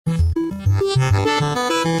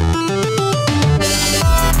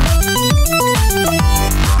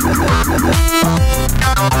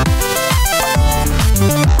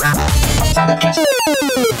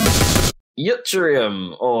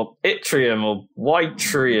Yttrium, or Yttrium, or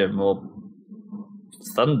Whiterium, or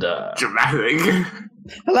Thunder. Dramatic.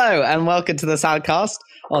 Hello, and welcome to the Saladcast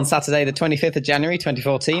on Saturday, the 25th of January,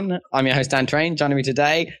 2014. I'm your host, Dan Train. Joining me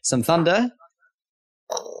today, some Thunder.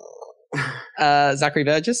 Zachary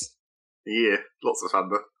Burgess. Yeah, lots of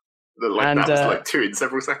thunder. That was like 2 in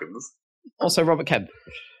several seconds. Also, Robert Kemp.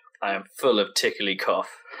 I am full of tickly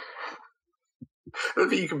cough. I don't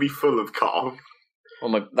think you can be full of cough.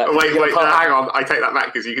 Wait, hang on. I take that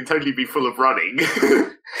back because you can totally be full of running,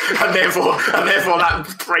 and therefore that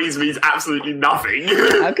phrase means absolutely nothing.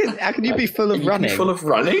 How can you be full of running? Full of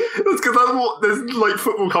running? That's because there's like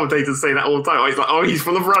football commentators say that all the time. He's like, oh, he's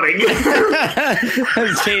full of running.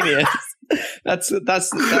 That's genius.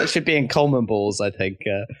 That should be in Coleman balls. I think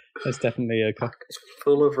that's definitely a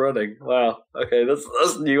full of running. Wow. Okay,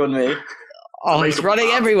 that's new on me. Oh, he's running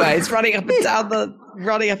everywhere. He's running up and down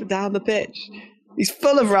the pitch. He's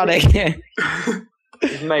full of running.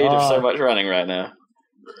 He's made of so much running right now.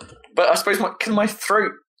 But I suppose can my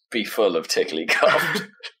throat be full of tickly cough?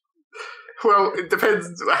 Well, it depends.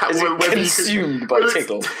 Is it consumed by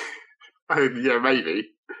tickle? Yeah, maybe.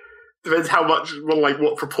 Depends how much. Well, like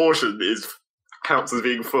what proportion counts as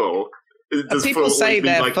being full. Does people say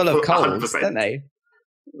they're like full of cold, 100%? Don't they?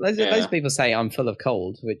 Those people say I'm full of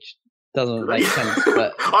cold, which doesn't make sense.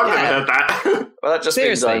 But I've never heard that. Well, that just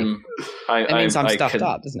seriously means it means I'm stuffed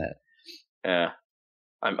up, doesn't it? Yeah,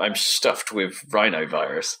 I'm stuffed with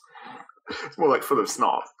rhinovirus. It's more like full of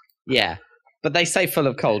snot. Yeah, but they say full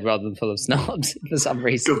of cold rather than full of snot for some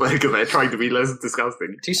reason. Because they're trying to be less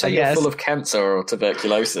disgusting. Do you say you're full of cancer or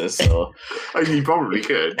tuberculosis? Or I mean, you probably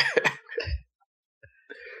could.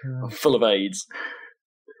 I'm full of AIDS.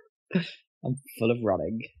 I'm full of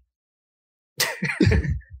running.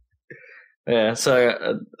 Yeah,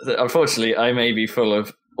 so unfortunately, I may be full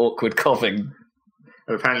of awkward coughing.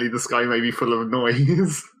 And apparently, the sky may be full of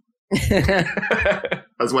noise.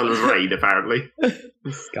 As well as rain, apparently.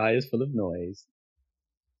 The sky is full of noise.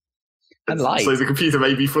 And light. So the computer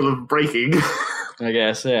may be full of breaking. I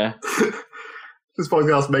guess, yeah. This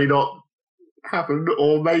podcast may not happen,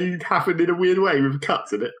 or may happen in a weird way with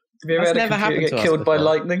cuts in it. Have you ever had a computer get killed by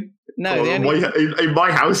lightning? No, in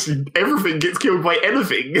my house, everything gets killed by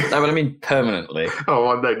anything. No, but I mean permanently.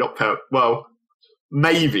 Oh, no, not permanently. Well,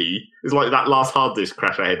 maybe. It's like that last hard disk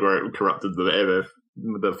crash I had where it corrupted the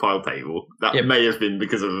file table. That may have been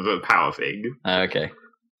because of a power thing. Okay.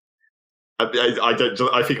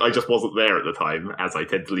 I think I just wasn't there at the time, as I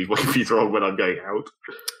tend to leave my computer on when I'm going out.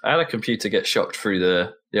 I had a computer get shocked through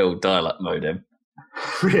the old dial-up modem.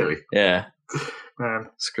 Really? Yeah. Man.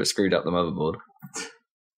 Screwed up the motherboard.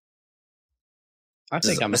 I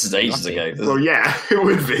think this is ages ago. Well, yeah, it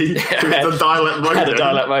would be. Yeah, the dial-up modem. I had a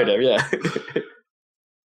dial-up modem, yeah.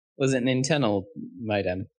 Was it an internal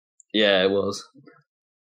modem? Yeah, it was.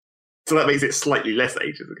 So that makes it slightly less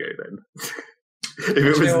ages ago, then. If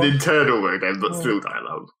it was an internal modem, but still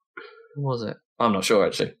dial-up. What was it? I'm not sure,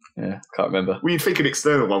 actually. Yeah, can't remember. Well, you'd think an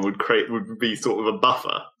external one would be sort of a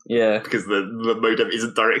buffer. Yeah. Because the modem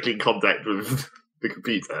isn't directly in contact with the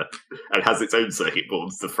computer and has its own circuit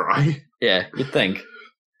boards to fry. Yeah, you'd think.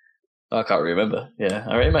 I can't remember. Yeah,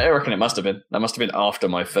 I reckon it must have been. That must have been after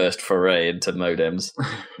my first foray into modems.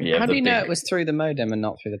 Yeah. How do you know it was through the modem and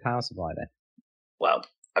not through the power supply then? Well,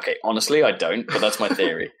 okay, honestly, I don't, but that's my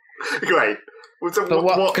theory. Great. So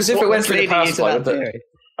because if it went through the power supply, theory?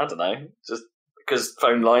 I don't know, just because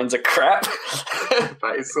phone lines are crap.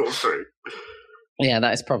 That is sort of true. Yeah,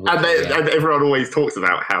 that is probably. And everyone always talks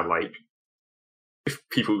about how, like, if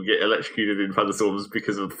people get electrocuted in thunderstorms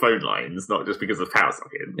because of phone lines, not just because of power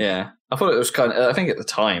sockets. Yeah, I thought it was I think at the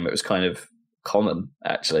time it was kind of common,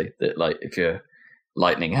 actually, that like if your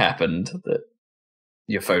lightning happened, that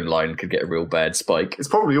your phone line could get a real bad spike. It's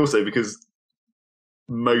probably also because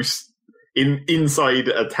inside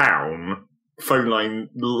a town, phone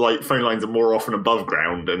lines are more often above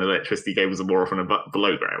ground, and electricity cables are more often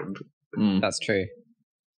below ground. That's true.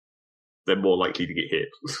 They're more likely to get hit.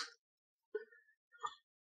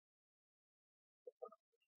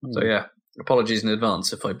 So yeah, apologies in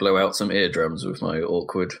advance if I blow out some eardrums with my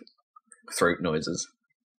awkward throat noises.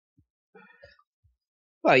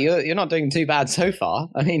 Well, you're not doing too bad so far.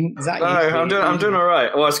 I mean, Zach, I'm doing all right.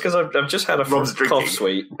 Well, it's because I've just had a cough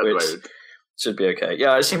sweet, which should be okay.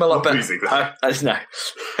 Yeah, I seem a lot better. No.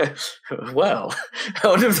 Well, I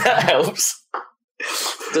wonder if that helps.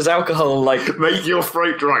 Does alcohol make your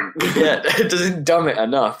throat drunk? Yeah, does it dumb it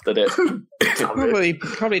enough that it probably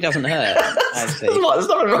doesn't hurt? Actually, there's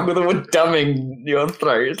nothing wrong with the word dumbing your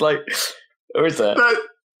throat. It's like, or is there?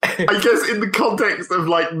 I guess in the context of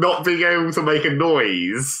like not being able to make a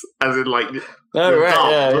noise, as in like. Oh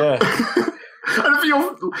right, yeah. And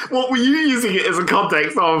what were you using it as a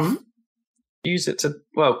context of? Use it to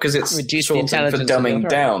because it's reduce short the intelligence for dumbing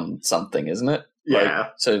down something, isn't it? Yeah.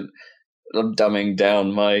 So I'm dumbing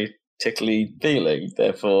down my tickly feeling,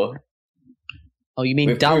 therefore. Oh, you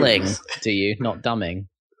mean dulling? Do you not dumbing?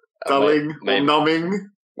 Dulling or numbing?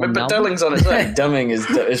 But dulling's on its own. Dumbing is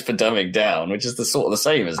for dumbing down, which is the sort of the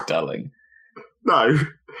same as dulling. No,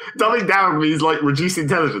 dumbing down means like reduce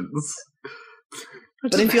intelligence.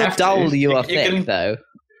 But if you're dull, you are thick, though.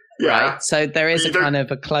 Yeah. Right? So there is a kind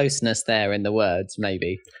of a closeness there in the words,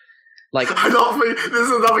 maybe. Like, I don't think this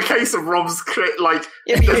is another case of Rob's there's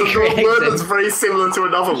a word that's very similar to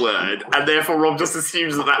another word, and therefore Rob just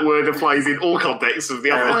assumes that word applies in all contexts of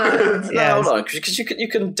the other words. Yeah, hold on, because you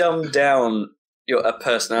can dumb down a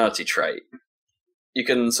personality trait. You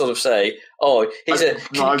can sort of say, "Oh,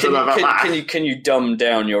 can you dumb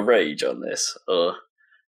down your rage on this?" Or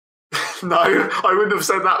no, I wouldn't have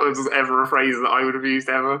said that was ever a phrase that I would have used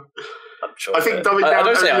ever. I'm sure. I think dumbing down. I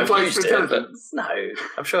don't say I've used it, but no,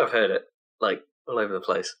 I'm sure I've heard it like all over the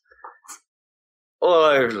place. All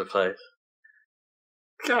over the place.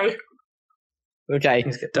 Okay.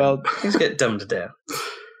 Things get dumbed down.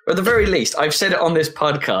 Or at the very least, I've said it on this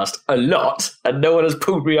podcast a lot, and no one has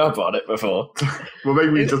pulled me up on it before. Well,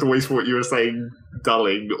 maybe we just always thought you were saying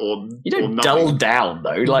dulling or you don't dull down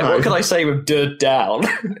though. Like, what can I say with dirt down?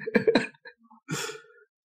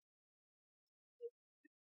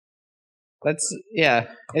 It's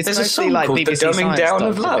There's mostly like BBC BBC The Dumbing Down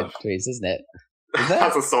of Love, isn't it?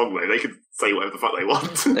 That's a song though. They can say whatever the fuck they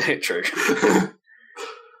want. True.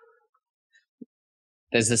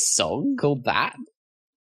 There's a song called that.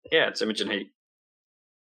 Yeah, it's Imogen Heat.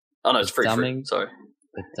 Oh no, it's Free. Sorry.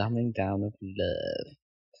 The Dumbing Down of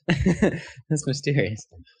Love. That's mysterious.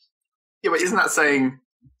 Yeah, but isn't that saying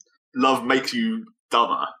love makes you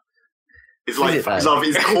dumber? It's like love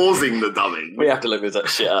is causing the dumbing. We have to look this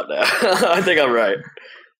shit up now. I think I'm right.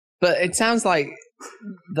 But it sounds like,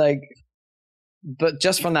 but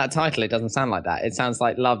just from that title, it doesn't sound like that. It sounds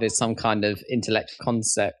like love is some kind of intellectual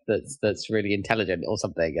concept that's really intelligent or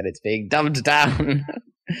something, and it's being dumbed down,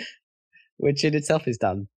 which in itself is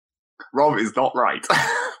dumb. Rob is not right.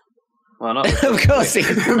 Well, not of course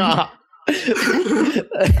he's not.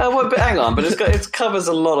 But hang on, but it covers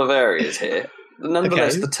a lot of areas here.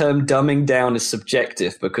 Nonetheless, the term dumbing down is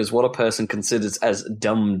subjective because what a person considers as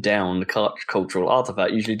dumbed down cultural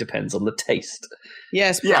artifact usually depends on the taste.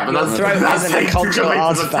 Yes, but your throat isn't a cultural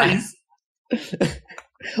artifact.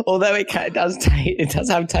 Although it does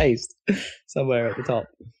have taste somewhere at the top.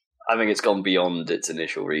 I think it's gone beyond its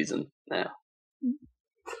initial reason now.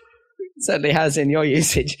 It certainly has in your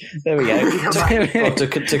usage. There we go.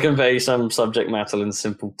 to convey some subject matter in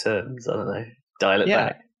simple terms. I don't know. Dial it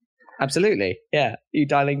back. Absolutely, yeah.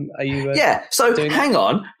 Are you? Yeah. So hang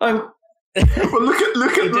on. Well, look at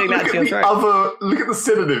the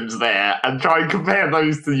synonyms there and try and compare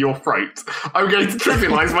those to your throat. I'm going to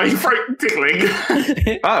trivialise my throat tickling.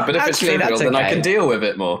 But if it's trivial, then I can deal with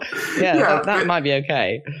it more. Yeah, that might be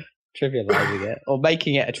okay. Trivialising it or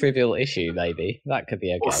making it a trivial issue, maybe that could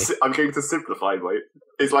be okay. I'm going to simplify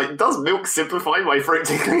It's like, does milk simplify my throat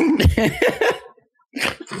tickling?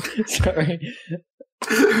 Sorry.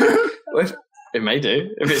 It may do.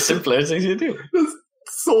 If it's simpler, it's easier to do. It's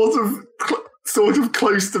sort of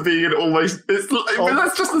close to being an almost. But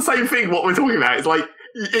that's just the same thing. What we're talking about. It's like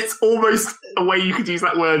it's almost a way you could use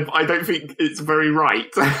that word. But I don't think it's very right.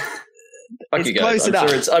 It's close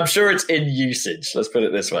enough. I'm sure it's in usage. Let's put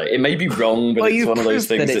it this way. It may be wrong, but it's one of those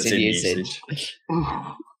things that's in usage.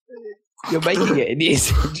 You're making it in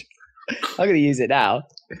usage. I'm going to use it now.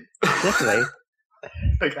 Definitely.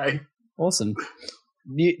 Okay. Awesome.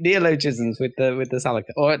 Neologisms with the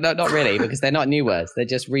Saladcast, or no, not really, because they're not new words. They're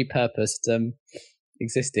just repurposed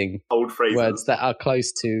existing old phrases words that are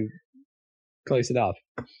close enough.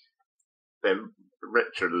 They're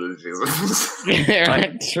retrologisms.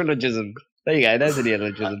 Retrologism. There you go. There's a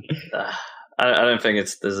neologism. I don't think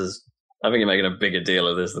this is. I think you're making a bigger deal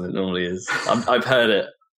of this than it normally is. I've heard it.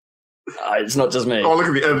 It's not just me. Oh, look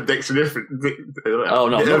at the Urban Dictionary. Oh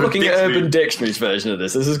no, I'm not looking at Urban Dictionary's version of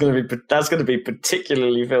this. This is going to be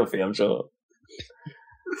particularly filthy, I'm sure.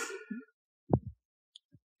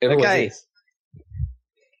 Okay.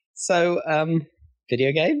 So,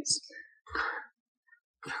 video games.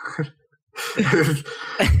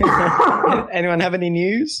 Anyone have any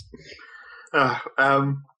news? Not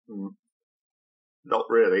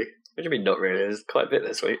really. What do you mean, not really? There's quite a bit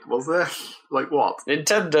this week. Was there? Like what?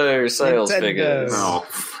 Nintendo sales figures. No,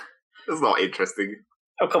 that's not interesting.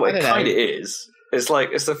 Oh, come on, it kind of is. It's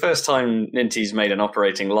the first time Nintendo's made an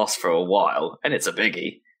operating loss for a while, and it's a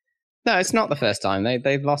biggie. No, it's not the first time.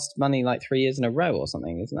 They've lost money like 3 years in a row or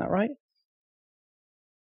something. Isn't that right?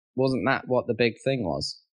 Wasn't that what the big thing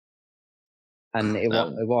was? And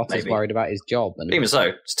Iwata's worried about his job. And even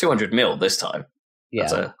so, it's 200 mil this time. Yeah,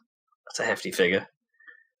 that's a hefty figure.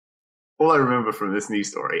 All I remember from this news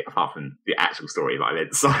story, apart from the actual story that I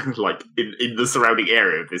meant, so, like in the surrounding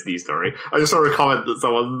area of this news story, I just saw a comment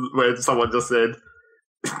where someone just said,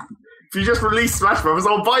 "If you just release Smash Brothers,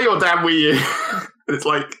 I'll buy your damn Wii U." And it's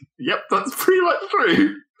like, yep, that's pretty much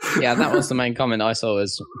true. Yeah, that was the main comment I saw.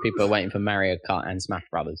 Was people were waiting for Mario Kart and Smash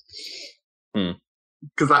Brothers.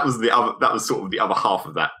 Because that was sort of the other half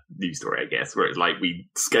of that news story, I guess, where it's like we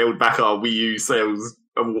scaled back our Wii U sales,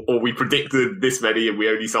 or we predicted this many, and we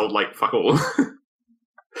only sold like fuck all.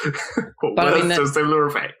 But I mean, a similar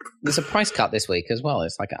effect. There's a price cut this week as well.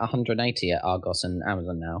 It's like 180 at Argos and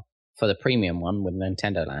Amazon now for the premium one with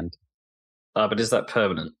Nintendo Land. But is that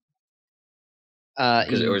permanent? Or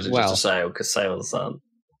is it just a sale? Because sales aren't.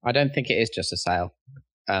 I don't think it is just a sale.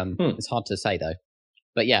 It's hard to say though.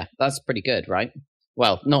 But yeah, that's pretty good, right?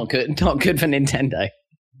 Well, not good for Nintendo.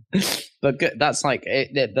 But good. That's like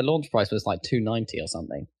the launch price was like $290 or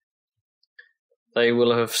something. They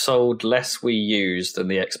will have sold less Wii U's than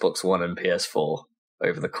the Xbox One and PS4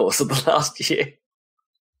 over the course of the last year.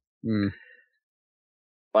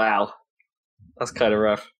 Wow, that's kind of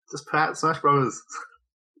rough. Just put out Smash Brothers.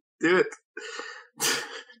 Do it.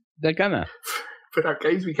 They're gonna put out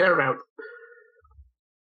games we care about,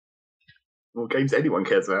 or games anyone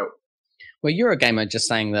cares about. Well, you're a gamer just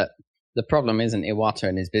saying that the problem isn't Iwata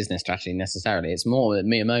and his business strategy necessarily. It's more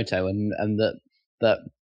Miyamoto and that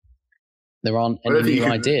there aren't any new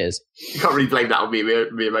ideas. You can't really blame that on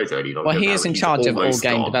Miyamoto any longer. Well, he is in charge of all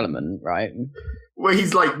game development, right? Well,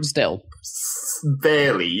 he's like still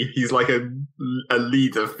barely. He's like a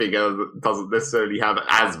leader figure that doesn't necessarily have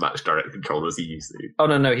as much direct control as he used to. Oh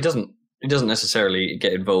no, he doesn't. He doesn't necessarily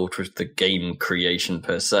get involved with the game creation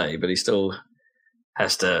per se, but he still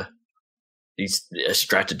has to. He's a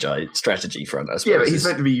strategy front, I suppose. Yeah, but he's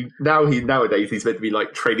meant to be nowadays. He's meant to be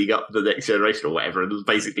like training up the next generation or whatever, and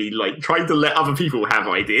basically like trying to let other people have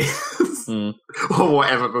ideas or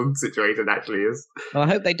whatever the situation actually is. Well, I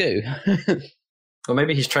hope they do. Or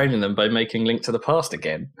maybe he's training them by making Link to the Past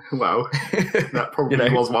again. Well, that probably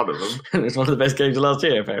was one of them. It's one of the best games of last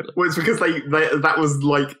year, apparently. Well, it's because that was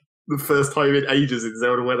like the first time in ages in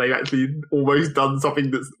Zelda where they've actually almost done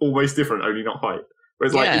something that's almost different, only not quite.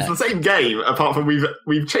 Whereas, it's the same game, apart from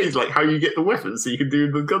we've changed like how you get the weapons, so you can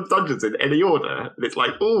do the dungeons in any order. And it's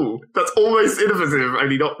like, ooh, that's almost innovative,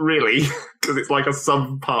 only not really, because it's like a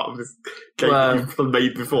sub part of this game that you've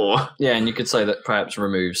made before. Yeah, and you could say that perhaps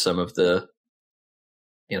remove some of the,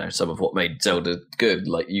 some of what made Zelda good,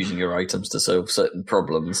 like using your items to solve certain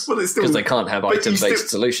problems. Well, it's still because they can't have item-based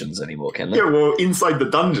solutions anymore, can they? Yeah, well, inside the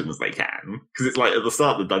dungeons they can, because it's like at the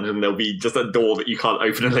start of the dungeon there'll be just a door that you can't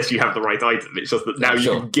open unless you have the right item. It's just that now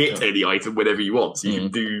you can get any item whenever you want, so you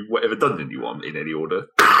can do whatever dungeon you want in any order.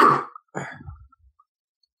 I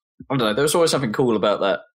don't know. There was always something cool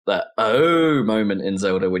about that moment in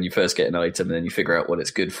Zelda when you first get an item and then you figure out what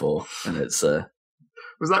it's good for, and it's.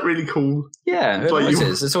 Was that really cool? Yeah, it always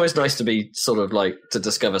is. It's always nice to be sort of like to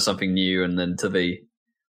discover something new and then to be,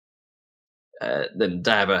 then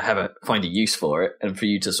to find a use for it and for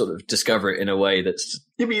you to sort of discover it in a way that's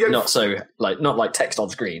not so not like text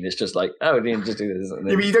on screen. It's just like, oh, you just do this.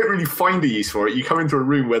 Yeah, but you don't really find a use for it. You come into a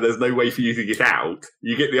room where there's no way for you to get out.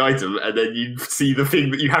 You get the item and then you see the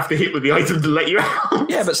thing that you have to hit with the item to let you out.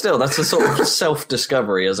 Yeah, but still, that's a sort of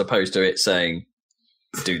self-discovery as opposed to it saying,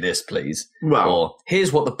 do this, please. Well, or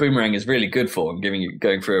here's what the boomerang is really good for. I'm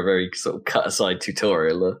going through a very sort of cut-aside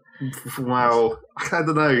tutorial. Well, I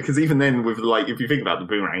don't know, because even then, with like, if you think about the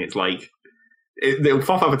boomerang, it's like they'll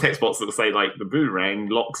pop up a text box that'll say like the boomerang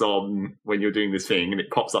locks on when you're doing this thing, and it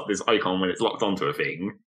pops up this icon when it's locked onto a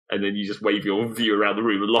thing, and then you just wave your view around the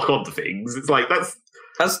room and lock onto things. It's like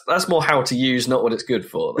that's more how to use, not what it's good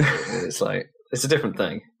for. It's like it's a different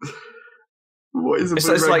thing. What is a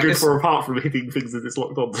boomerang good for apart from hitting things that it's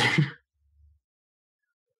locked onto?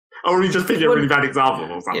 Or are we just picking a really bad example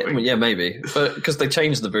or something? Yeah, maybe. But because they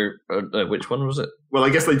changed the which one was it? Well, I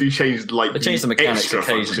guess they do change they change the mechanics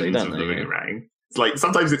occasionally, don't they? The boomerang. It's like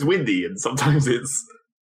sometimes it's windy and sometimes it's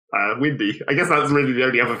windy. I guess that's really the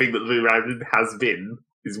only other thing that the boomerang has been.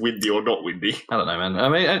 Is windy or not windy? I don't know, man. I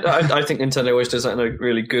mean, I think Nintendo always does that in a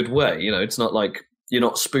really good way. It's not like you're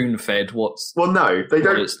not spoon-fed what's... Well, no, they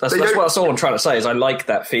don't. That's all I'm trying to say, is I like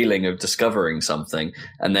that feeling of discovering something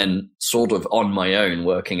and then sort of on my own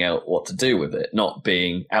working out what to do with it, not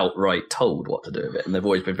being outright told what to do with it. And they've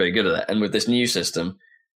always been very good at that. And with this new system,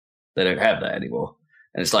 they don't have that anymore.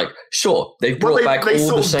 And it's like, sure, they've brought back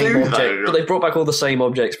all the same objects, but they've brought back all the same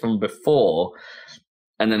objects from before.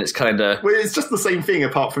 And then it's kind of... Well, it's just the same thing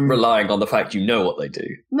apart from... relying on the fact you know what they do.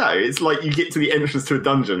 No, it's like you get to the entrance to a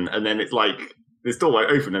dungeon and then it's like, this door won't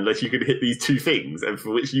open unless you can hit these 2 things, and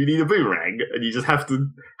for which you need a boomerang, and you just have to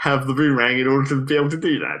have the boomerang in order to be able to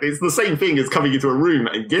do that. It's the same thing as coming into a room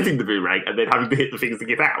and getting the boomerang and then having to hit the things to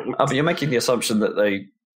get out. Oh, but you're making the assumption that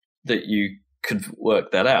you could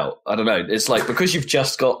work that out. I don't know. It's like, because you've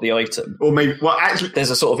just got the item. Or maybe, well, actually... there's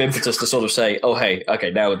a sort of impetus to sort of say, oh, hey, okay,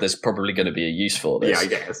 now there's probably going to be a use for this. Yeah, I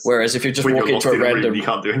guess. Whereas if you just walk into a random... room, you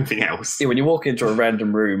can't do anything else. Yeah, when you walk into a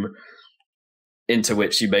random room into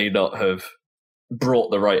which you may not have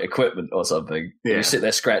brought the right equipment or something, you sit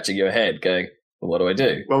there scratching your head going, well, what do I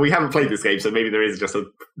do? Well, we haven't played this game, so maybe there is just a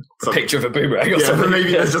picture of a boomerang or something.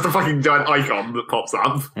 Maybe there's just a fucking giant icon that pops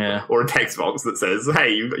up. Yeah. Or a text box that says,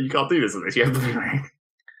 hey, you can't do this unless you have the boomerang.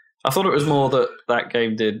 I thought it was more that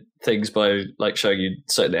game did things by like showing you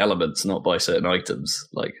certain elements, not by certain items.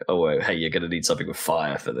 Like, oh, well, hey, you're going to need something with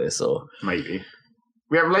fire for this, or... Maybe.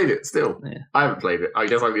 We haven't played it, still. Yeah. I haven't played it. I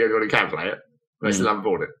guess I'm the only one who can play it. But I still haven't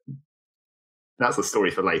bought it. That's a story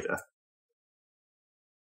for later.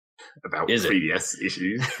 About 3DS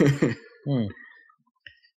issues.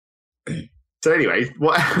 So anyway,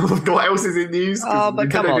 what else is in news? Oh, but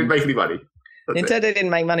Nintendo didn't make any money. Nintendo didn't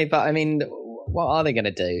make money, but I mean, what are they going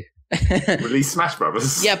to do? Release Smash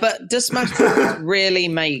Brothers. Yeah, but does Smash Brothers really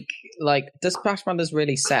does Smash Brothers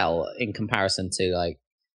really sell in comparison to, like,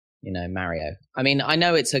 you know, Mario? I mean, I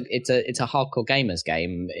know it's a hardcore gamers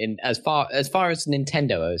game in as far as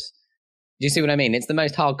Nintendo goes. Do you see what I mean? It's the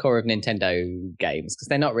most hardcore of Nintendo games because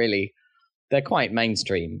they're quite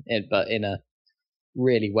mainstream, but in a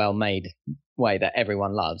really well-made way that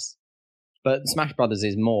everyone loves. But Smash Brothers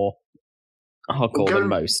is more hardcore than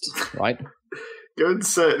most, right? Go and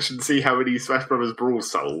search and see how many Smash Brothers Brawl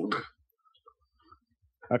sold.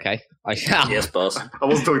 Okay, I shall. Yes, boss. I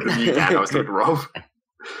wasn't talking to you, Dan. I was talking to Rob.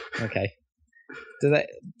 Okay.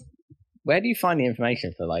 Where do you find the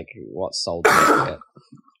information for, like, what's sold?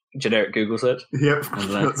 Generic Google search? Yep.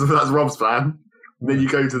 That's Rob's plan. And then you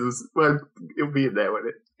go to this... Well, it'll be in there, won't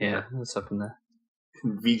it? Yeah, what's up in there?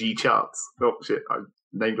 VG Charts. Oh, shit. I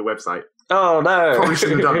named a website. Oh, no. Probably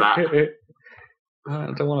shouldn't have done that.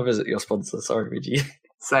 I don't want to visit your sponsor. Sorry, VG.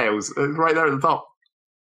 Sales. Right there at the top.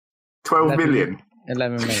 12 million.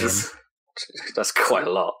 11 million. That's quite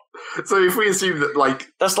a lot. So if we assume that, like...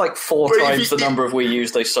 That's like 4 times the number of Wii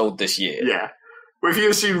U's they sold this year. Yeah. Well, if you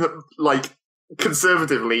assume that, like,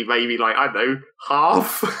 conservatively, maybe, like, I don't know,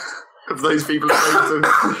 half of those people are going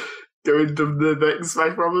to go into the next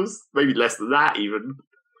Smash Brothers. Maybe less than that, even.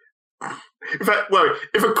 In fact, well,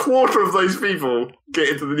 if a quarter of those people get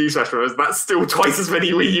into the new Smash Brothers, that's still twice as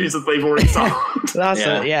many Wii U's as they've already sold.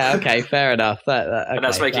 Okay, fair enough. And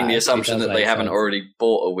that's making the assumption that they haven't already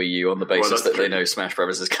bought a Wii U on the basis that they know Smash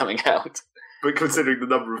Brothers is coming out. But considering the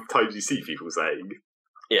number of times you see people saying,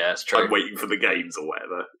 yeah, that's true, I'm waiting for the games or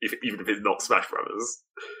whatever, even if it's not Smash Brothers.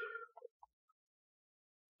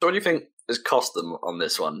 So what do you think has cost them on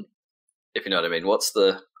this one, if you know what I mean?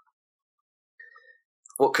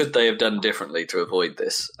 What could they have done differently to avoid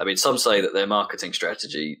this? I mean, some say that their marketing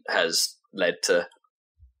strategy has led to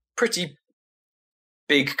pretty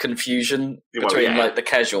big confusion between like the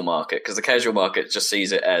casual market, because the casual market just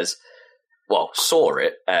sees it as, saw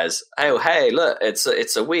it as, oh, hey, look, it's a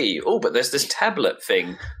Wii. Oh, but there's this tablet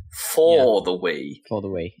thing for the Wii. For the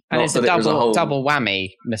Wii. And it's a double whammy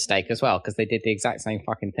mistake as well, because they did the exact same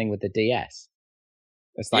fucking thing with the DS.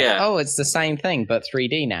 It's like, it's the same thing, but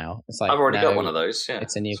 3D now. It's like, I've already got one of those, yeah.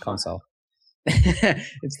 It's a new console.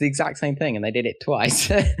 It's the exact same thing, and they did it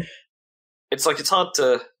twice. It's like, it's hard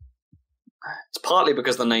to... It's partly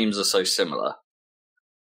because the names are so similar.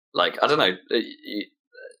 Like, I don't know,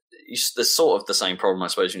 there's sort of the same problem, I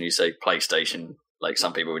suppose, when you say PlayStation. Like,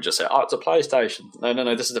 some people would just say, it's a PlayStation.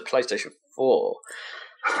 No, this is a PlayStation 4.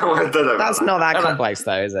 I don't know. That's not that complex,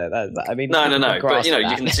 though, is it? I mean, no. But you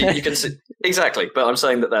can see exactly. But I'm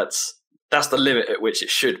saying that's the limit at which it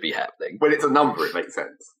should be happening. When it's a number, it makes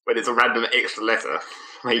sense. When it's a random extra letter,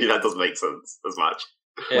 maybe that doesn't make sense as much.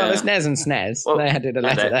 Yeah. Well, there's NES and SNES. They added a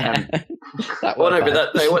letter there.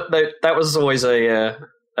 That was always a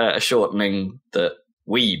shortening that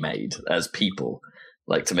we made as people.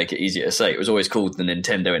 like to make it easier to say, it was always called the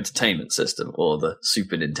Nintendo Entertainment System or the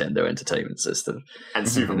Super Nintendo Entertainment System. And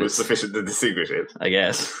Super was sufficient to distinguish it, I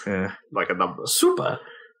guess. Yeah. Like a number. Super.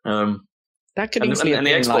 That could easily and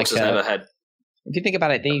the Xbox like has never had. If you think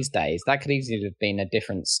about it these days, that could easily have been a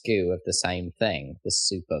different SKU of the same thing, the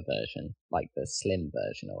Super version, like the Slim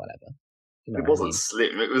version or whatever. You know it wasn't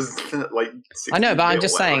slim. It was like. I know, but I'm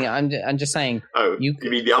just saying. I'm just saying. Oh, you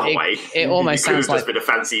mean the other way? It almost sounds like just been a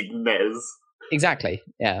fancy NES. Exactly.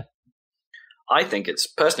 Yeah. I think it's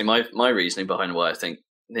personally my reasoning behind why I think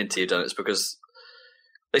Nintendo done it is because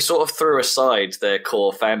they sort of threw aside their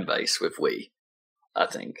core fan base with Wii. I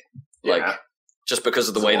think, just because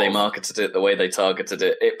of the way they marketed it, the way they targeted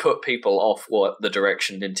it, it put people off what the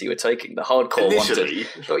direction Nintendo were taking. The hardcore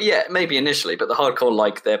wanted, maybe initially, but the hardcore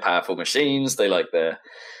like their powerful machines. They like their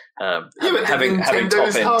having top end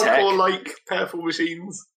tech. Hardcore like powerful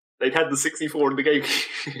machines. They'd had the 64 and the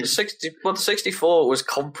GameCube. The 64 was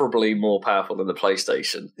comparably more powerful than the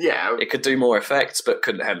PlayStation. Yeah. It could do more effects, but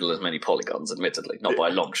couldn't handle as many polygons, admittedly. Not by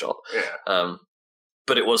a long shot. Yeah.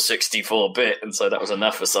 But it was 64-bit, and so that was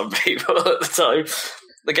enough for some people at the time.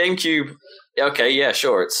 The GameCube, okay, yeah,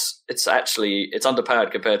 sure, it's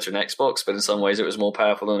underpowered compared to an Xbox, but in some ways it was more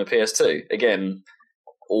powerful than a PS2. Again,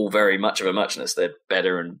 all very much of a muchness. They're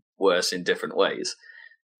better and worse in different ways.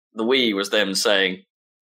 The Wii was them saying,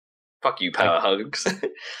 fuck you, power hugs.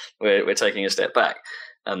 we're taking a step back.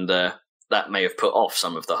 And that may have put off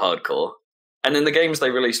some of the hardcore. And then the games they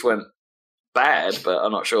released went bad, but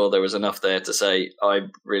I'm not sure there was enough there to say I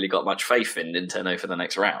really got much faith in Nintendo for the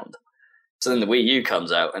next round. So then the Wii U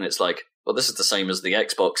comes out, and it's like, well, this is the same as the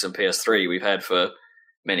Xbox and PS3 we've had for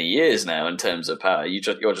many years now in terms of power. You're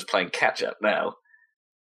just playing catch-up now.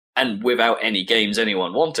 And without any games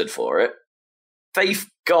anyone wanted for it, faith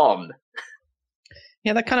gone.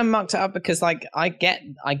 Yeah, that kind of mucked it up because, like, I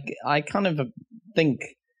kind of think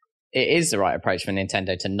it is the right approach for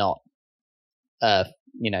Nintendo to not,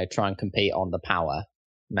 try and compete on the power.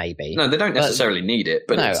 Maybe no, they don't necessarily need it,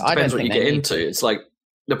 but it depends what you get into. It's like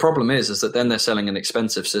the problem is that then they're selling an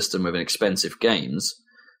expensive system with expensive games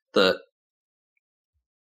that,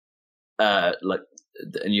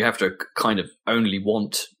 and you have to kind of only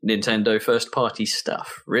want Nintendo first-party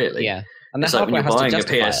stuff, really. Yeah, and the hardware has to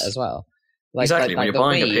justify it as well. Exactly, when you're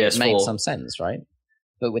buying a PS4, it makes some sense, right?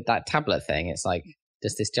 But with that tablet thing, it's like,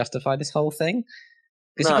 does this justify this whole thing?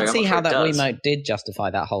 Because you can see how that Wiimote did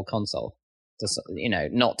justify that whole console.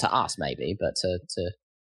 Not to us maybe, but to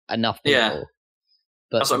enough people. Yeah,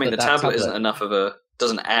 but that's what I mean. The tablet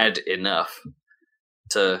doesn't add enough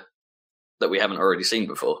to that we haven't already seen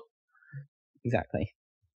before. Exactly,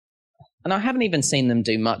 and I haven't even seen them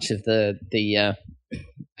do much of the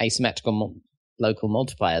asymmetrical local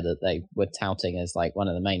multiplayer that they were touting as like one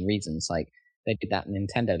of the main reasons. Like they did that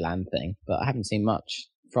Nintendo Land thing, but I haven't seen much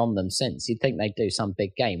from them since. You'd think they'd do some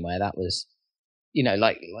big game where that was,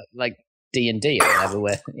 like D&D or whatever,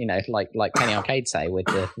 where like Penny Arcade say, with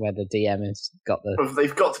where the DM has got the. Well,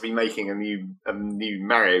 they've got to be making a new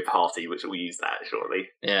Mario Party, which will use that surely.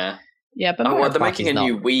 Yeah, yeah, but they're making a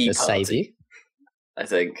new Wii Party. Save you. I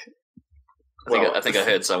think I think I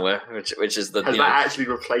heard somewhere, which is the. Has that actually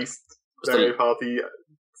replaced Mario Party?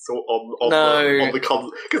 On the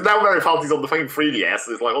console, because now Mario Party's on the fucking 3DS,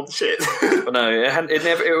 and it's like, what the shit? But no,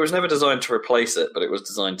 it was never designed to replace it, but it was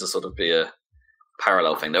designed to sort of be a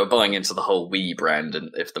parallel thing. They were buying into the whole Wii brand, and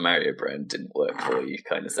if the Mario brand didn't work for you,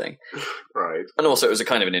 kind of thing. Right. And also, it was a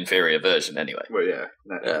kind of an inferior version anyway. Well, yeah,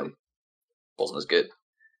 wasn't as good.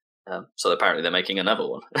 So apparently, they're making another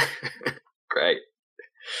one. Great.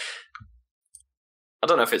 I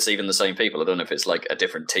don't know if it's even the same people. I don't know if it's like a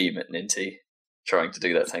different team at Ninty trying to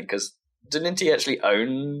do that thing. Because did Ninty actually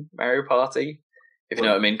own Mario Party? If you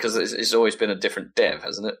know what I mean, because it's always been a different dev,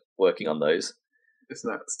 hasn't it? Working on those. Isn't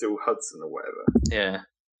that still Hudson or whatever? Yeah,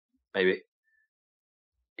 maybe.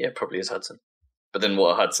 Yeah, probably is Hudson. But then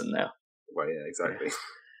what are Hudson now? Well, yeah, exactly.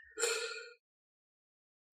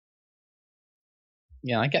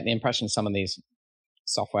 Yeah, I get the impression some of these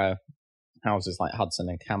software houses like Hudson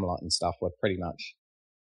and Camelot and stuff were pretty much,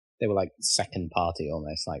 they were like second party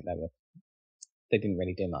almost. Like they didn't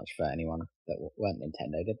really do much for anyone that weren't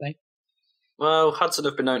Nintendo, did they? Well, Hudson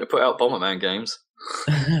have been known to put out Bomberman games.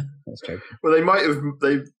 That's true. Well, they might have.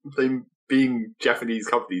 They being Japanese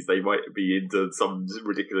companies, they might be into some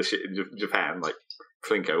ridiculous shit in Japan, like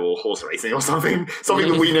Plinko or horse racing or something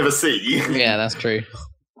that we never see. Yeah, that's true.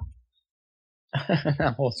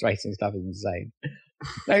 Horse racing stuff is insane.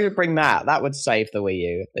 They would bring that. That would save the Wii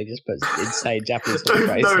U. If they just put insane Japanese horse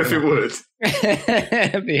racing. I don't know if it would.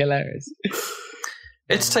 It'd be hilarious.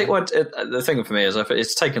 The thing for me is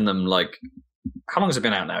it's taken them like, how long has it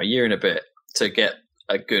been out now? A year and a bit to get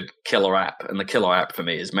a good killer app, and the killer app for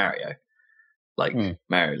me is Mario, like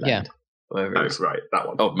Mario Land. Yeah. That's right, that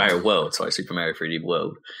one. Oh, Mario World, sorry, Super Mario 3D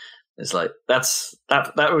World. It's like that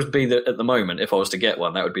would be at the moment, if I was to get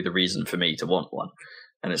one, that would be the reason for me to want one.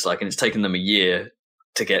 And it's taken them a year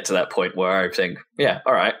to get to that point where I think, yeah,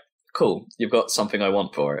 all right, cool, you've got something I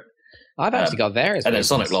want for it. I've actually got various. And then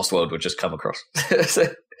Sonic Lost World would just come across.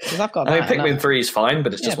 I've got. I mean, Pikmin 3 is fine,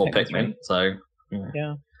 but it's just more Pikmin. So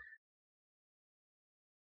yeah.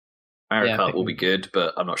 Mario Kart will be good,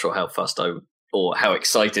 but I'm not sure how fussed or how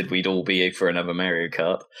excited we'd all be for another Mario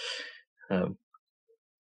Kart.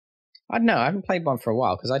 I don't know. I haven't played one for a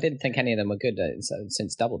while because I didn't think any of them were good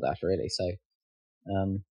since Double Dash, really. So,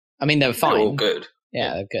 I mean, they were fine. They're all good.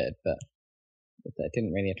 Yeah, they're good, but they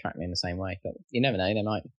didn't really attract me in the same way. But you never know. They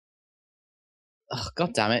might. Oh,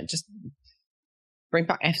 God damn it! Just bring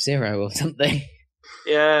back F-Zero or something.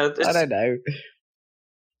 Yeah, I don't know.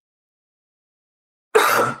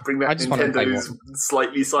 Bring back Nintendo's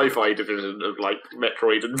slightly sci-fi division of like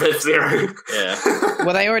Metroid and F-Zero. Yeah.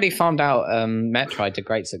 Well, they already farmed out Metroid to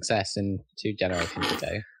great success in 2 generations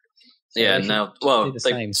ago. So yeah, now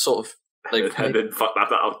they sort of and then fucked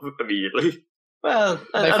that up immediately. Well,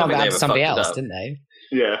 they farmed it out to somebody else, didn't they?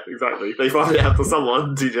 Yeah, exactly. They farmed it out to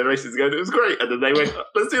someone 2 generations ago, and it was great. And then they went,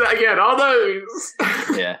 "Let's do that again." Oh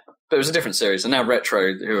no! Yeah, but it was a different series, and now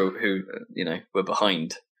Retro, who were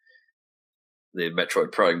behind the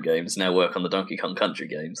Metroid Prime games, now work on the Donkey Kong Country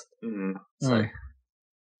games. So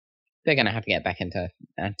they're going to have to get back into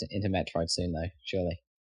Metroid soon, though. Surely.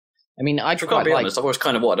 I mean, I can't be honest. I've always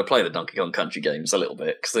kind of wanted to play the Donkey Kong Country games a little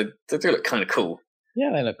bit because they do look kind of cool.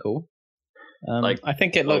 Yeah, they look cool. I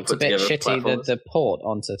think it looked a bit shitty. The port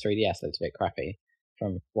onto 3DS looked a bit crappy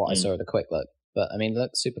from what I saw of the quick look. But I mean, it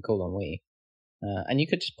looks super cool on Wii. And you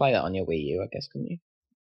could just play that on your Wii U, I guess, couldn't you?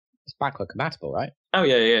 It's backward compatible, right? Oh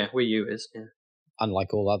yeah. Wii U is. Yeah.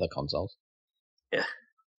 Unlike all other consoles. Yeah.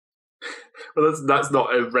 Well, that's not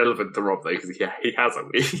relevant to Rob though, because he has a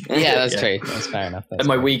Wii. Yeah, that's true. That's fair enough. And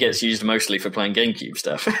my Wii gets used mostly for playing GameCube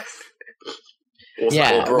stuff. Which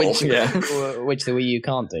the Wii U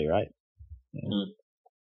can't do, right? Yeah.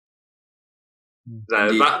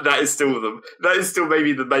 No, that is still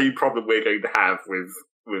maybe the main problem we're going to have with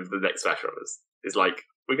the next Smash Brothers. Is like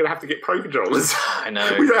we're going to have to get Pro controllers. I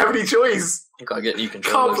know. We don't have any choice. You've got to get new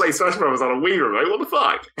controllers. Can't play Smash Brothers on a Wii remote. What the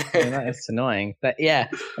fuck? Yeah, that is annoying. But yeah,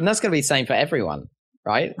 and that's going to be the same for everyone,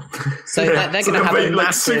 right? So they're going to have a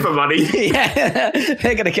massive super money. Yeah,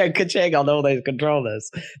 they're going to go ka-ching on all those controllers.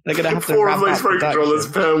 They're going to have 4 of those Pro controllers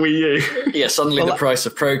per Wii U. Yeah, suddenly the price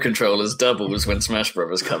of Pro controllers doubles when Smash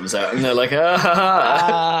Brothers comes out, and they're like, you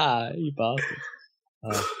bastard.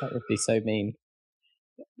 Oh, that would be so mean.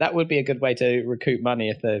 That would be a good way to recoup money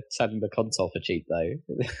if they're selling the console for cheap, though.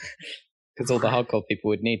 Because all the hardcore people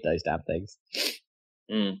would need those damn things.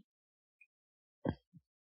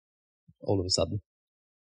 All of a sudden.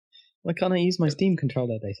 Why can't I use my Steam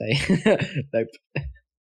controller, they say? Nope.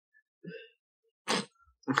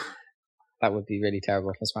 That would be really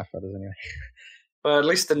terrible for Smash Brothers anyway. Well, at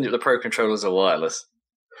least the Pro controllers are wireless.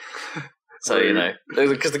 So,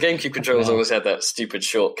 because the GameCube controllers always had that stupid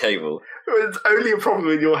short cable. It's only a problem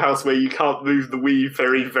in your house where you can't move the Wii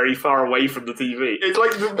very, very far away from the TV. It's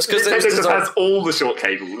like Nintendo just has all the short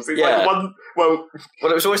cables. It's like one. Well,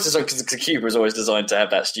 it was always designed because the Cube was always designed to have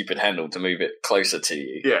that stupid handle to move it closer to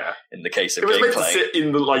you. Yeah. In the case of gameplay, it was gameplay. meant to sit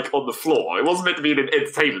in on the floor. It wasn't meant to be in an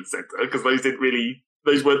entertainment center because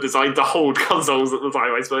those weren't designed to hold consoles at the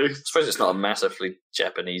time. I suppose it's not a massively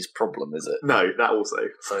Japanese problem, is it? No, that also.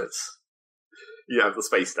 So it's. You have the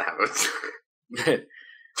space to have it.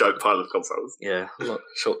 Giant pile of consoles. Yeah,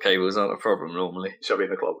 short cables aren't a problem normally. Shove it in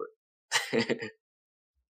the closet.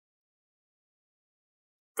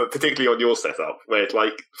 But particularly on your setup, where it's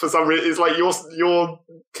like, for some reason, it's like your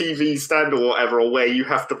TV stand or whatever, or where you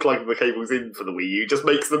have to plug the cables in for the Wii U, just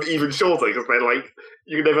makes them even shorter, because they're like,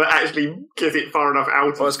 you can never actually get it far enough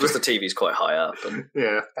out. Well, it's because the TV's quite high up, and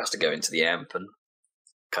it has to go into the amp, and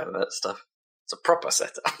kind of that stuff. It's a proper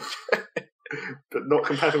setup. But not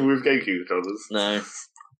compatible with GameCube controllers. No.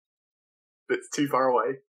 It's too far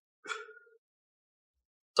away.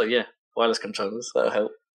 So yeah, wireless controllers, that'll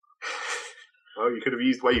help. Well, you could have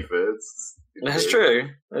used Wavebirds. That's true.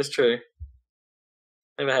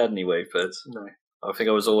 Never had any Wavebirds. No. I think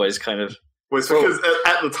I was always kind of... Well, it's because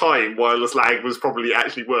at the time, wireless lag was probably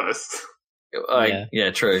actually worse.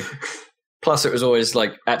 Yeah, true. Plus, it was always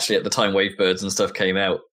like, actually at the time Wavebirds and stuff came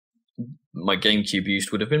out, my GameCube use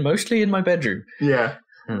would have been mostly in my bedroom. Yeah,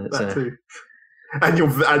 that too.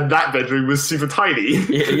 And that bedroom was super tiny.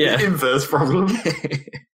 Yeah. Inverse problem. So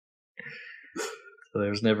there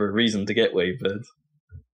was never a reason to get Wavebirds.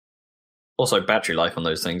 Also, battery life on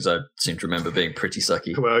those things, I seem to remember being pretty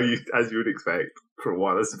sucky. Well, as you would expect for a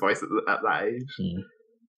wireless device at that age.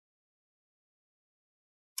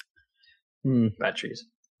 Batteries.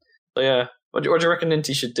 So yeah, what do you reckon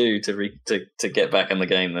Ninty should do to get back in the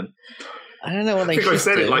game then? I don't know what they should do. I think I've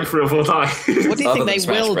said it like 3 or 4 times. What do you think they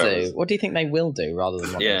will do? What do you think they will do rather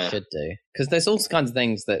than what they should do? Because there's all kinds of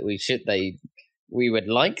things that we would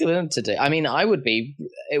like them to do. I mean, it would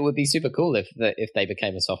be super cool if they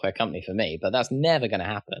became a software company for me, but that's never going to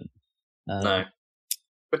happen. No.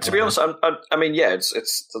 But to be honest, I mean, yeah, it's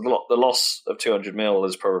the loss of 200 mil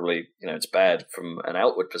is probably, it's bad from an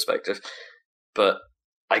outward perspective, but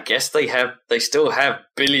I guess they still have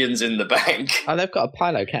billions in the bank. Oh, they've got a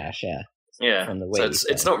pile of cash, yeah. Yeah, from the Wii, so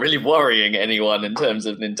it's not really worrying anyone in terms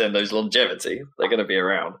of Nintendo's longevity. They're going to be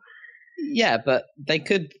around. Yeah, but they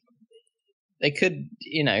could,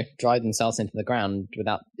 drive themselves into the ground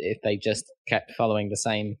if they just kept following the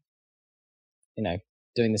same,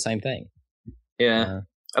 doing the same thing. Yeah.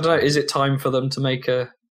 I don't know, is it time for them to make I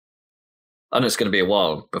know it's going to be a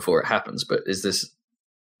while before it happens, but is this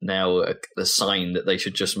now a sign that they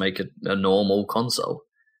should just make a normal console?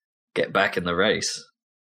 Get back in the race.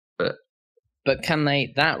 But can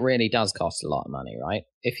they? That really does cost a lot of money, right?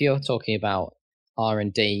 If you're talking about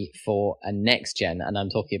R&D for a next gen, and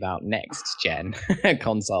I'm talking about next gen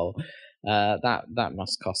console, that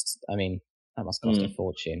must cost. I mean, that must cost a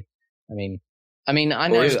fortune. I mean, I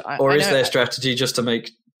know. Is their strategy just to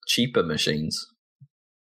make cheaper machines?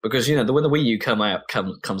 Because when the Wii U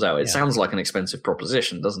comes out, it sounds like an expensive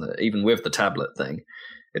proposition, doesn't it? Even with the tablet thing,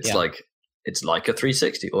 it's like a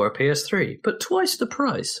 360 or a PS3, but twice the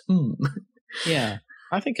price. Yeah,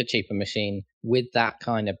 I think a cheaper machine with that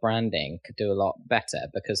kind of branding could do a lot better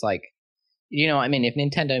because, if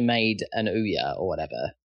Nintendo made an Ouya or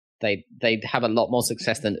whatever, they'd have a lot more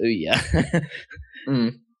success than Ouya.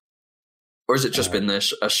 Or has it just been a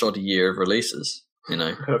shoddy year of releases?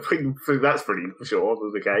 I think that's pretty sure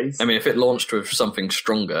was the case. I mean, if it launched with something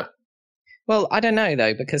stronger. Well, I don't know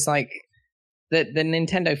though, because the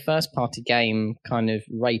Nintendo first-party game kind of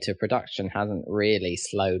rate of production hasn't really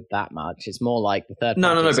slowed that much. It's more like the third.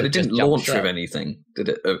 No, but it didn't launch with anything, did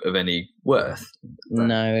it, of any worth?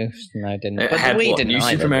 No, it didn't. It had New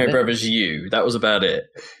Super Mario Brothers U. That was about it.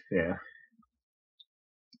 Yeah.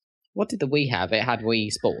 What did the Wii have? It had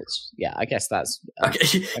Wii Sports. Yeah, I guess that's a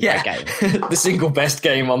great game. The single best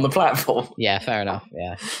game on the platform. Yeah, fair enough.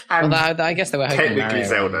 Yeah, I guess they were hoping technically Mario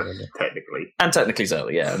Zelda. Technically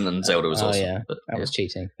Zelda, yeah, and then Zelda was awesome. Yeah, that was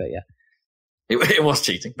cheating, but yeah, it was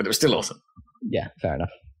cheating, but it was still awesome. Yeah, fair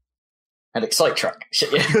enough. And Excite Track,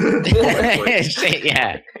 shit, yeah, shit,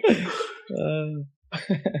 yeah.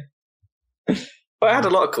 But it had a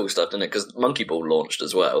lot of cool stuff, didn't it? Because Monkey Ball launched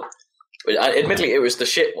as well. Admittedly, it was the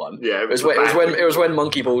shit one. Yeah, it was when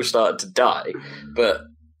Monkey Ball started to die. But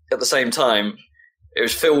at the same time, it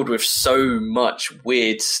was filled with so much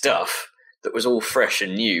weird stuff that was all fresh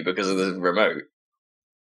and new because of the remote.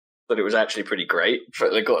 But it was actually pretty great.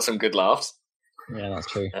 They got some good laughs. Yeah, that's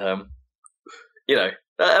true. I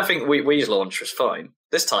think Wii's launch was fine.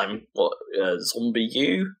 This time, Zombie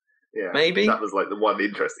U? Yeah, maybe that was like the one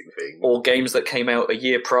interesting thing. Or games that came out a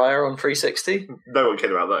year prior on 360. No one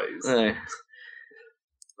cared about those. No.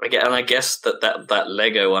 I guess that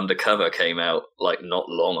Lego Undercover came out not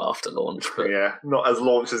long after launch. But yeah, not as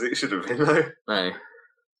launch as it should have been though. No.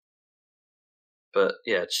 But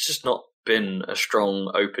yeah, it's just not been a strong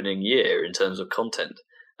opening year in terms of content.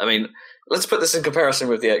 I mean, let's put this in comparison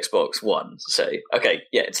with the Xbox One. Say, okay,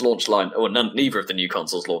 yeah, its launch line. Well, neither of the new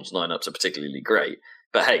consoles' launch lineups are particularly great.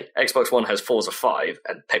 But hey, Xbox One has Forza 5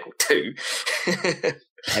 and Peggle 2.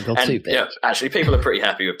 Peggle 2, bitch. Yeah, actually, people are pretty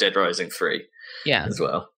happy with Dead Rising 3 as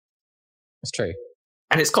well. That's true.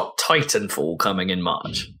 And it's got Titanfall coming in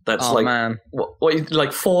March. That's man.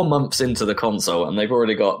 What 4 months into the console, and they've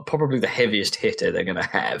already got probably the heaviest hitter they're going to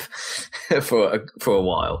have for a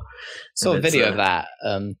while. Saw a video of that.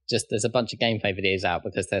 There's a bunch of gameplay videos out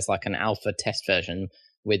because there's an alpha test version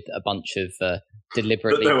with a bunch of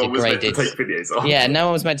deliberately no one degraded. Was meant to take videos of. Yeah, no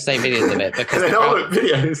one was meant to take videos of it because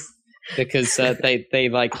videos. Because they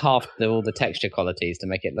halved all the texture qualities to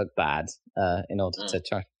make it look bad in order to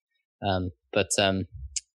try.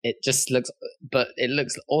 It just looks, it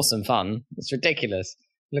looks awesome fun. It's ridiculous.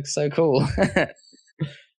 It looks so cool. I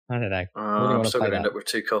don't know. I'm still going to end up with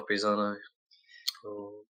 2 copies, aren't I?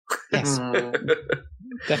 Oh. Yes,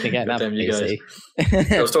 definitely getting that PC.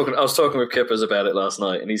 I was talking with Kippers about it last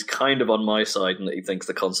night, and he's kind of on my side in that he thinks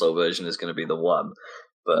the console version is going to be the one.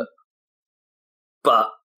 But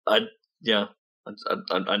I know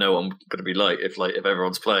what I'm going to be like if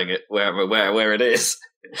everyone's playing it where it is.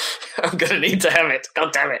 I'm going to need to have it.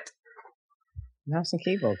 God damn it! Mouse and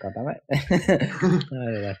keyboard, goddammit.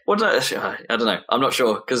 I don't know. I'm not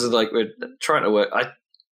sure because we're trying to work.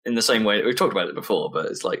 In the same way we've talked about it before, but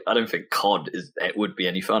it's I don't think COD would be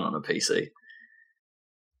any fun on a PC.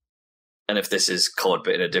 And if this is COD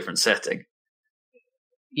but in a different setting,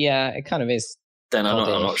 yeah, it kind of is. Then I'm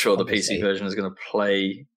not sure the PC version is going to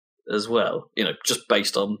play as well. Just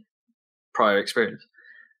based on prior experience.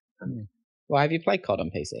 Well, have you played COD on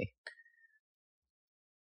PC?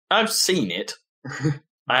 I've seen it.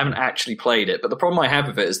 I haven't actually played it, but the problem I have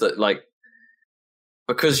with it is that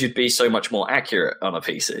because you'd be so much more accurate on a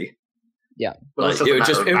PC. Yeah,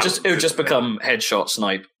 it would just become headshot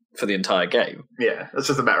snipe for the entire game. Yeah, it's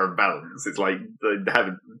just a matter of balance. It's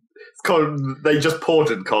they just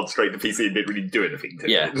ported COD straight to PC and didn't really do anything to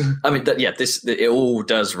it. I mean, it all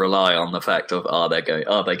does rely on the fact of are they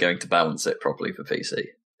going to balance it properly for PC,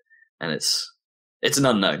 and it's an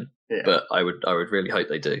unknown. Yeah. But I would really hope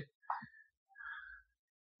they do.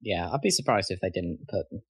 Yeah, I'd be surprised if they didn't put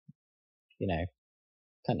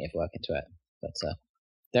plenty of work into it, but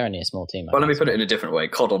they're only a small team. Well, let me put it in a different way.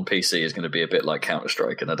 COD on PC is going to be a bit like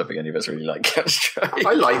Counter-Strike, and I don't think any of us really like Counter-Strike.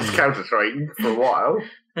 I liked Counter-Strike for a while.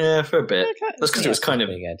 Yeah, for a bit. That's because it was kind of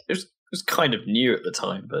it was kind of new at the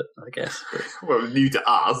time, but I guess. Well, new to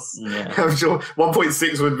us. Yeah. I'm sure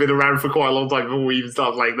 1.6 would have been around for quite a long time before we even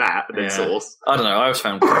started like that. And then Source. I don't know. I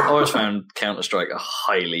always found Counter-Strike a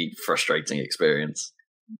highly frustrating experience.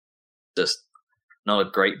 Just not a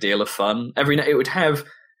great deal of fun. It would have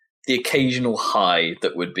the occasional high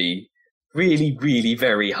that would be really, really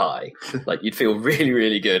very high. You'd feel really,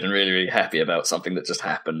 really good and really, really happy about something that just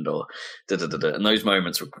happened, or da-da-da-da. And those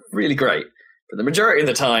moments were really great. But the majority of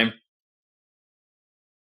the time,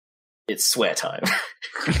 it's swear time.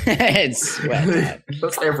 It's swear time.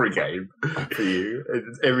 That's every game for you.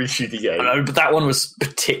 It's every shooting game. I know, but that one was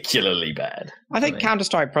particularly bad. I think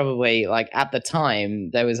Counter-Strike probably, at the time,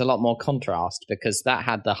 there was a lot more contrast because that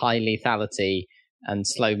had the high lethality and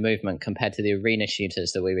slow movement compared to the arena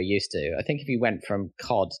shooters that we were used to. I think if you went from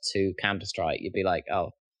COD to Counter-Strike, you'd be like, oh,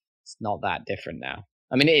 it's not that different now.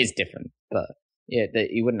 I mean, it is different, but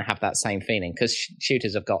you wouldn't have that same feeling because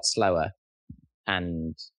shooters have got slower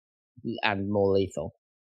and more lethal,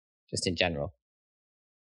 just in general.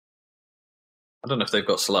 I don't know if they've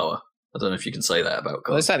got slower. I don't know if you can say that about COD.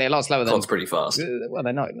 Well, they're certainly a lot slower than... COD's pretty fast. Well,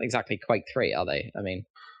 they're not exactly Quake 3, are they? I mean,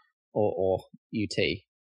 or UT.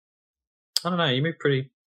 I don't know, you move pretty...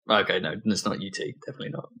 Okay, no, it's not UT, definitely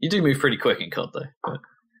not. You do move pretty quick in COD, though. But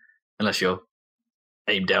unless you're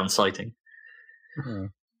aim-down sighting. Hmm.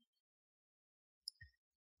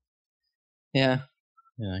 Yeah.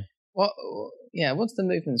 What's the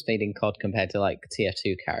movement speed in COD compared to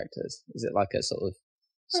TF2 characters? Is it a sort of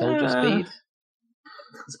soldier speed?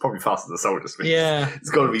 It's probably faster than soldier speed. Yeah. It's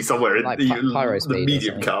got to be somewhere in the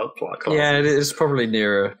medium class. Yeah, it is probably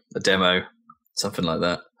near a demo, something like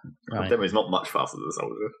that. Right. The demo's not much faster than a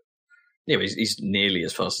soldier. Yeah, but he's nearly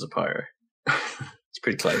as fast as a pyro. It's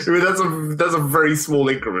pretty close. I mean, that's a very small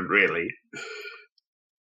increment, really.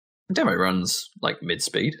 The demo runs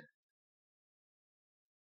mid-speed.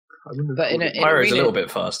 But Pyro's a little bit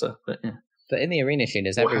faster, but yeah. But in the arena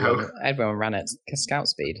shooters, everyone ran at scout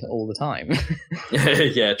speed all the time.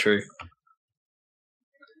 Yeah, true.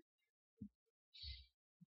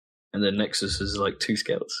 And then Nexus is 2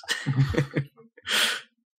 scouts.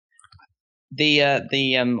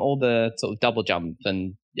 All the sort of double jump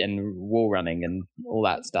and wall running and all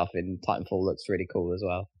that stuff in Titanfall looks really cool as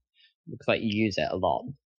well. Looks like you use it a lot,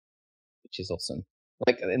 which is awesome.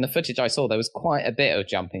 In the footage I saw, there was quite a bit of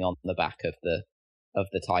jumping on the back of the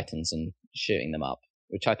Titans and shooting them up,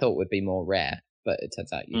 which I thought would be more rare, but it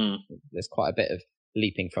turns out there's quite a bit of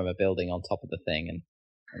leaping from a building on top of the thing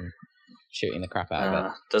and shooting the crap out of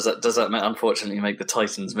it. Does that unfortunately make the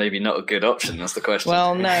Titans maybe not a good option? That's the question.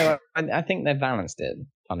 Well, no, I think they've balanced it,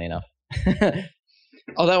 funny enough.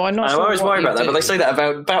 Although I'm not sure. I always worry about that, but they say that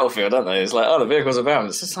about Battlefield, don't they? It's the vehicles are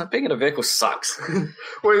balanced. It's just being in a vehicle sucks.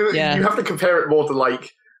 Well, yeah. You have to compare it more to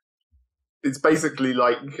it's basically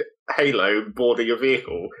like Halo boarding a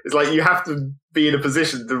vehicle. It's you have to be in a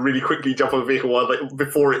position to really quickly jump on a vehicle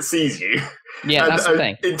before it sees you. Yeah, that's the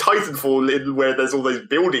thing. In Titanfall, where there's all those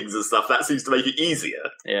buildings and stuff, that seems to make it easier.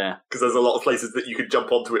 Yeah. Because there's a lot of places that you can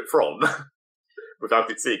jump onto it from without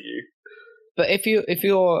it seeing you. But if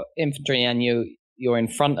you're infantry and you're in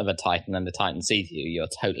front of a Titan and the Titan sees you, you're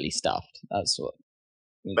totally stuffed. That's what...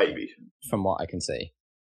 Maybe. From what I can see.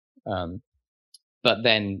 But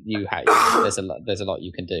then there's a lot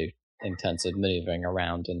you can do in terms of maneuvering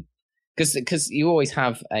around, and because you always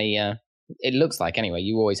have it looks like anyway,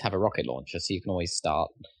 you always have a rocket launcher, so you can always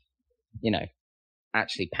start,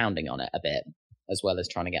 actually pounding on it a bit as well as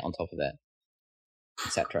trying to get on top of it.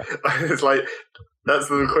 etc. It's like, that's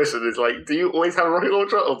the question. It's like, do you always have a rocket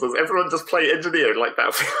launcher, or does everyone just play engineer like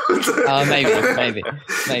Battlefield? Maybe.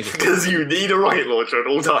 Because you need a rocket launcher at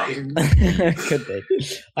all times. Could be.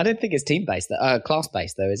 I don't think it's team-based,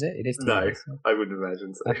 class-based though, is it? It is team-based. No, I wouldn't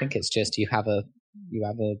imagine so. I think it's just you have a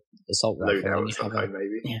assault rifle. Loadout of some kind,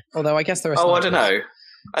 maybe. Yeah. Although I guess there are. Oh, I don't know.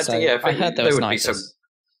 I heard there would be some.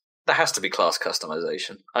 There has to be class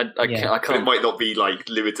customization. I can't. But it might not be like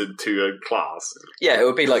limited to a class. Yeah, it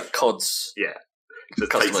would be like COD's. Yeah.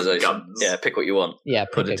 Just customization. Guns. Yeah, pick what you want. Yeah,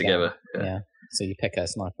 put it together. Yeah. So you pick a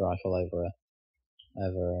sniper rifle over a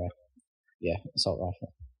assault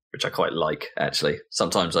rifle, which I quite like, actually.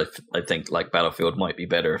 Sometimes I think like Battlefield might be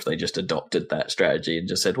better if they just adopted that strategy and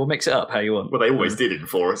just said, "Well, mix it up how you want." Well, they always did in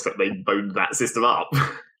Forest. They boned that system up.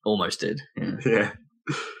 Almost did. Yeah.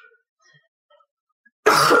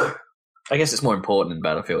 I guess it's more important in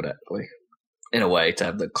Battlefield, actually, in a way, to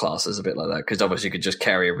have the classes a bit like that, because obviously you could just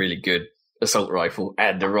carry a really good assault rifle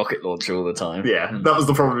and a rocket launcher all the time. Yeah, that was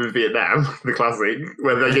the problem in Vietnam, the classic,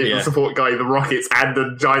 where they gave the support guy the rockets and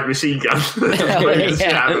a giant machine gun. It's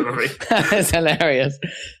hilarious.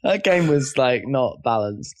 That game was like not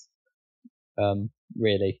balanced,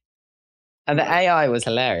 really. And the AI was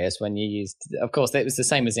hilarious when you used. Of course, it was the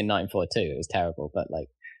same as in 1942. It was terrible, but like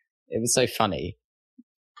it was so funny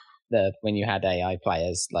when you had AI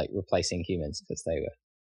players like replacing humans because they were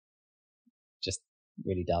just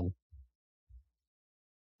really dumb.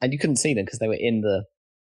 And you couldn't see them because they were in the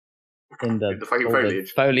fucking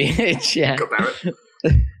foliage. Foliage, yeah. God damn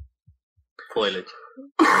it. Foliage.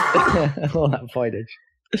 All that foliage.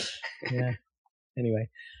 Yeah. Anyway.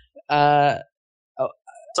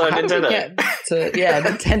 So Nintendo.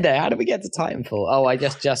 Nintendo. How did we get to Titanfall? Oh, I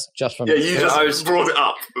just from. Yeah, I was brought it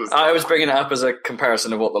up. I was bringing it up as a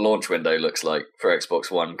comparison of what the launch window looks like for Xbox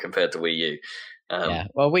One compared to Wii U.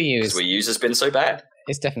 Well, Wii U's has been so bad.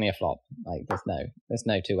 It's definitely a flop. Like there's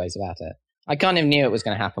no two ways about it. I kind of knew it was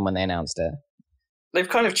going to happen when they announced it. They've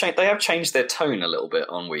kind of changed. They have changed their tone a little bit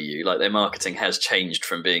on Wii U. Like their marketing has changed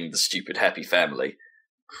from being the stupid happy family.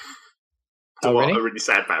 Really? A really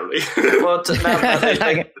sad family. Well,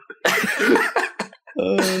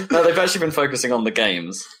 no, they've actually been focusing on the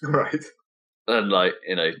games, right? And like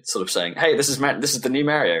sort of saying, "Hey, this is the new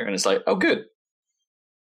Mario," and it's like, "Oh, good."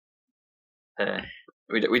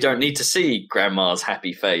 We don't need to see Grandma's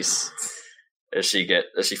happy face as she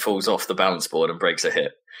falls off the balance board and breaks her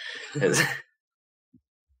hip.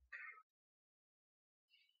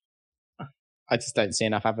 I just don't see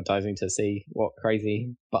enough advertising to see what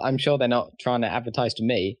crazy. But I'm sure they're not trying to advertise to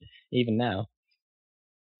me even now.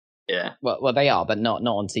 Yeah. Well, they are, but not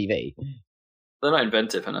on TV. They're not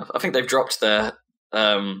inventive enough. I think they've dropped their,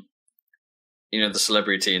 the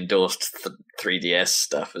celebrity endorsed 3DS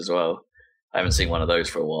stuff as well. I haven't seen one of those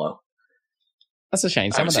for a while. That's a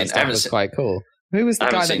shame. Some of that stuff was quite cool. Who was the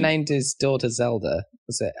guy that named his daughter Zelda?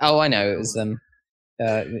 Was it? Oh, I know. It was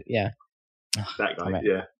yeah. That guy.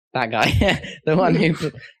 Yeah. That guy. the one who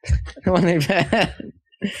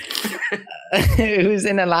who was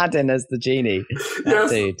in Aladdin as the genie. That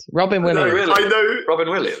dude. Robin Williams. No, really? I know. Robin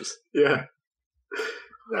Williams. Yeah.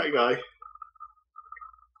 That guy.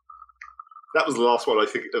 That was the last one I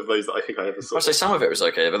think of those that I ever saw. I'd say some of it was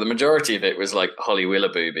okay, but the majority of it was like Holly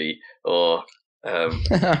Willoughby or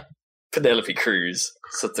Penelope Cruz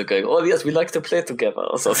sort of going, "Oh yes, we like to play together"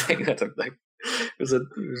 or something. I don't know. It was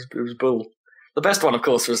bull. The best one, of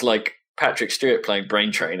course, was like Patrick Stewart playing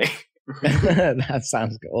Brain Training. That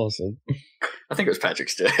sounds awesome. I think it was Patrick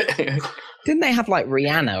Stewart. Didn't they have like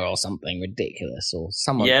Rihanna or something ridiculous, or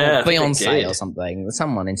someone, or Beyonce or something,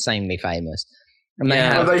 someone insanely famous? And they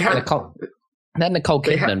had Nicole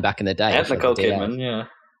Kidman back in the day. They had Nicole Kidman, yeah.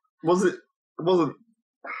 Was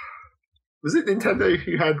it Nintendo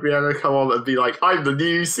who had Rihanna come on and be like, "I'm the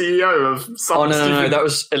new CEO of something"? Oh no, that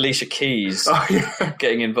was Alicia Keys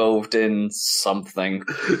getting involved in something.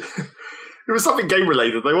 It was something game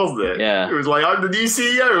related, though, wasn't it? Yeah. It was like, "I'm the new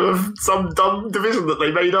CEO of some dumb division that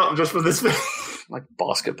they made up just for this thing." Like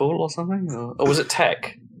basketball or something? Or was it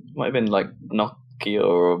tech? Might have been like Nokia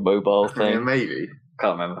or a mobile thing. Yeah, maybe.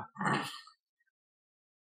 Can't remember.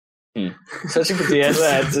 Searching for DS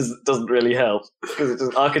ads doesn't really help because it's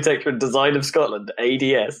just Architecture and Design of Scotland,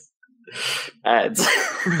 ADS ads.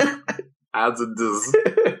 Ads and does.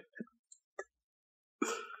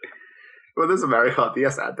 Well, there's a Mario Kart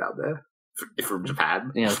DS ad down there. If from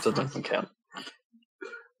Japan. Yeah, that doesn't count.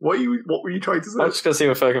 What were you trying to say? I'm just going to see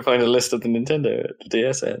if I can find a list of the Nintendo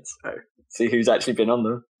DS ads. Oh. See who's actually been on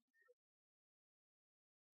them.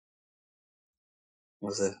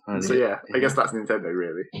 So yeah, I guess that's Nintendo,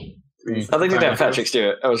 really. I think they did have Patrick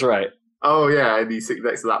Stewart. I was right. Oh yeah, and he's sitting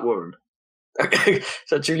next to that woman. Is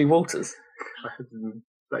that Julie Walters?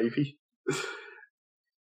 Maybe.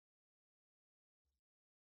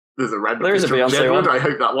 There's a random. There is a Beyonce one. I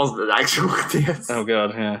hope that wasn't an actual. Yes. Oh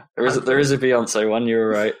god, yeah. There is a Beyonce one. You were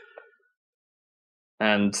right.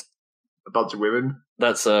 And a bunch of women.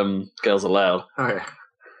 That's Girls Aloud. Oh yeah.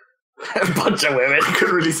 A bunch of women. I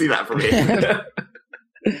couldn't really see that from here.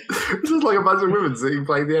 It's just like a bunch of women singing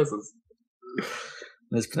playing the S's.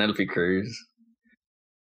 There's Penelope Cruz.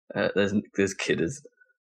 There's Kidders.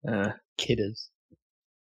 Kidders.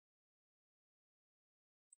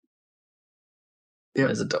 Yeah,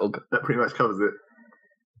 there's a dog. That pretty much covers it.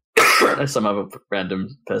 There's some other random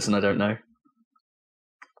person I don't know.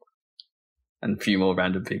 And a few more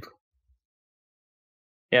random people.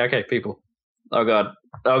 Yeah, okay, people. Oh god,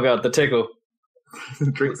 the tickle.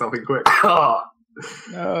 Drink something quick. Oh.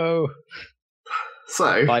 No.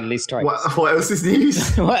 So, finally strikes. What else is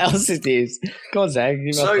news? What else is news? Go on, Zach.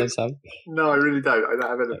 You must know some. No, I really don't. I don't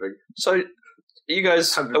have anything. So, you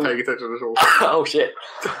guys haven't been paying attention at all. Oh shit.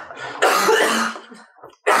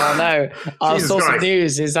 Oh no. Our Jesus source Christ. of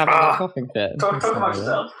news is having a coughing fit. Talk about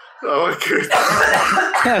yourself. Oh my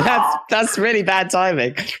god. That's really bad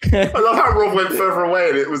timing. I love how Rob went further away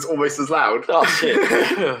and it was almost as loud. Oh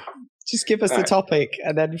shit. Just give us the topic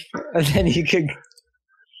and then you can.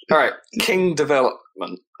 Alright, King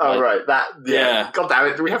development. Oh right, that yeah. God damn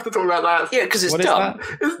it, do we have to talk about that? Yeah, because it's What dumb.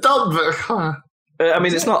 It's dumb, but I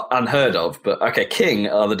mean, it's not unheard of, but okay, King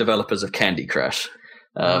are the developers of Candy Crush.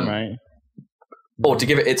 Right. Or to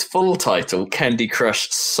give it its full title, Candy Crush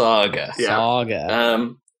Saga. Yeah.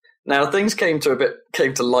 Saga. Now, things came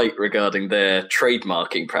to light regarding their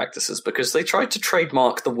trademarking practices because they tried to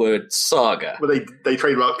trademark the word Saga. Well, they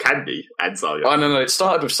trademarked Candy and Saga. Oh, no, it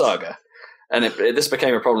started with Saga. And this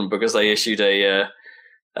became a problem because they issued a...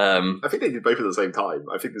 I think they did both at the same time.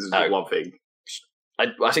 I think this is just one thing.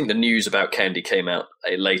 I think the news about Candy came out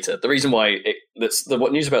later. The reason why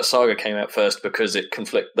what news about Saga came out first because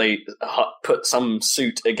they put some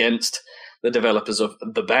suit against the developers of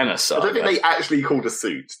the Banner Saga. I don't think they actually called a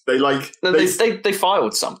suit. They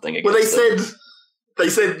filed something against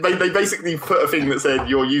they basically put a thing that said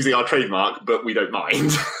you're using our trademark, but we don't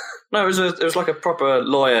mind. No, it was like a proper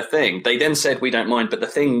lawyer thing. They then said we don't mind, but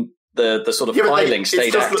the sort of filing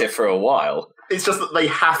stayed active for a while. It's just that they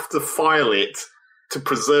have to file it to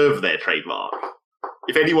preserve their trademark.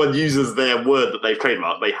 If anyone uses their word that they've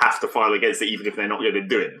trademarked, they have to file against it, even if they're not going to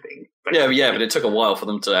do anything. Basically. Yeah, but it took a while for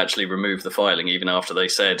them to actually remove the filing, even after they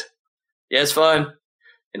said, "Yeah, it's fine."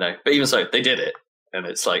 But even so, they did it, and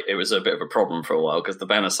it's like it was a bit of a problem for a while because the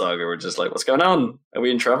Banner Saga were just like, "What's going on? Are we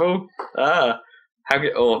in trouble?" And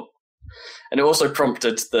it also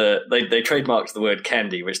prompted they trademarked the word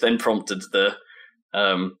candy, which then prompted the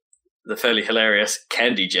fairly hilarious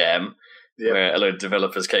Candy Jam. Yep. Where a load of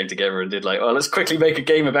developers came together and did let's quickly make a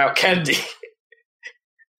game about candy.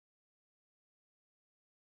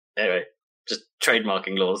 Anyway, just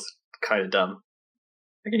trademarking laws, kind of dumb.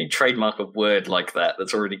 How can you trademark a word like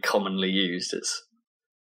that's already commonly used? It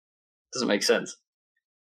doesn't make sense.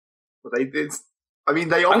 Well, I'm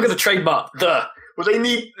going to trademark the... Well, they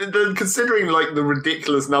need, considering the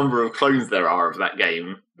ridiculous number of clones there are of that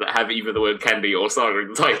game that have either the word Candy or Saga in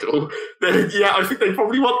the title, then yeah, I think they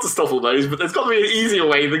probably want to stop all those, but there's got to be an easier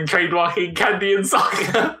way than trademarking Candy and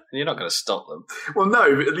Saga. You're not going to stop them. Well,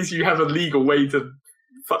 no, but at least you have a legal way to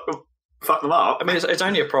fuck them up. I mean, it's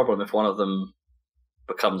only a problem if one of them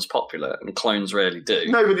becomes popular, and clones rarely do.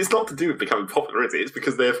 No, but it's not to do with becoming popular, is it? It's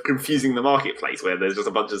because they're confusing the marketplace where there's just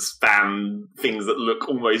a bunch of spam things that look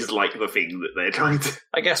almost like the thing that they're trying to...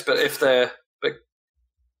 I guess, but if they're...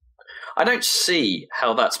 I don't see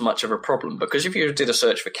how that's much of a problem, because if you did a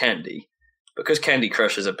search for Candy, because Candy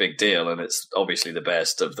Crush is a big deal and it's obviously the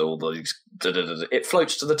best of all these... it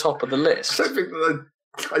floats to the top of the list.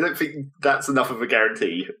 I don't think that's enough of a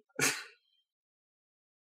guarantee.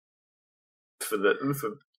 For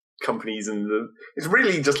companies it's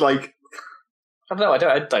really just I don't know. I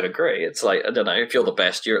don't agree. It's I don't know. If you're the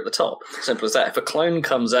best, you're at the top. Simple as that. If a clone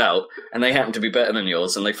comes out and they happen to be better than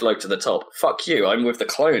yours and they float to the top, fuck you. I'm with the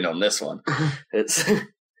clone on this one. It's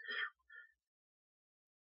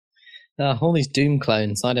all these Doom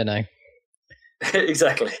clones. I don't know.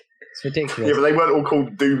 Exactly. It's ridiculous. Yeah, but they weren't all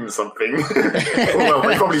called Doom something. Well,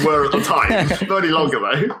 they probably were at the time. Not any longer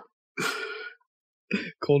though.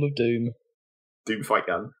 Call of Doom. Doom fight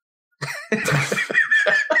gun.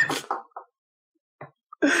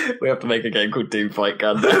 We have to make a game called Doom Fight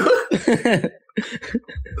Gun.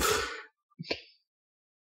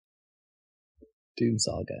 Doom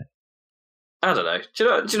Saga. I don't know. Do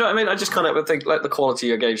you know what I mean? I just kind of think the quality of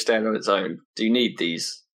your game stand on its own. Do you need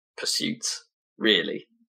these pursuits? Really?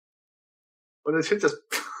 Well, they should just...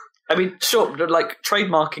 I mean, sure, like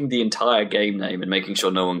trademarking the entire game name and making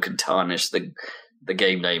sure no one can tarnish the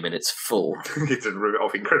game name in its full. It's to rip it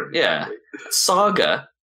off incredibly. Yeah. Saga,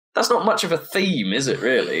 that's not much of a theme, is it,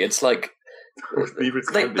 really? It's like...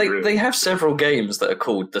 They have several games that are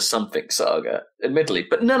called the something saga, admittedly,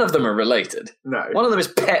 but none of them are related. No. One of them is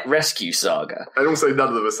Pet Rescue Saga. And also none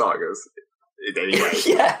of them are sagas, in any way.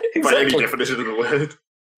 Yeah, exactly. By any definition of the word.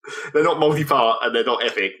 They're not multi-part and they're not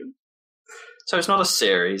epic. So it's not a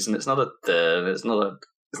series, and it's not a it's not a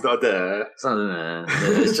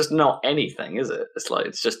it's just not anything, is it?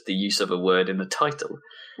 It's just the use of a word in the title.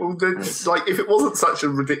 Well, like, if it wasn't such a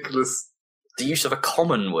ridiculous... The use of a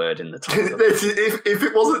common word in the title.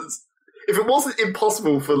 if it wasn't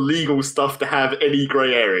impossible for legal stuff to have any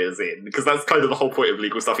grey areas in, because that's kind of the whole point of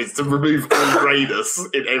legal stuff, is to remove all greyness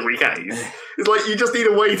in every case. It's like, you just need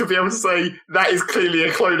a way to be able to say, that is clearly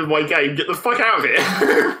a clone of my game, get the fuck out of it.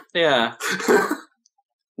 Yeah.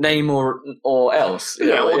 Name or else.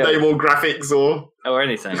 Yeah, or name or graphics or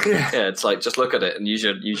anything. Yeah, it's like, just look at it and use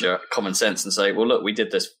your common sense and say, well, look, we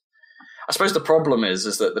did this. I suppose the problem is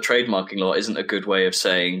that the trademarking law isn't a good way of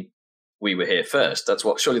saying we were here first.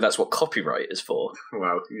 Surely that's what copyright is for.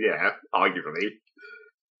 Well, yeah, arguably.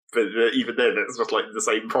 But even then, it's just like the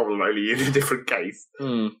same problem, only in a different case.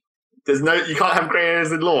 You can't have grey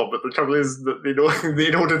areas in law, but the trouble is that in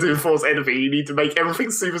order to enforce anything, you need to make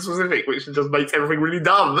everything super specific, which just makes everything really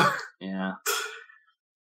dumb. Yeah.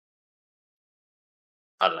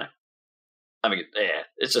 I don't know. I mean, yeah,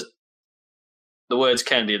 it's just the words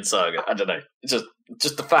Candy and Saga. I don't know. It's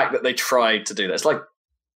just the fact that they tried to do that. It's like,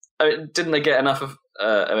 I mean, didn't they get enough of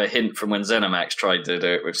a hint from when ZeniMax tried to do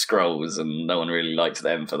it with Scrolls, and no one really liked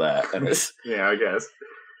them for that? And yeah, I guess.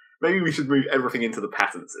 Maybe we should move everything into the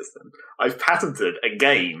patent system. I've patented a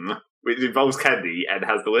game which involves candy and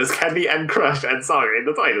has the words candy and crush and saga in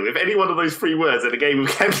the title. If any one of those three words in a game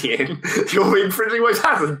with candy in, you're infringing my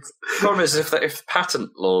patent. The problem is, if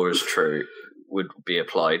patent law is true, would be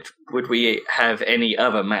applied, would we have any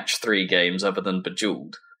other match 3 games other than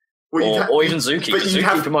Bejeweled? Well, or even Zuki, because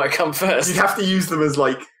Zookeeper might come first. You'd have to use them as,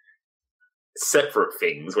 like, separate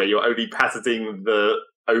things, where you're only patenting the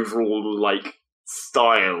overall, like,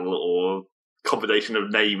 style or combination of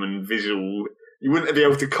name and visual. You wouldn't be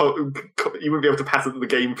able to patent the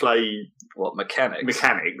gameplay... What, mechanics?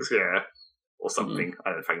 Yeah. Or something.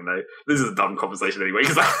 I don't fucking know. This is a dumb conversation anyway,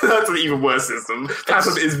 because that's an even worse system.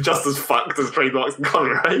 Patent is just as fucked as trademarks and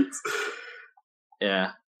copyrights.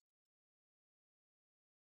 Yeah.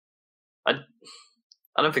 I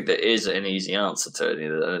don't think there is an easy answer to it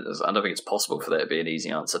either. I don't think it's possible for there to be an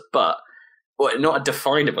easy answer, but not a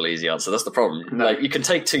definable easy answer. That's the problem. No. Like, you can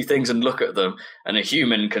take two things and look at them, and a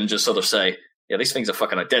human can just sort of say, yeah, these things are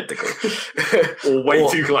fucking identical. or way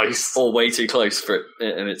too close. Or way too close for it,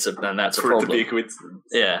 and that's a problem. For it to be a coincidence.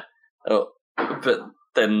 Yeah. But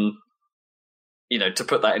then, to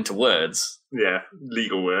put that into words. Yeah,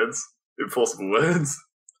 legal words. Enforceable words.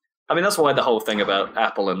 I mean, that's why the whole thing about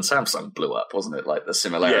Apple and Samsung blew up, wasn't it? Like, the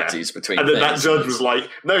similarities between And then that judge was like,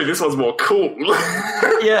 no, this one's more cool.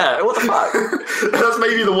 Yeah, what the fuck? That's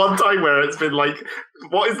maybe the one time where it's been like,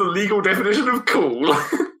 what is the legal definition of cool?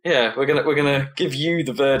 Yeah, we're gonna give you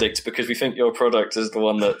the verdict because we think your product is the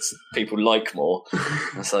one that people like more.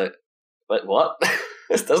 It's like, wait, what?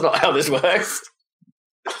 That's not how this works.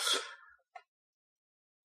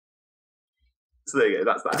 So there you go,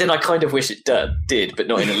 that's that. But then I kind of wish it did, but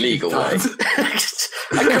not in a legal way. I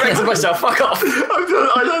corrected myself, fuck off.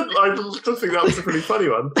 I just think that was a pretty funny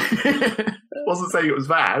one. I wasn't saying it was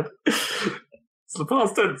bad. It's the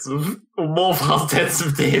past tense of, or more past tense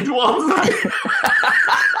of did. What was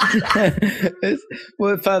that?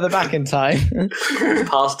 We're further back in time.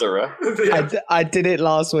 Pastera. Yeah. I did it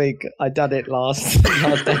last week. I done it last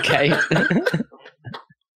decade.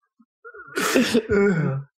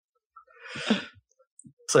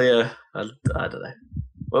 So yeah, I don't know.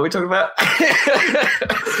 What are we talking about?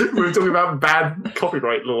 We were talking about bad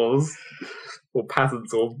copyright laws. Or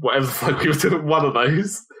patents, or whatever the fuck we were doing. One of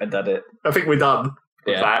those. I done it. I think we're done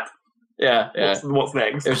with that. Yeah. What's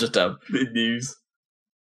next? It was just dumb. In news.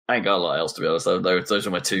 I ain't got a lot else, to be honest. Those are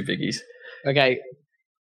my two biggies. Okay.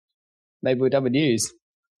 Maybe we're done with news.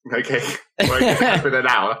 Okay. Well, it's been an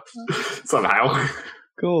hour. Somehow.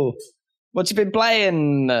 Cool. What you been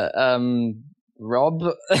playing, Rob?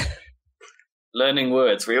 Learning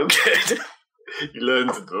words real good. You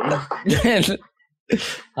learned them.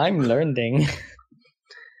 I'm learning.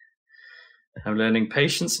 I'm learning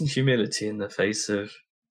patience and humility in the face of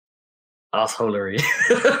arseholery.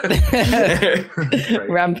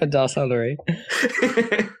 Rampant arseholery.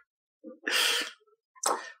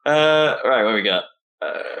 Right, what we got?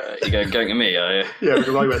 You going to me, are you? Yeah,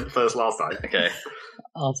 because I went first last time. Okay.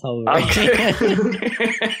 Arsehole.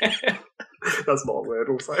 That's not a word,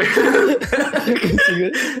 also.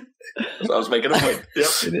 So I was making a point. Yep.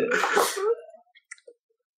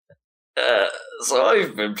 So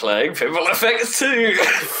I've been playing Pinball FX 2.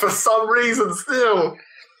 For some reason, still.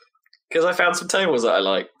 Because I found some tables that I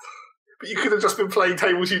like. But you could have just been playing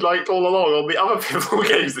tables you liked all along on the other pinball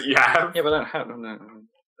games that you have. Yeah, but I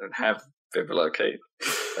don't have Pinball Arcade.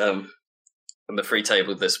 And the free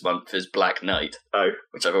table this month is Black Knight. Oh.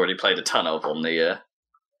 Which I've already played a ton of on the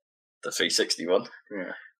 360 one.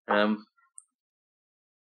 Yeah.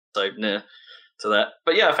 So, near to that.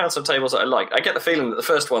 But yeah, I found some tables that I like. I get the feeling that the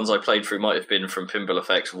first ones I played through might have been from Pinball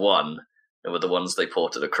FX 1, and were the ones they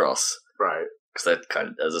ported across. Right. Because they're kind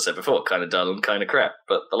of, as I said before, kind of dull and kind of crap.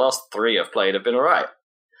 But the last 3 I've played have been alright.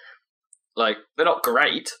 Like, they're not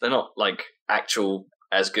great. They're not, like, actual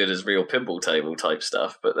as good as real pinball table type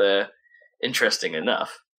stuff, but they're interesting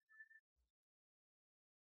enough.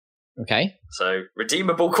 Okay. So,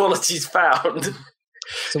 redeemable qualities found.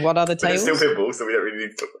 So what are the tables? But it's still pinball, so we don't really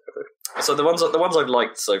need to talk about it. So the ones I've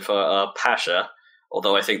liked so far are Pasha,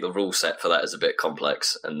 although I think the rule set for that is a bit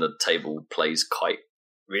complex, and the table plays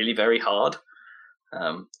really very hard.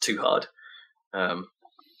 Too hard.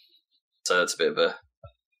 So it's a bit of a...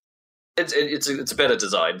 It's a better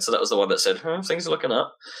design, so that was the one that said, things are looking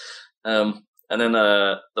up. And then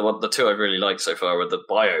the 2 I've really liked so far were the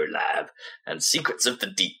Biolab and Secrets of the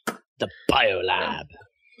Deep. The Biolab.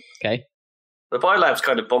 Okay. The Biolab's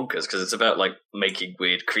kind of bonkers because it's about like making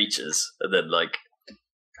weird creatures and then like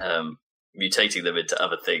mutating them into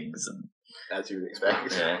other things, and as you would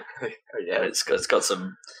expect. Yeah, yeah. And it's got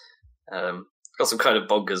some kind of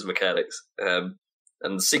bonkers mechanics. And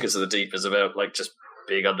the Secrets of the Deep is about like just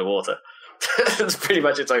being underwater. It's pretty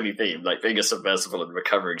much its only theme, like being a submersible and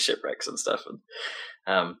recovering shipwrecks and stuff.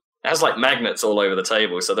 And it has like magnets all over the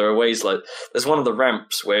table, so there are ways like there's one of the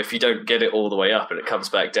ramps where if you don't get it all the way up and it comes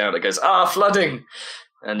back down, it goes flooding,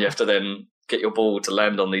 and you have to then get your ball to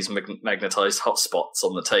land on these magnetized hotspots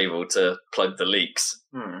on the table to plug the leaks.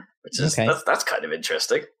 Which is that's kind of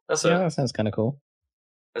interesting. That sounds kind of cool.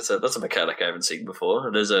 That's a mechanic I haven't seen before.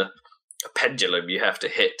 And there's a pendulum you have to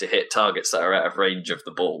hit targets that are out of range of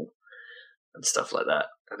the ball and stuff like that.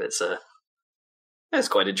 And it's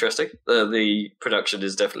quite interesting. The production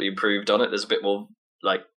is definitely improved on it. There's a bit more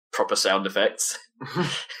like proper sound effects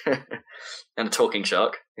and a talking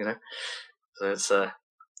shark, you know. So it's a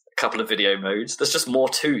couple of video modes. There's just more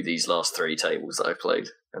to these last 3 tables that I've played,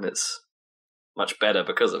 and it's much better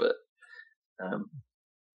because of it.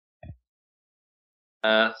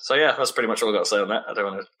 So yeah, that's pretty much all I've got to say on that. I don't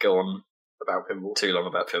want to go on about pinball too long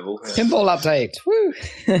about pinball. Pinball update. Woo!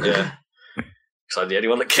 Yeah. Because I'm the only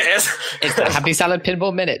one that cares. It's the Happy Salad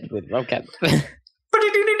Pinball Minute with Robcat.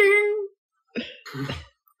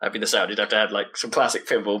 That'd be the sound. You'd have to add like some classic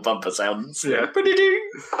pinball bumper sounds. Yeah.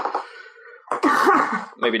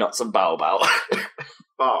 Maybe not some bow. Bow.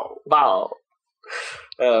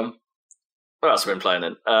 What else have I been playing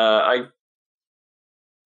then? I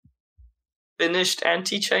finished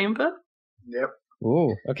Antichamber. Yep.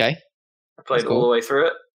 Ooh, okay. I played all the way through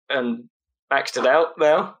it and maxed it out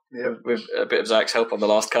now. Yep. With a bit of Zach's help on the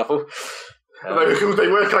last couple. They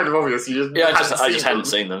were kind of obvious. I just hadn't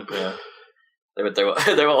seen them. Yeah, they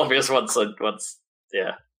were obvious once I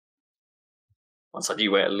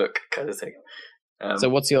knew where to look, kind of thing. So,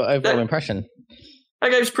 what's your overall impression?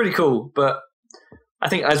 That game's pretty cool, but I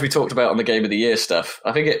think as we talked about on the Game of the Year stuff,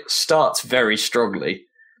 I think it starts very strongly,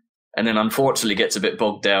 and then unfortunately gets a bit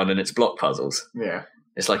bogged down in its block puzzles. Yeah,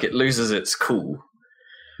 it's like it loses its cool.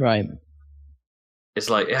 Right. It's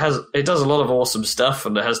like it does a lot of awesome stuff,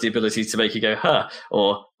 and it has the ability to make you go, "Huh,"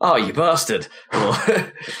 or "Oh, you bastard," or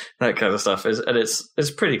that kind of stuff. And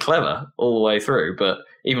it's pretty clever all the way through. But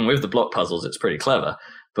even with the block puzzles, it's pretty clever.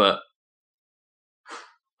 But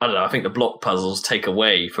I don't know. I think the block puzzles take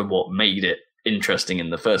away from what made it interesting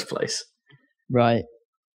in the first place. Right.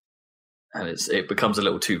 And it becomes a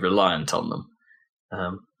little too reliant on them.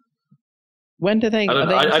 When do they?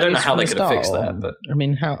 I don't know how they could have fixed that. But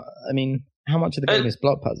how much of the game is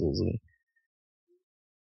block puzzles?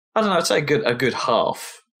 I don't know. I'd say a good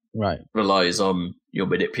half. Right. Relies on your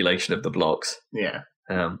manipulation of the blocks. Yeah.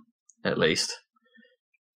 At least.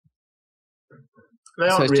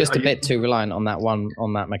 So it's just a bit too reliant on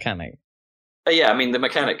that mechanic. Yeah, I mean the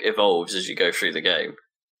mechanic evolves as you go through the game,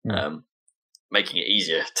 making it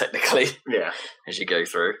easier technically. Yeah. As you go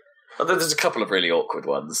through. Although there's a couple of really awkward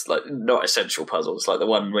ones, like not essential puzzles, like the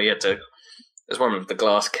one where you had to. There's one with the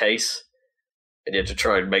glass case, and you had to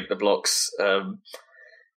try and make the blocks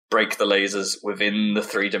break the lasers within the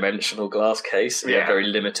 3-dimensional glass case. You have very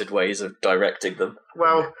limited ways of directing them.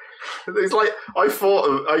 Well, it's like I thought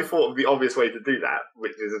of the obvious way to do that,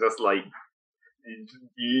 which is just like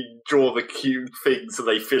you draw the cube things so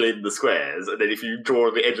they fill in the squares, and then if you draw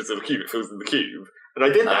on the edges of the cube, it fills in the cube. And I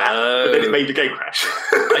did that, but then it made the game crash.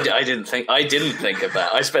 I didn't think of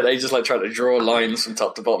that. I spent ages like trying to draw lines from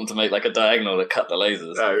top to bottom to make like a diagonal that cut the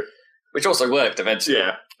lasers. Oh. Which also worked eventually.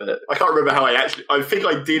 Yeah. But I can't remember how I think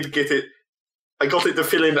I did get it. I got it to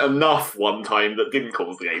fill in enough one time that didn't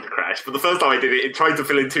cause the game to crash. But the first time I did it, it tried to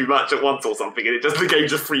fill in too much at once or something, and the game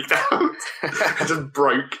just freaked out. It just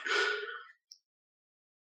broke.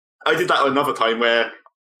 I did that another time where...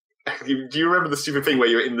 Do you remember the stupid thing where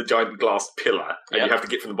you're in the giant glass pillar and you have to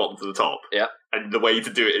get from the bottom to the top? Yeah. And the way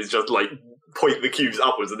to do it is just like point the cubes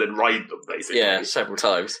upwards and then ride them, basically. Yeah, several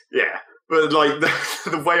times. Yeah. But like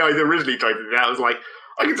the way I originally tried to do that was like,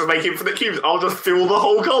 I can just make infinite cubes. I'll just fill the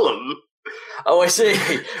whole column. Oh, I see.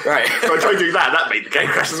 Right. So I tried doing that, and that made the game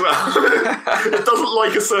crash as well. It doesn't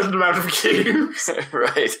like a certain amount of cubes.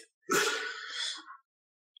 Right.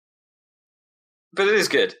 But it is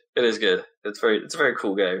good. It is good. It's a very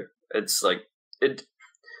cool game. It's like it.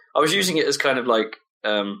 I was using it as kind of like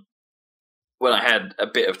when I had a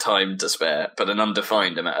bit of time to spare, but an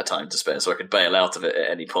undefined amount of time to spare, so I could bail out of it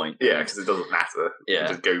at any point. Yeah, because it doesn't matter. Yeah, you can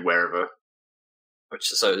just go wherever.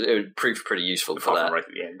 So it would prove pretty useful for that. Right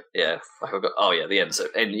at the end. Yeah, like I've got. Oh yeah, the end. So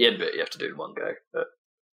and the end bit you have to do in one go. But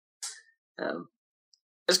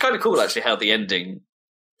it's kind of cool actually how the ending.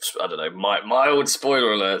 I don't know, mild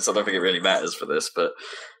spoiler alerts. I don't think it really matters for this, but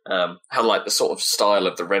how like the sort of style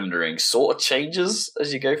of the rendering sort of changes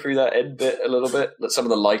as you go through that end bit a little bit. That some of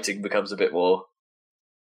the lighting becomes a bit more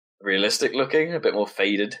realistic looking, a bit more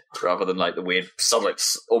faded, rather than like the weird solid,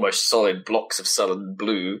 almost solid blocks of sullen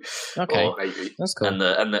blue. Okay, that's cool. And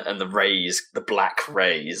the rays, the black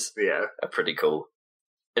rays, are pretty cool.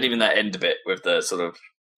 And even that end bit with the sort of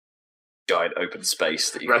giant open space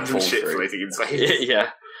that you can fall through. Floating in space. Yeah.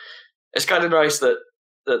 It's kind of nice that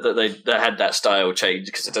they had that style change,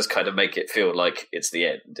 because it does kind of make it feel like it's the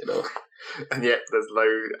end, you know. And yet there's no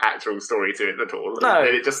actual story to it at all. No. And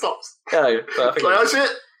it just stops. No, but I think like, oh shit!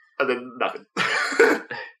 And then nothing.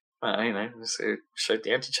 Well, you know, it showed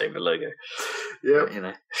the Antichamber logo. Yeah. But, you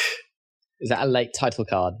know. Is that a late title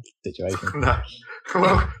card situation? No.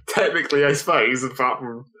 Well, technically, I suppose, apart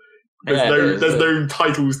from... There's no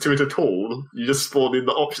titles to it at all. You just spawn in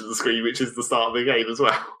the options screen, which is the start of the game as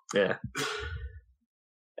well. Yeah.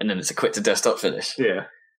 And then it's a quit to desktop finish. Yeah.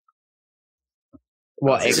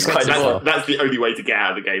 What? That's the only way to get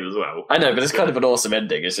out of the game as well. I know, but it's kind of an awesome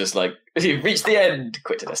ending. It's just like, you've reached the end,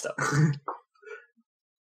 quit to desktop.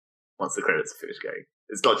 Once the credits are finished going.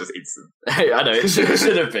 It's not just instant. I know, it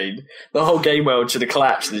should have been. The whole game world should have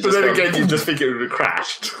collapsed. But then again, you just think it would have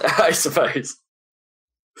crashed. I suppose.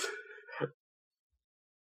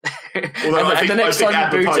 And the next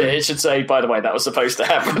time you boot it should say, by the way, that was supposed to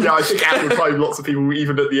happen. Yeah, I think at the time, lots of people,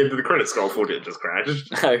 even at the end of the credits scroll, thought it just crashed.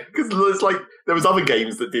 No. Because it's like, there was other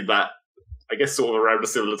games that did that, I guess, sort of around a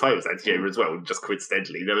similar time as Antichamber as well, just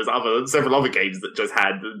coincidentally. There was several other games that just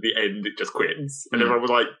had the end, it just quits. And everyone was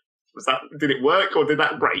like, did it work or did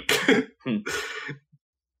that break?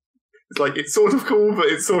 It's like, it's sort of cool, but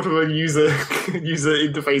it's sort of a user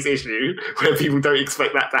interface issue where people don't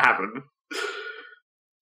expect that to happen.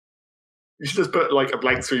 You should just put like a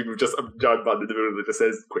blank screen with just a giant button in the middle that just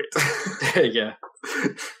says quit. Yeah.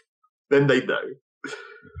 Then they'd know.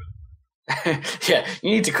 Yeah, you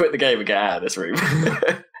need to quit the game and get out of this room.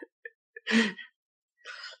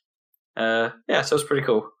 Yeah, so it's pretty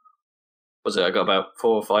cool. Was it? I got about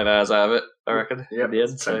 4 or 5 hours out of it, I reckon, in the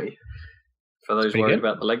end. So, for those worried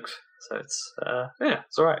about the length. So it's,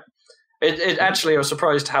 it's alright. It actually, I was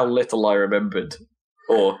surprised how little I remembered.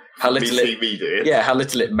 Or how little how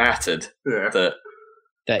little it mattered that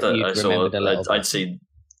you I saw. Remembered a little I'd seen,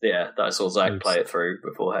 that I saw Zach play it through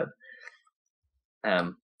beforehand.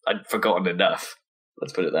 I'd forgotten enough.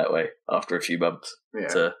 Let's put it that way. After a few months,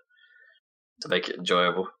 to make it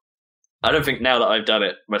enjoyable. I don't think now that I've done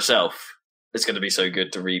it myself, it's going to be so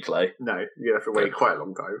good to replay. No, you're going to have to wait quite a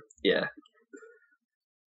long time. Yeah.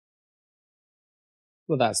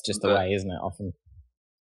 Well, that's just the way, isn't it? Often.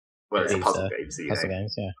 Well, it's puzzle games. Puzzle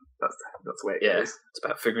games, yeah. That's the way it goes. It's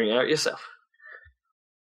about figuring it out yourself.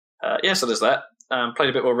 So there's that. Played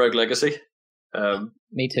a bit more Rogue Legacy.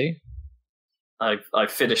 Me too. I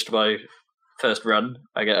finished my first run.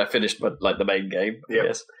 I finished the main game, I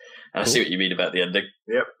guess. And I see what you mean about the ending.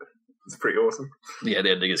 Yep. It's pretty awesome. Yeah,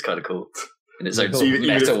 the ending is kind of cool. In its own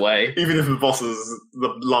meta way. Even if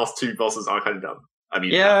the last 2 bosses are kind of dumb. I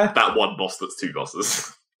mean, that one boss that's 2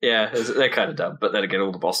 bosses. Yeah, they're kind of dumb, but then again,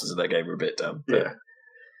 all the bosses in that game are a bit dumb. But... Yeah.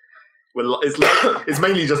 Well, it's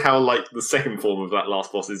mainly just how like the second form of that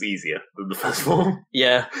last boss is easier than the first form.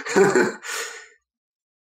 Yeah.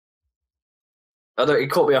 Although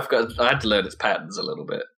it caught me off guard. I had to learn its patterns a little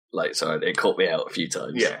bit, like so it caught me out a few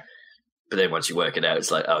times. Yeah. But then once you work it out,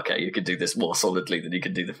 it's like, okay, you can do this more solidly than you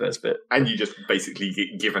can do the first bit. And you just basically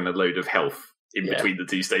get given a load of health in between the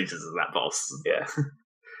two stages of that boss. Yeah.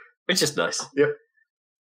 Which is nice. Yep.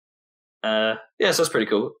 So that's pretty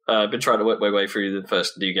cool. I've been trying to work my way through the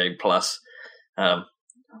first New Game Plus.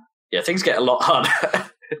 Things get a lot harder.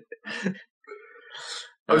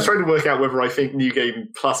 I was trying to work out whether I think New Game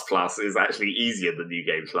Plus is actually easier than New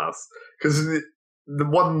Game Plus. Because the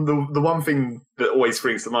one thing that always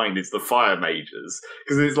springs to mind is the fire mages.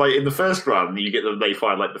 Because it's like in the first run, you get them, they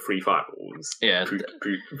fire like the 3 fireballs. Yeah. Poot.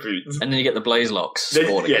 And then you get the blaze locks. Then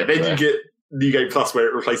you get New Game Plus where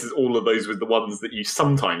it replaces all of those with the ones that you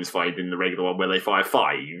sometimes find in the regular one where they fire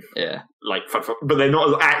 5. Yeah. But they're not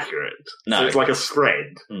as accurate. No. So it's like a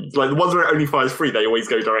spread. It's like the ones where it only fires 3, they always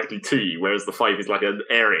go directly to you, whereas the 5 is like an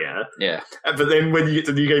area. Yeah. But then when you get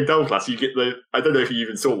to New Game Double Plus, you get I don't know if you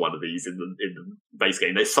even saw one of these in the base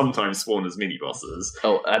game. They sometimes spawn as mini bosses.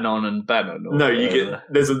 Oh, Anon and Bannon. No,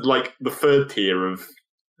 there's the third tier of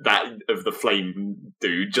the flame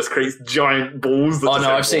dude just creates giant balls.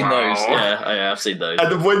 I've seen those. Yeah, I've seen those.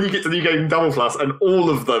 And then when you get to New Game Double Plus, and all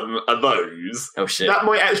of them are those, oh shit, that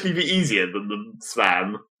might actually be easier than the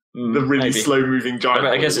spam. The really slow-moving giant.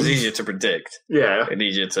 I guess it's easier to predict. Yeah, and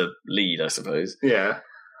easier to lead, I suppose. Yeah.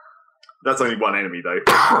 That's only one enemy, though.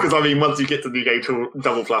 Because, once you get to New Game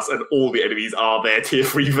Double Plus and all the enemies are their Tier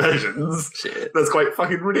 3 versions, that's quite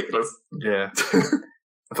fucking ridiculous. Yeah.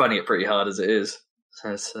 I'm finding it pretty hard as it is.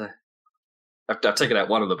 So I've taken out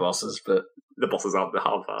one of the bosses, but... The bosses aren't the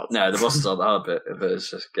hard part. No, the bosses aren't the hard bit, but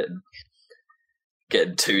it's just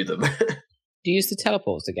getting to them. Do you use the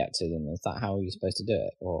teleports to get to them? Is that how you're supposed to do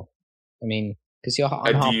it? Or, because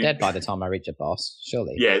I'm half dead by the time I reach a boss,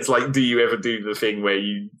 surely. Yeah, it's like, do you ever do the thing where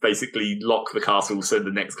you basically lock the castle so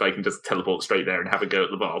the next guy can just teleport straight there and have a go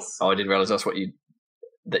at the boss? Oh, I didn't realise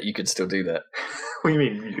that you could still do that. What do you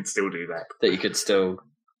mean you could still do that? That you could still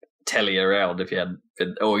telly around if you hadn't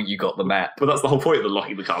been, or you got the map. But that's the whole point of the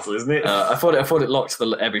locking the castle, isn't it? I thought it locked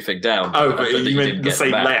everything down. Oh, but you meant the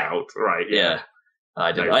same layout, right? Yeah.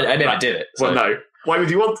 I did. I never did it. So. Well, no. Why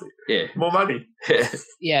would you want to? Yeah. More money.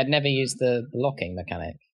 Yeah, never used the locking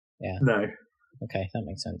mechanic. Yeah. No. Okay, that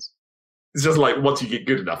makes sense. It's just like once you get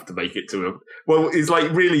good enough to make it to a... Well, it's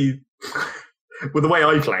like really... Well, the way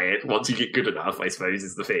I play it, once you get good enough, I suppose,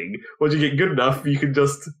 is the thing. Once you get good enough, you can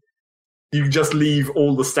just leave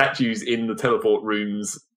all the statues in the teleport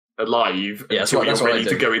rooms alive until you're ready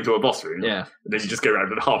to go into a boss room. Yeah. And then you just go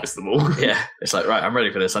around and harvest them all. Yeah. It's like, right, I'm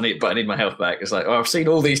ready for this. I need my health back. It's like, I've seen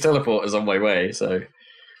all these teleporters on my way, so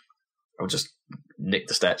I'll just nick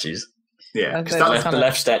the statues. Yeah. The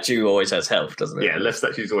left statue always has health, doesn't it? Yeah, left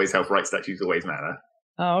statues always health, right statues always mana.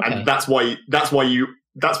 Oh, okay. And that's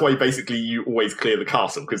why basically you always clear the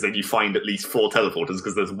castle, because then you find at least 4 teleporters,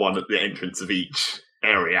 because there's one at the entrance of each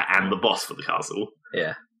area and the boss for the castle.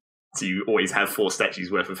 Yeah. So you always have 4 statues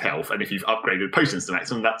worth of health, and if you've upgraded potions to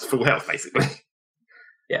maximum, that's full health, basically.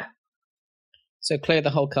 Yeah. So clear the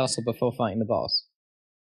whole castle before fighting the boss?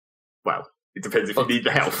 Well, it depends if you need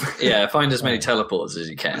the health. Yeah, find as many teleporters as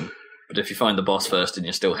you can. But if you find the boss first and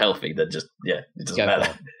you're still healthy, then just, it doesn't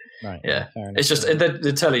matter. Right. Yeah. It's just,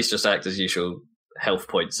 the tellies just act as usual health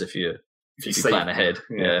points if you plan ahead.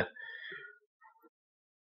 Yeah.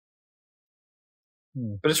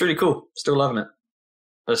 But it's really cool. Still loving it.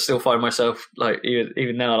 I still find myself, like,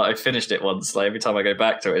 even now that I've finished it once, like, every time I go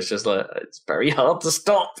back to it, it's just like, it's very hard to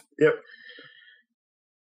stop. Yep.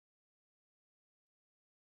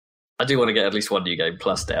 I do want to get at least one New Game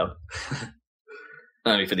Plus down.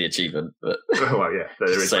 Not only for the achievement, but well, yeah,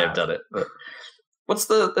 just to say I've done it. But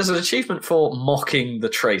there's an achievement for mocking the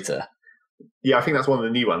traitor. Yeah, I think that's one of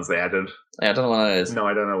the new ones they added. Yeah, I don't know what that is. No,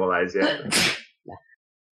 I don't know what that is yet.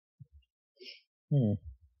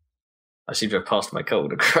 I seem to have passed my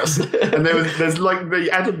cold across. And there's like, they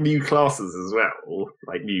added new classes as well,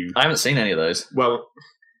 like new. I haven't seen any of those. Well,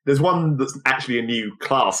 there's one that's actually a new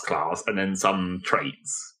class, and then some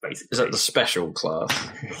traits, basically. Is that the special class?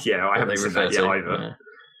 Yeah, I haven't seen that yet either. Yeah.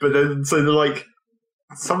 But then, so they're like,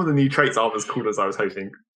 some of the new traits aren't as cool as I was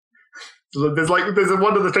hoping. There's one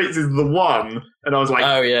of the traits is the one, and I was like,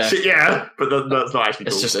 oh yeah, shit, yeah, but that's not actually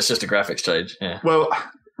cool. It's just a graphics change. Yeah. Well,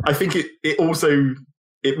 I think it also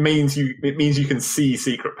means you can see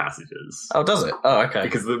secret passages. Oh, does it? Oh, okay.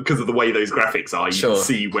 Because of the way those graphics are, you can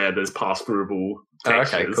see where there's pass-throughable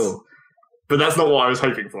textures. Oh, okay, cool. But that's not what I was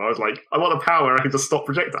hoping for. I was like, I want a power where I can just stop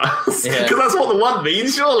projectiles. Because that's what the 1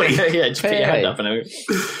 means, surely. Yeah, just put your hand up and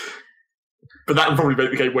everything. But that would probably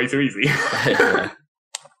make the game way too easy.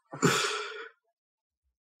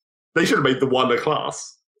 They should have made the 1 a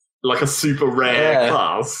class. Like a super rare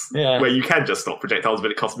class where you can just stop projectiles,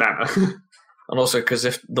 but it costs mana. And also, because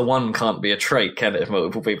if the 1 can't be a trait, can it, if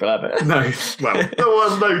multiple people have it? No.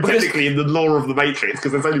 Well, no, technically in the lore of the Matrix,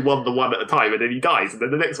 because there's only the 1 at a time, and then he dies, and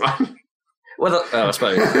then the next one. Well, I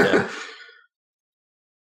suppose, yeah.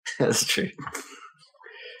 That's true.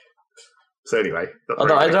 So anyway.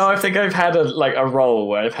 I don't think I've had a role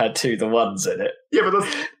where I've had 2 the 1s in it. Yeah, but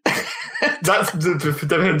that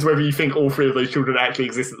depends whether you think all 3 of those children actually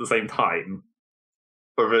exist at the same time.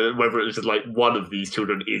 Or whether it's just like one of these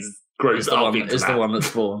children grows up into the one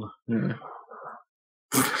that's born. Yeah.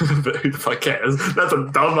 But who the fuck cares? That's a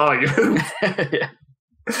dumb argument. Yeah.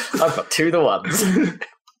 I've got 2 the 1s.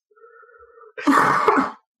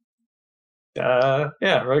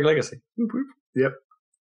 Rogue Legacy. Yep.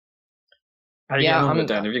 How you getting on with it,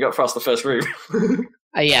 Dan? Have you got past the first room?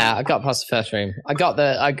 Yeah, I got past the first room.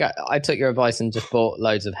 I took your advice and just bought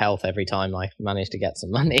loads of health every time I managed to get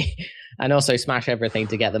some money, and also smash everything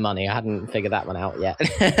to get the money. I hadn't figured that one out yet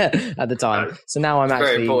at the time. So now I'm actually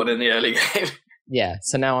very important in the early game. Yeah,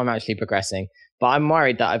 so now I'm actually progressing, but I'm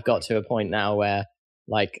worried that I've got to a point now where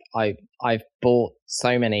I've bought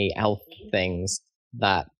so many health things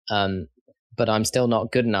that but I'm still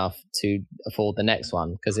not good enough to afford the next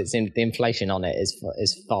one because the inflation on it is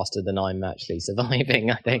faster than I'm actually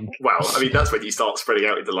surviving, I think. Well, I mean that's when you start spreading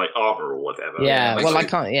out into armor or whatever. Yeah, well I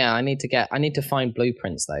can't. Yeah, I need to find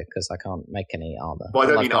blueprints though because I can't make any armor. Well, I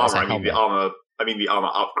don't mean armor. I mean the armor. I mean the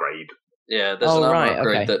armor upgrade. Yeah, there's an armor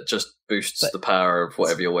upgrade that just boosts the power of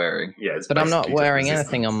whatever you're wearing. Yeah, but I'm not wearing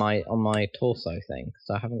anything on my torso thing,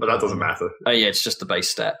 so I haven't. But that doesn't matter. Oh yeah, it's just the base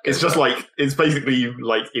stat. It's just it's basically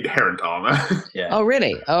inherent armor. Yeah. Oh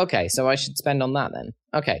really? Oh, okay, so I should spend on that then.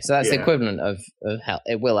 Okay, so that's the equivalent of health.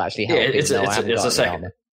 It will actually help. Yeah, it's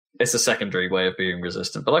a secondary way of being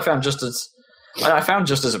resistant. But I found just as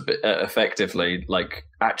effectively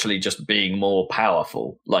actually just being more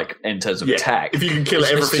powerful in terms of attack. If you can kill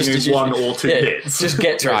everything in 1 or 2 hits, just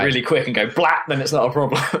get to it really quick and go blat, then it's not a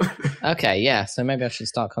problem. Okay, yeah. So maybe I should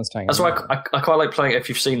start concentrating. That's why I quite like playing. If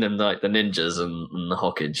you've seen them, the ninjas and the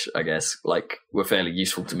Hokage, I guess, were fairly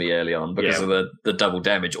useful to me early on because of the double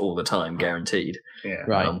damage all the time, guaranteed. Yeah,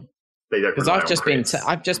 right. Because I've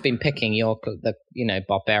just been picking the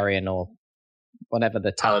barbarian or whatever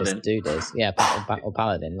the toughest dude is. Yeah, or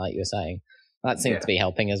paladin, like you were saying. That seems to be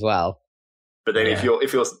helping as well. But then if you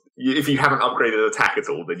haven't upgraded attack at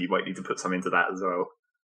all, then you might need to put some into that as well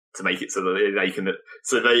to make it so that they can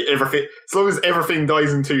everything as long as everything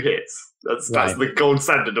dies in 2 hits. That's the gold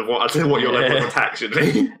standard of what your level of attack should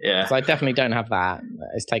be. Yeah. So I definitely don't have that.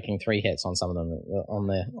 It's taking 3 hits on some of them on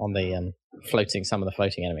the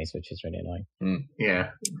floating enemies, which is really annoying.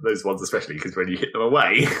 Yeah, those ones especially because when you hit them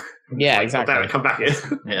away, exactly. Damn it, come back in.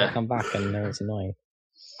 Yeah, come back and it's annoying.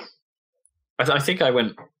 I think I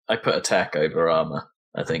put attack over armor.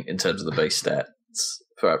 I think in terms of the base stats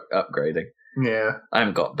for upgrading. Yeah, I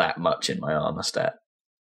haven't got that much in my armor stat.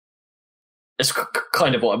 It's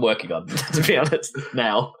kind of what I'm working on, to be honest.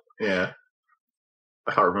 Now, yeah,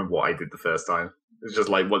 I can't remember what I did the first time. It's just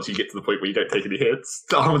once you get to the point where you don't take any hits,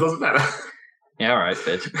 the armor doesn't matter. Yeah, all right,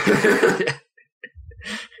 bitch.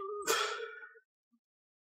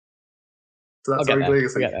 So that's Rogue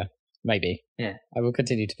Legacy. Maybe. Yeah, I will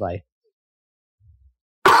continue to play.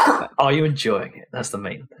 Are you enjoying it? That's the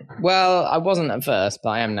main thing. Well, I wasn't at first, but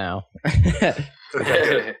I am now.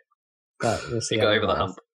 Okay. But we'll see. You got over the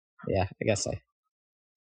hump. Yeah, I guess so.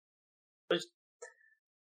 I'm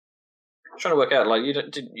trying to work out, you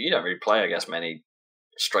don't really play, I guess, many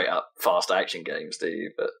straight up fast action games, do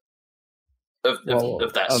you? But of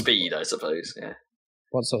that speed, I suppose. Yeah.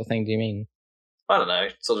 What sort of thing do you mean? I don't know.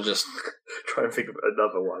 Sort of just try and think of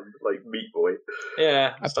another one, like Meat Boy.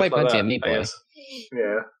 Yeah, I played plenty of Meat Boy.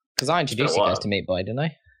 Yeah, because I introduced you guys to Meat Boy, didn't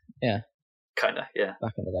I? Yeah. Kinda. Yeah.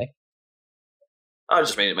 Back in the day. I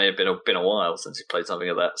just mean it may have been a while since you played something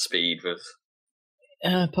of that speed with.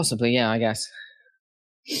 Possibly, yeah. I guess.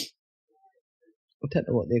 I don't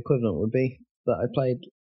know what the equivalent would be that I played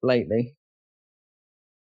lately.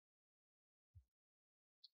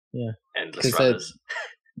 Yeah. Endless Runners.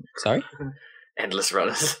 Sorry? Endless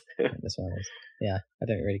Runners. Endless Runners. Yeah, I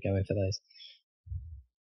don't really go in for those.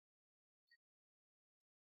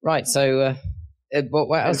 Right, so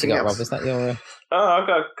what else you got, Rob? Is that your... I've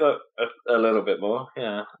got a little bit more,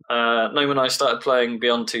 yeah. Noam and I started playing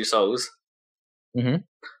Beyond Two Souls. Mm-hmm.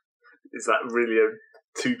 Is that really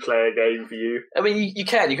two-player game for you? I mean, you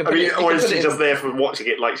can. Or is she just there for watching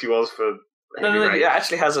it like she was for... No, it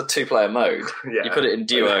actually has a two-player mode. Yeah. You put it in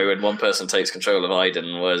duo, and one person takes control of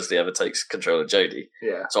Aiden, whereas the other takes control of Jodie.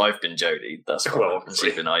 Yeah. So I've been Jodie thus far, and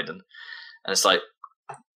she's been Aiden. And it's like...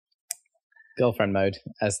 Girlfriend mode,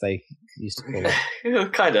 as they used to call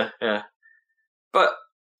it. Kind of, yeah. But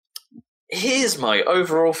here's my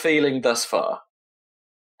overall feeling thus far.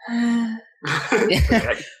 I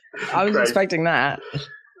was expecting that.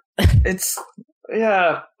 It's...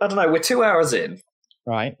 Yeah, I don't know. We're 2 hours in.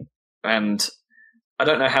 Right. And I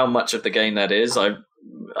don't know how much of the game that is. I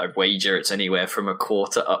wager it's anywhere from a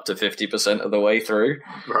quarter up to 50% of the way through.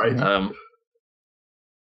 Right. And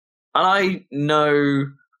I know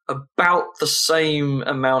about the same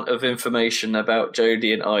amount of information about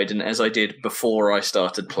Jodie and Aiden as I did before I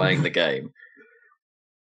started playing the game.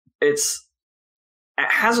 It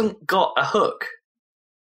hasn't got a hook.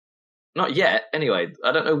 Not yet, anyway.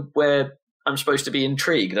 I don't know where I'm supposed to be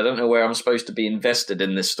intrigued. I don't know where I'm supposed to be invested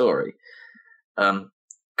in this story.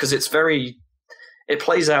 Because it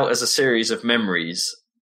plays out as a series of memories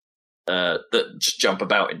that just jump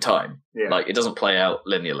about in time. Yeah. Like, it doesn't play out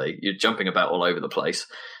linearly. You're jumping about all over the place.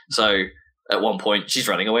 So, at one point, she's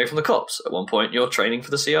running away from the cops. At one point, you're training for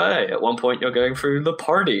the CIA. At one point, you're going through the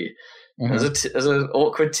party as an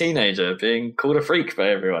awkward teenager, being called a freak by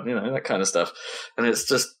everyone, that kind of stuff. And it's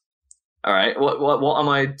just... All right, what am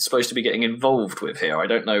I supposed to be getting involved with here? I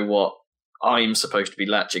don't know what I'm supposed to be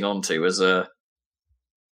latching onto as a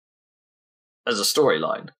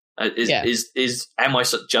storyline. Am I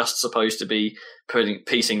just supposed to be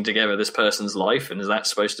piecing together this person's life, and is that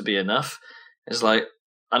supposed to be enough? It's like,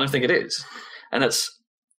 I don't think it is, and it's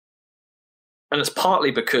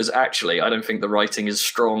partly because actually I don't think the writing is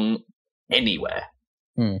strong anywhere.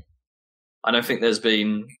 I don't think there's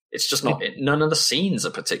been. It's just not. None of the scenes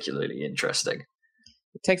are particularly interesting.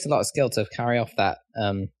 It takes a lot of skill to carry off that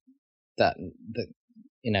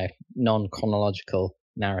non-chronological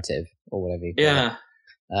narrative or whatever you call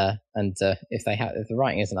it. And if the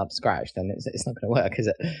writing isn't up to scratch, then it's not going to work, is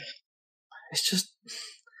it?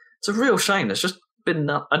 It's a real shame. There's just been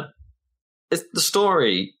the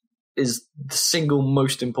story is the single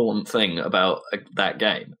most important thing about that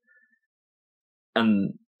game,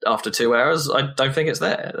 and after 2 hours, I don't think it's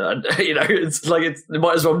there. It's like it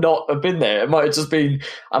might as well not have been there. I might as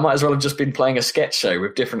well have just been playing a sketch show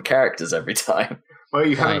with different characters every time. Well,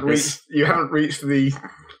 you haven't reached the.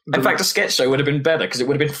 In fact, a sketch show would have been better because it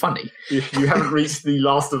would have been funny. You haven't reached the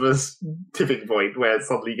Last of Us tipping point where it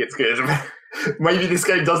suddenly gets good. Maybe this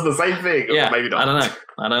game does the same thing, or maybe not.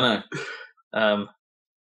 I don't know.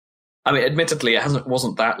 I mean, admittedly, it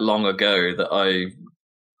wasn't that long ago that I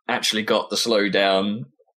actually got the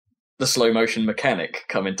slow motion mechanic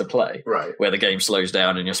come into play, right? Where the game slows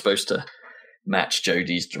down and you're supposed to match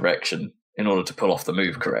Jodie's direction in order to pull off the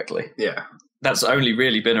move correctly. Yeah, that's only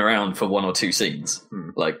really been around for one or two scenes.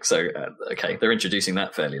 Okay, they're introducing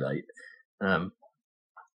that fairly late. I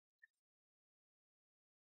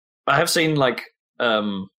have seen like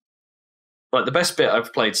the best bit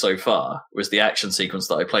I've played so far was the action sequence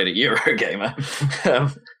that I played at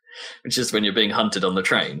Eurogamer. Which is when you're being hunted on the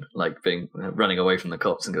train, like running away from the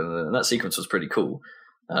cops, and that sequence was pretty cool.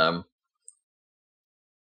 But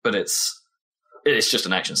it's just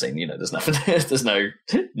an action scene, There's nothing, there's no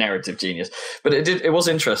narrative genius. But it was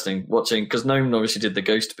interesting watching, because Gnome obviously did the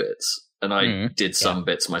ghost bits, and I did some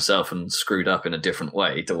bits myself and screwed up in a different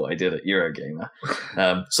way to what I did at Eurogamer.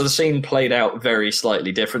 So the scene played out very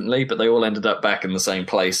slightly differently, but they all ended up back in the same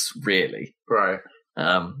place, really. Right.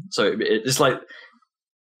 So it's like,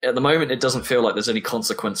 at the moment, it doesn't feel like there's any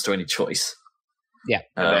consequence to any choice. Yeah.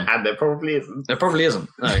 And there probably isn't. There probably isn't.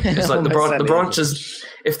 No. It's like the branches,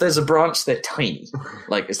 if there's a branch, they're tiny.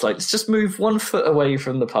 Like, it's like, let's just move 1 foot away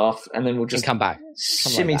from the path, and then we'll just come back.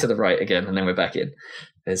 Shimmy to the right again, and then we're back in.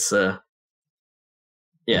 It's, there's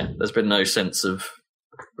been no sense of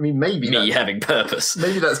me having purpose.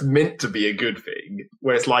 Maybe that's meant to be a good thing,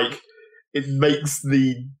 where it's like, it makes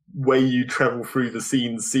the way you travel through the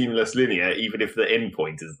scenes seem less linear, even if the end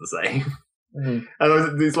point is the same. Mm-hmm.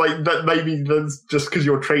 And it's like that. Maybe that's just because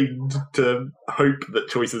you're trained to hope that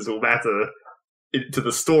choices will matter to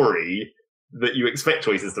the story, that you expect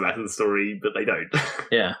choices to matter to the story, but they don't.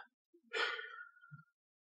 Yeah.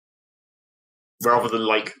 Rather than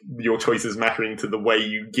like your choices mattering to the way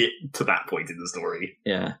you get to that point in the story.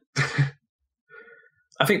 Yeah.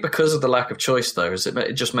 I think because of the lack of choice, though,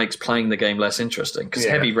 it just makes playing the game less interesting. Because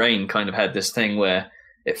Heavy Rain kind of had this thing where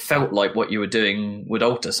it felt like what you were doing would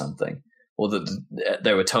alter something. Or that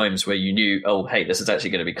there were times where you knew, oh, hey, this is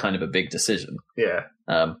actually going to be kind of a big decision. Yeah.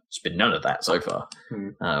 There's been none of that so far.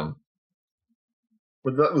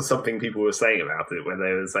 Well, that was something people were saying about it, where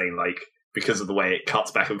they were saying, like, because of the way it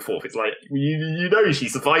cuts back and forth, it's like, you know she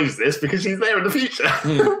survives this because she's there in the future.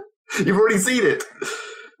 You've already seen it.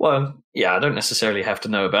 Well, yeah, I don't necessarily have to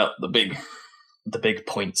know about the big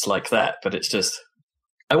points like that, but it's just...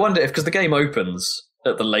 I wonder if, because the game opens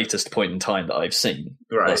at the latest point in time that I've seen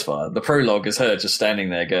thus far. The prologue is her just standing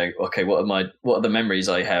there going, okay, what are the memories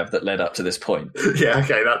I have that led up to this point? Yeah,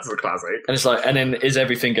 okay, that's a classic. And it's like, and then is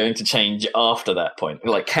everything going to change after that point?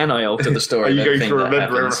 Like, can I alter the story? Are you going to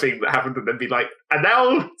remember everything that happened and then be like, and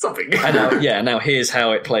now something? Now here's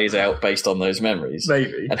how it plays out based on those memories.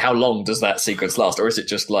 Maybe. And how long does that sequence last? Or is it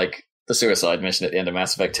just like the suicide mission at the end of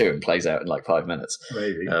Mass Effect 2 and plays out in like 5 minutes?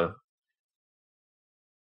 Maybe.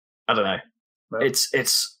 I don't know. No.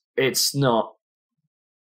 It's not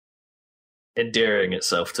endearing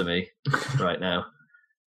itself to me right now,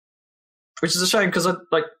 which is a shame because I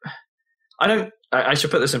should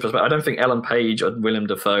put this in perspective. I don't think Ellen Page or Willem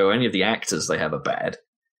Dafoe or any of the actors they have are bad.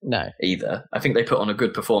 No, either. I think they put on a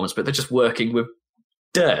good performance, but they're just working with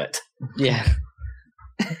dirt. Yeah,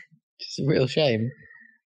 it's a real shame.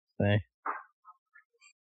 So.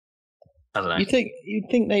 I don't know. You'd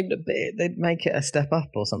think they'd make it a step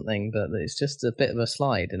up or something, but it's just a bit of a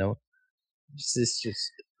slide, you know. It's just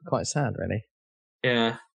quite sad, really.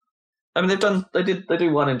 Yeah, I mean they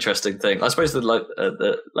do one interesting thing. I suppose that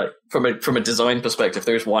from a design perspective,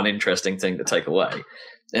 there is one interesting thing to take away,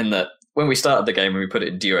 in that when we started the game and we put it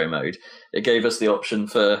in duo mode, it gave us the option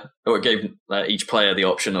it gave each player the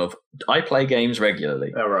option of, I play games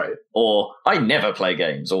regularly. Oh, right. Or I never play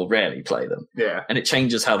games or rarely play them. Yeah. And it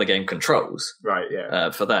changes how the game controls. Right,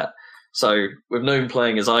 yeah. For that. So with Gnome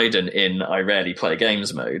playing as Aiden in I rarely play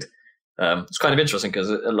games mode, it's kind of interesting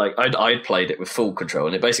because I'd played it with full control,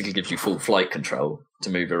 and it basically gives you full flight control to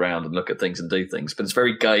move around and look at things and do things, but it's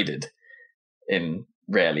very guided in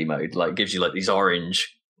rarely mode. Like, it gives you like these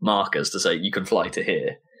orange markers to say you can fly to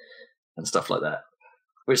here and stuff like that,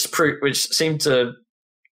 which seemed to,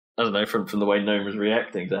 I don't know, from the way Gnome was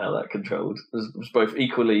reacting to how that controlled was both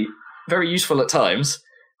equally very useful at times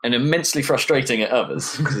and immensely frustrating at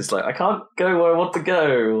others, because it's like, I can't go where I want to go,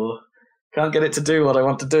 or can't get it to do what I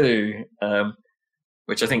want to do,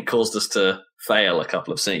 which I think caused us to fail a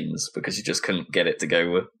couple of scenes because you just couldn't get it to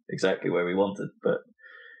go exactly where we wanted. But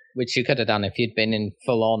which you could have done if you'd been in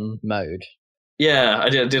full-on mode. Yeah, I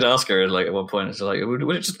did ask her like at one point. It's like,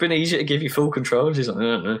 would it just been easier to give you full control? And she's like,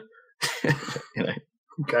 no. You know.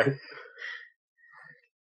 Okay.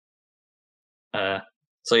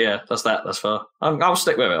 So yeah, that's that. That's far. I'll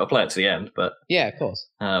stick with it. I'll play it to the end. But yeah, of course.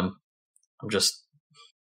 I'm just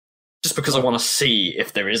because I want to see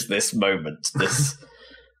if there is this moment. This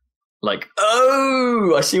like,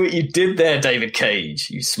 oh, I see what you did there, David Cage.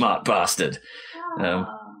 You smart bastard.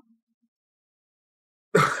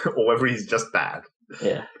 Or whether he's just bad.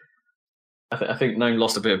 Yeah. I think Gnome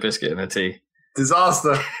lost a bit of biscuit in her tea.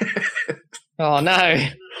 Disaster. Oh, no.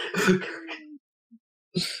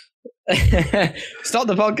 Stop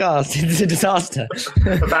the podcast. It's a disaster.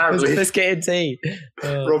 Apparently. Biscuit and tea.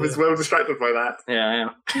 Rob is well distracted by that. Yeah, I am.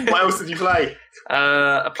 What else did you play?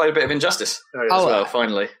 I played a bit of Injustice as well,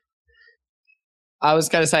 finally. I was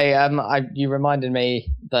going to say, you reminded me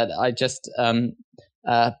that I just...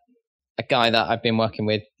 a guy that I've been working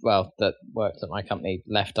with, that worked at my company,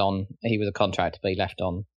 left on. He was a contractor, but he left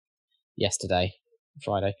on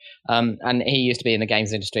Friday. And he used to be in the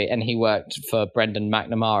games industry, and he worked for Brendan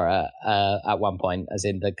McNamara at one point, as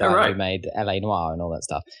in the guy who made LA Noire and all that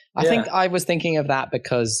stuff. I think I was thinking of that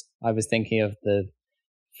because I was thinking of the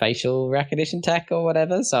facial recognition tech or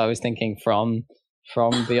whatever. So I was thinking from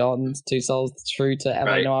Beyond Two Souls through to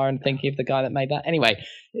LA Noire and thinking of the guy that made that. Anyway,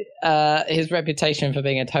 his reputation for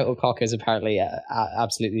being a total cock is apparently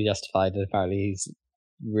absolutely justified. Apparently he's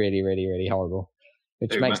really, really, really horrible.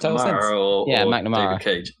 Which makes total sense. Or McNamara. David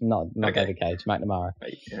Cage. Not David Cage, McNamara.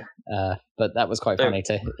 Right, yeah. But that was quite funny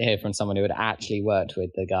to hear from someone who had actually worked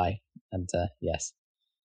with the guy. And yes.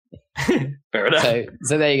 Fair enough.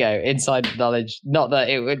 So there you go. Inside knowledge. Not that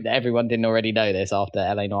everyone didn't already know this after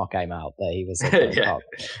LA Noire came out, that he was a cop.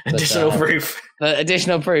 Additional proof.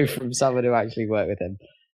 Additional proof from someone who actually worked with him.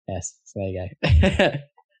 Yes. So there you go.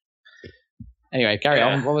 Anyway, carry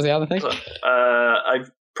on. What was the other thing? I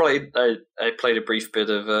played a brief bit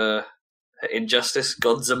of Injustice: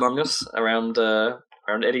 Gods Among Us around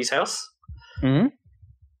Eddie's house,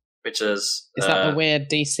 which is that the weird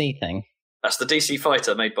DC thing? That's the DC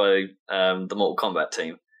fighter made by the Mortal Kombat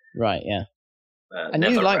team. Right, yeah. And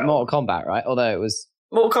you like Mortal Kombat, right? Although it was...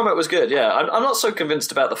 Mortal Kombat was good, yeah. I'm not so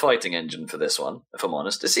convinced about the fighting engine for this one, if I'm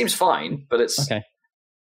honest. It seems fine, but it's... Okay.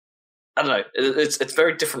 I don't know. It's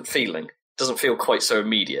very different feeling doesn't feel quite so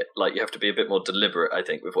immediate. Like, you have to be a bit more deliberate, I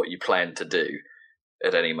think, with what you plan to do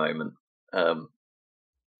at any moment.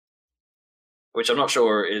 Which I'm not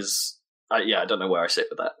sure is... I don't know where I sit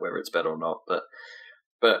with that, whether it's better or not.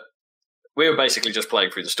 But we were basically just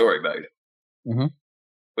playing through the story mode. Mm-hmm.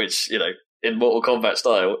 Which, in Mortal Kombat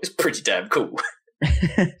style, is pretty damn cool.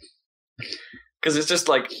 Because it's just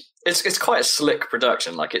like... It's quite a slick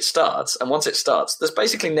production. Like, it starts, and once it starts, there's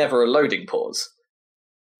basically never a loading pause.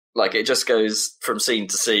 Like, it just goes from scene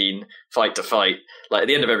to scene, fight to fight. Like, at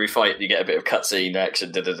the end of every fight, you get a bit of cutscene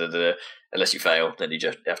action, unless you fail, then you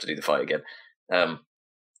just have to do the fight again. And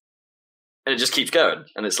it just keeps going.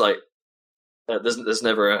 And it's like, there's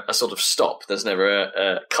never a sort of stop. There's never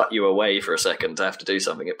a cut you away for a second to have to do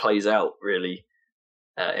something. It plays out really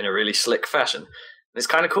in a really slick fashion. And it's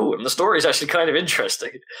kind of cool. And the story is actually kind of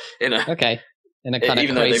interesting. Okay. In a kind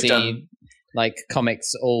of crazy... Like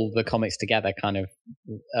comics, all the comics together kind of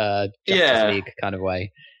Justice League kind of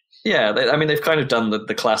way. Yeah, they've kind of done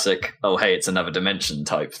the classic, oh, hey, it's another dimension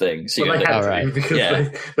type thing. So they had to, because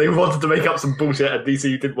they wanted to make up some bullshit and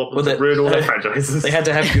DC didn't want them to ruin all their franchises. They had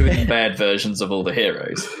to have good and bad versions of all the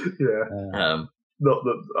heroes. Yeah. Not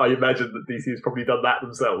that I imagine that DC has probably done that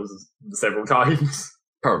themselves several times.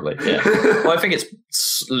 Probably, yeah. Well, I think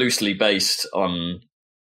it's loosely based on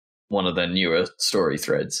one of their newer story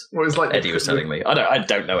threads. Well, it's like Eddie was telling me. I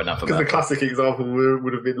don't know enough about it. Because the classic example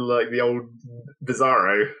would have been like the old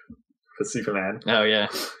Bizarro for Superman. Oh, yeah.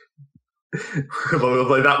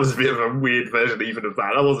 Although that was a bit of a weird version even of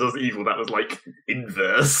that. That wasn't just evil, that was like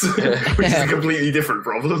inverse, which is a completely different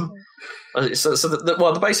problem. So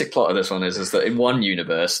the basic plot of this one is that in one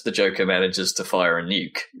universe, the Joker manages to fire a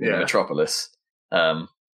nuke in Metropolis. Well,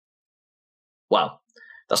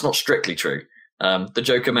 that's not strictly true. The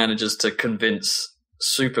Joker manages to convince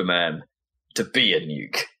Superman to be a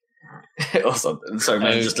nuke or something, so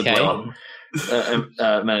manages to blow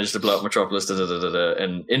up Metropolis,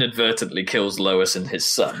 and inadvertently kills Lois and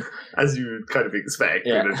his son, as you would kind of expect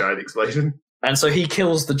in a giant explosion. And so he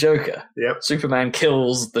kills the Joker. Yep. Superman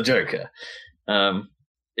kills the Joker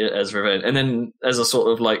as revenge, and then as a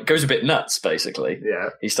sort of like goes a bit nuts. Basically,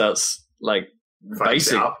 he starts like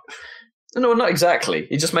No, not exactly.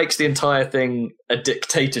 He just makes the entire thing a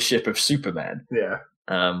dictatorship of Superman. Yeah.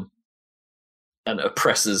 And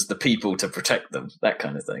oppresses the people to protect them, that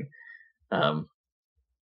kind of thing.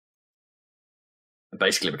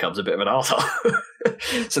 Basically becomes a bit of an arsehole.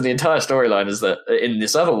 So the entire storyline is that in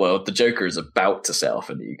this other world, the Joker is about to set off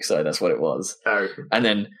a nuke, so that's what it was. Oh. And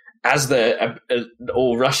then as they're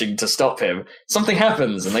all rushing to stop him, something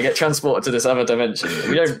happens and they get transported to this other dimension.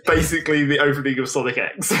 It's basically the opening of Sonic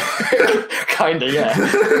X. Kinda, yeah.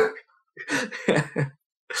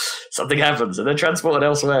 Something happens and they're transported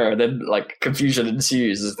elsewhere, and then like confusion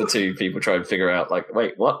ensues as the two people try and figure out like,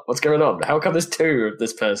 wait, what's going on? How come there's two of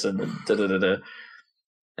this person?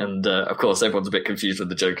 And of course everyone's a bit confused when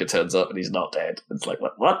the Joker turns up and he's not dead. It's like,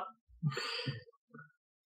 what?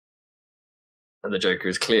 And the Joker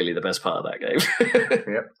is clearly the best part of that game.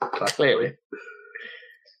 Yep, clearly.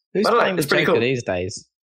 Who's playing the Joker these days?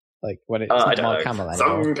 Like when it's not Mark Hamill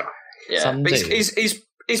anymore. Some guy. Yeah, but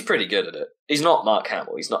he's pretty good at it. He's not Mark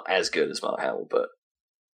Hamill. He's not as good as Mark Hamill, but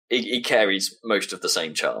he carries most of the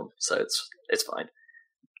same charm, so it's fine.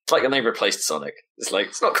 It's like when they replaced Sonic. It's like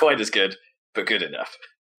it's not quite as good, but good enough.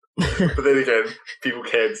 But then again, people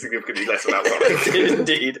cared significantly less about Sonic.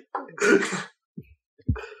 Indeed.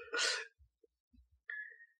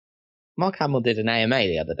 Mark Hamill did an AMA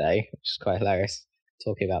the other day, which is quite hilarious,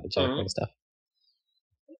 talking about the Joker and stuff.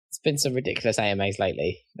 It's been some ridiculous AMAs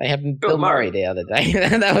lately. They had Bill Murray the other day.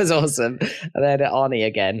 That was awesome. And then Arnie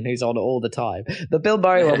again, who's on all the time. The Bill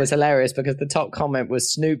Murray one was hilarious because the top comment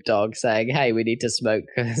was Snoop Dogg saying, hey, we need to smoke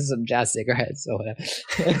some jazz cigarettes or whatever.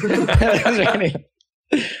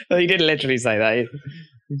 Well, he didn't literally say that.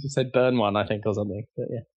 He just said burn one, I think, or something. But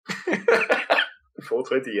yeah.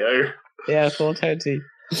 420, yo. Yeah, 420.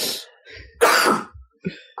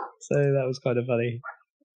 So that was kind of funny.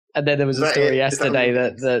 And then there was a story yesterday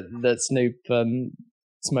that Snoop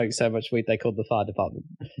smoked so much weed they called the fire department.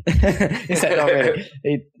 He said, not really.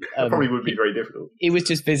 That probably would be very difficult. He was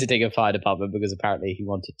just visiting a fire department because apparently he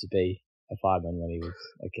wanted to be a fireman when he was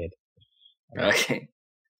a kid. Okay.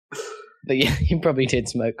 But yeah, he probably did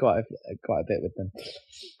smoke quite a bit with them.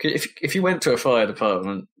 If you went to a fire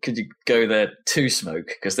department, could you go there to smoke?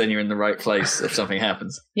 Because then you're in the right place if something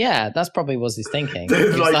happens. Yeah, that's probably was his thinking.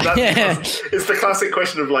 It's the classic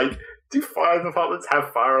question of like, do fire departments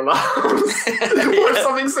have fire alarms? What if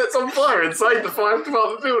something sets on fire inside the fire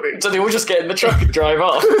department building? So they all just get in the truck and drive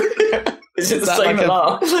off. Is it the same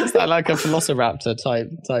alarm? Is that like a Velociraptor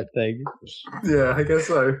type thing? Yeah, I guess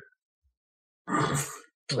so.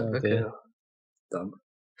 Dear. Done.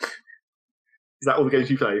 Is that all the games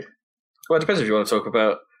you played? Well, it depends if you want to talk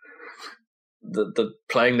about the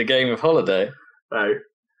playing the game of holiday. No.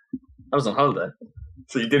 I was on holiday.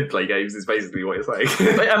 So you did play games, is basically what you're saying.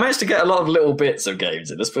 But I managed to get a lot of little bits of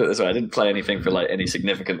games in. Let's put it this way. I didn't play anything for like any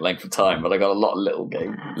significant length of time, but I got a lot of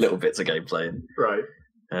little bits of game playing. Right.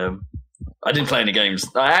 I didn't play any games.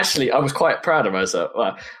 I was quite proud of myself.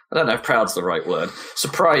 Well, I don't know if proud's the right word.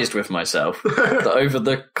 Surprised with myself that over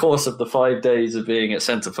the course of the 5 days of being at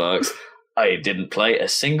Centre Parks, I didn't play a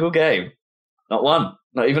single game. Not one.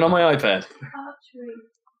 Not even on my iPad.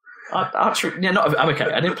 Archery? Yeah, I'm okay.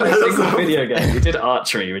 I didn't play a single video game. We did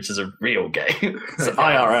archery, which is a real game. It's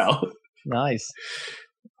IRL. Nice.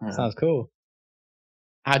 Sounds cool.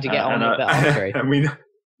 How'd you get on with the archery?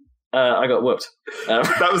 I got whooped.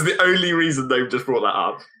 That was the only reason they just brought that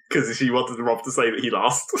up, because she wanted Rob to say that he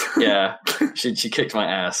lost. Yeah, she kicked my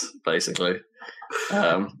ass, basically.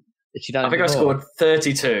 Did she done I think I scored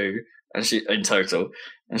 32 in total,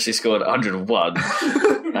 and she scored 101.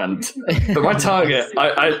 But my target,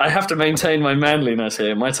 I have to maintain my manliness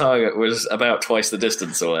here. My target was about twice the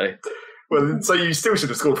distance away. Well, so you still should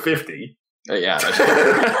have scored 50. Yeah,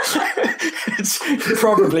 it's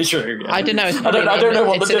probably true. Yeah. I don't know. I don't know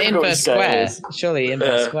what the difficulty inverse scale square. is. Surely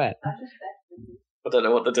inverse square. I don't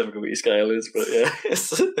know what the difficulty scale is, but yeah.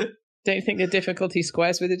 Don't you think the difficulty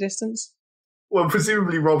squares with the distance? Well,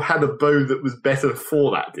 presumably Rob had a bow that was better for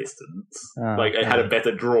that distance. It had a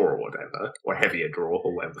better draw or whatever, or heavier draw,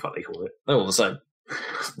 or whatever the fuck they call it. They're all the same.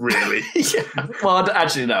 Really? Yeah. Well,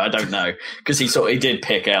 actually, no, I don't know, because he did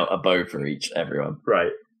pick out a bow for everyone.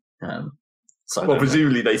 Right. So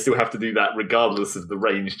presumably they still have to do that regardless of the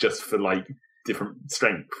range, just for like different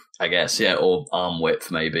strength. I guess, yeah, or arm width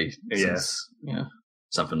maybe. Yeah.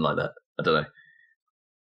 Something like that. I don't know.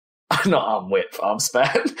 Not arm width, arm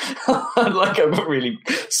span. Like a really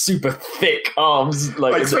super thick arms.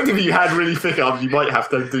 I expect if you had really thick arms, you might have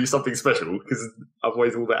to do something special, because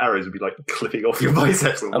otherwise all the arrows would be like clipping off your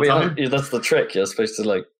biceps all the time. That's the trick. You're supposed to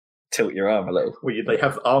like tilt your arm a little. Well, they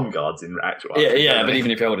have arm guards in actual arms. Yeah, but even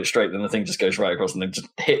if you hold it straight, then the thing just goes right across and then just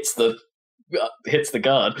hits the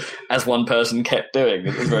guard, as one person kept doing.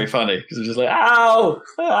 It was very funny, because it was just like, ow!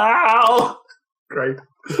 Ow! Great.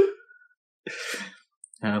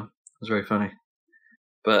 It was very funny.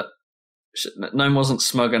 But no one wasn't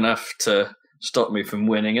smug enough to stop me from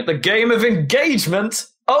winning at the game of engagement.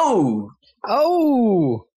 Oh!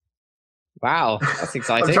 Wow, that's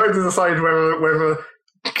exciting. I'm trying to decide whether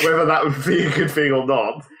that would be a good thing or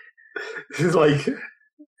not. It's like...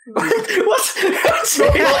 What?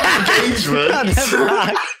 Engagement?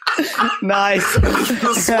 Nice.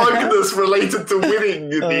 The smugness related to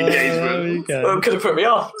winning in the engagement. Well, it could have put me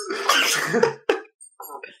off.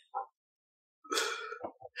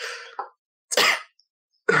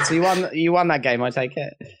 So you won that game, I take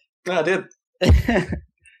it? Yeah, I did.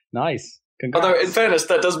 Nice. Congrats. Although, in fairness,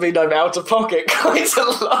 that does mean I'm out of pocket quite a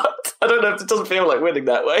lot. I don't know if it doesn't feel like winning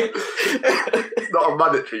that way. It's not a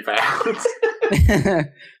monetary payout.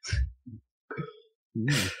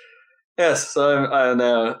 Yes, so I am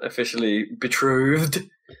now officially betrothed.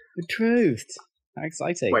 Betrothed. How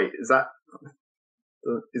exciting. Wait,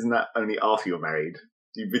 isn't that only after you're married?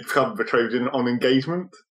 Do you become betrothed on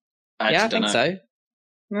engagement? I think so.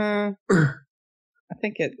 I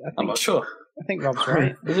think I'm not sure. I think Rob's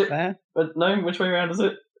right. Is it there? But no, which way around is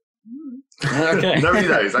it? Okay. Nobody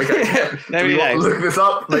knows. Okay. Nobody knows. Look this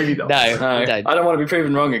up? Maybe not. No, I don't. I don't want to be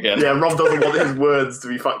proven wrong again. Yeah, Rob doesn't want his words to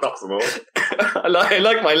be fucked up some more. I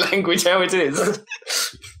like my language how it is.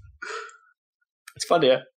 It's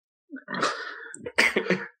funnier.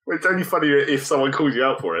 Well, it's only funnier if someone calls you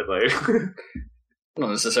out for it, though.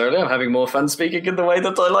 Not necessarily. I'm having more fun speaking in the way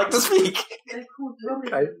that I like to speak. They're called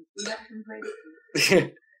Robisms.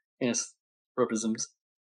 Okay. Yes, Robisms.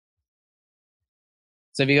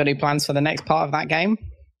 So have you got any plans for the next part of that game?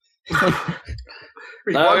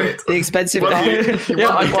 No. The expensive part?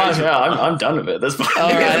 I'm done with it. That's fine.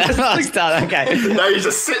 All right, that's done. Okay. Now you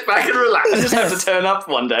just sit back and relax. I just have to turn up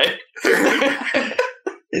one day.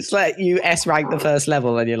 It's like you S-rank the first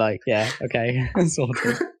level and you're like, yeah, okay. Sort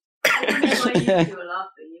of. I don't know why you two are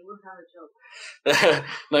laughing. You will have a job.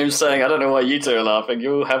 No, I'm saying, I don't know why you two are laughing.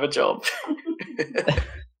 You'll have a job.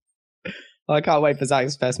 I can't wait for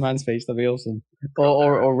Zach's best man speech. That'll be awesome.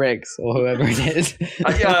 Or Riggs, or whoever it is.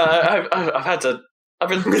 I've had to...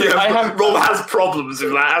 Rob has problems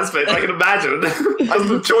with that aspect. I can imagine. Has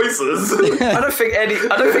the choices. I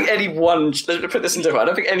don't think any one. Let's put this into. I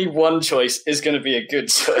don't think any one choice is going to be a good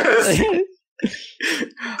choice.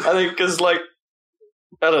 I think because, like,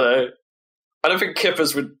 I don't know. I don't think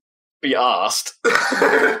Kippers would be asked.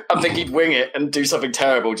 I think he'd wing it and do something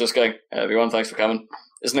terrible, just going, hey, everyone, thanks for coming.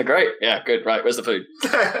 Isn't it great? Yeah, good. Right, where's the food?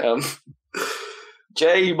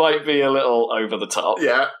 Jay might be a little over the top.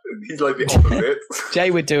 Yeah, he's like the opposite. Jay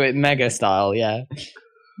would do it mega style, yeah.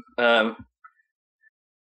 I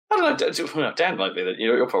don't know. Dan might be that.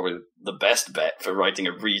 You're probably the best bet for writing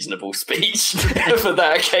a reasonable speech for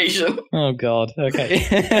that occasion. Oh God.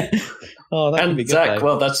 Okay. Oh, that would be good. Zach, though.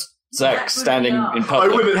 well, that's Zach standing in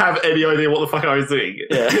public. I wouldn't have any idea what the fuck I was doing.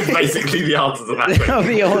 Yeah. It's basically the answer to that question. That would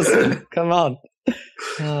be awesome. Come on.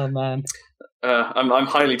 Oh man. I'm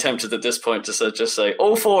highly tempted at this point to just say,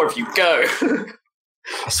 all four of you, go.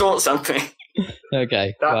 Sort something.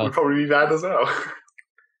 Okay. That would probably be bad as well.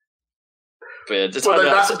 But yeah,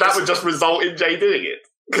 that would just result in Jay doing it.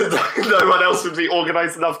 Because no one else would be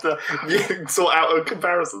organised enough to sort out a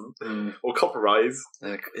comparison or compromise.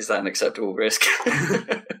 Is that an acceptable risk?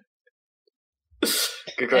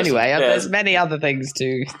 Anyway, there's many other things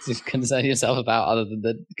to concern yourself about other than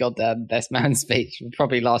the goddamn best man speech. Will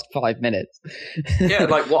probably last 5 minutes. Yeah,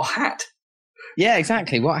 like what hat? Yeah,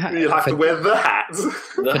 exactly. What hat? You'll have to wear the hat.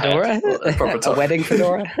 The fedora? Hat. Proper a wedding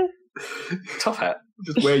fedora? Top hat.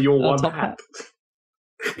 Just wear your one hat.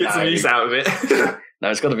 Get some use out of it. No,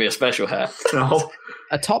 it's got to be a special hat. No.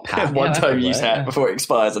 A top hat. One-time use hat before it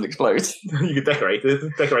expires and explodes. You can decorate it.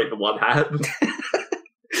 Decorate the one hat.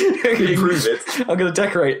 Improve it. I'm going to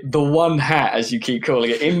decorate the one hat, as you keep calling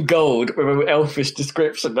it, in gold with an elfish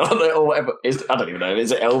description on it or whatever. I don't even know.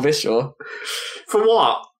 Is it elvish or? For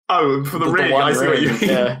what? Oh, for the ring. I see what you mean.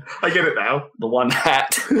 Yeah. I get it now. The one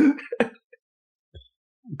hat. You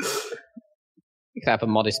could have a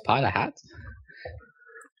modest pilot hat.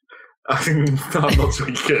 I'm not sure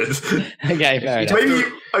you could. Okay, fair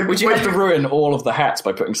enough. Would you have to ruin all of the hats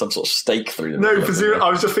by putting some sort of stake through them? No, for zero. I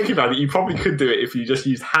was just thinking about it. You probably could do it if you just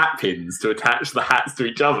use hat pins to attach the hats to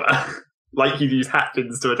each other. Like you'd use hat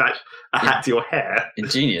pins to attach a hat to your hair.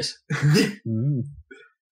 Ingenious.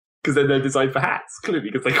 Because then they're designed for hats, clearly,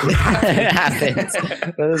 because they call hat pins.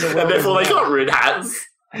 And therefore they can't ruin hats.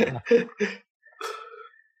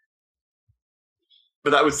 But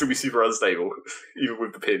that would still be super unstable, even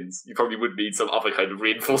with the pins. You probably would need some other kind of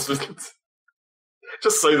reinforcement.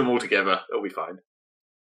 Just sew them all together, it'll be fine. And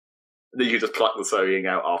then you can just pluck the sewing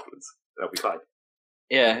out afterwards. That'll be fine.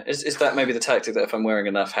 Yeah, is that maybe the tactic that if I'm wearing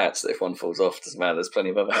enough hats that if one falls off, doesn't matter, there's plenty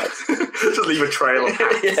of other hats? Just leave a trail of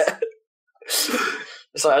hats. Yeah.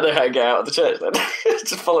 It's like, I know how to get out of the church then.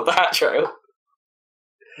 Just follow the hat trail.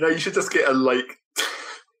 No, you should just get I'm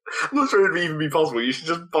not sure it would even be possible. You should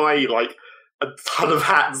just buy, a ton of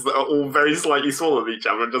hats that are all very slightly smaller than each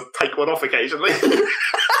other and just take one off occasionally.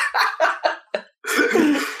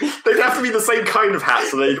 They'd have to be the same kind of hat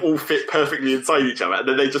so they'd all fit perfectly inside each other, and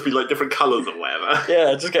then they'd just be different colours or whatever.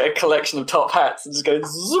 Yeah, just get a collection of top hats and just go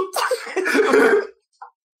zoop.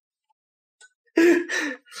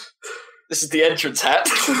 This is the entrance hat.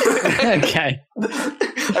 Okay.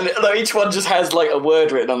 And each one just has a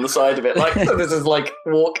word written on the side of it, this is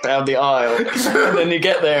walk down the aisle, and then you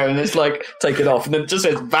get there and it's take it off, and then it just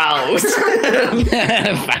says vows.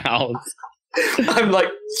 Vows. I'm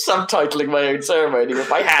subtitling my own ceremony with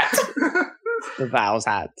my hat. The vows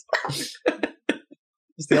hat. It's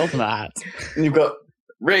the ultimate hat. And you've got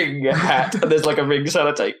ring hat, and there's a ring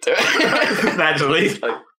sellotape to it. Naturally.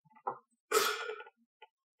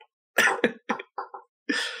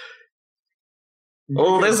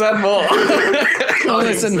 All this and more. All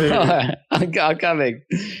this and more. I'm coming.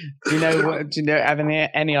 Do you know? Have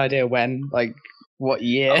any idea when? What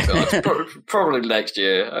year? Oh, God, probably next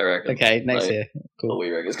year, I reckon. Okay, next year. Cool. We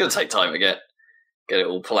reckon it's going to take time to get it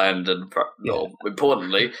all planned, and more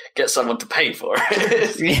importantly, get someone to pay for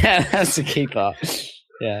it. Yeah, that's the key part.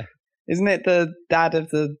 Yeah, isn't it the dad of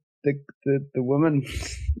the woman?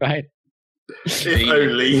 Right. If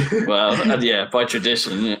only. Well, and yeah, by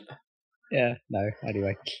tradition. Yeah. Yeah, no,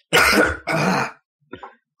 anyway. Oh,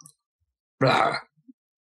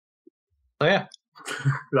 yeah.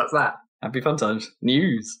 That's that. Happy fun times.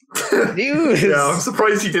 News. News. Yeah, I'm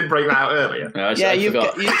surprised you didn't break that out earlier. No, I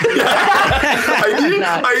forgot. I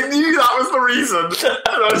knew that was the reason,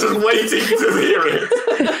 and I was just waiting to hear it.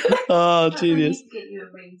 Oh, genius. I need to get you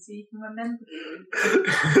a ring so you can remember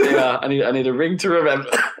the ring. Yeah, I need a ring to remember.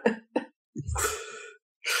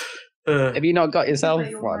 Have you not got yourself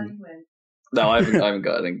one? No, I haven't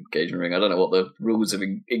got an engagement ring. I don't know what the rules of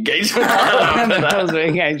engagement are. The rules of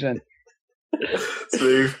engagement.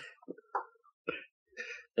 Smooth.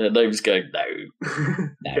 Nobody's going, no.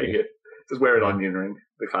 Okay, just wear an onion ring,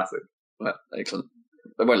 the classic. Well, excellent.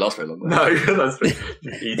 They won't last very long. No, that's true.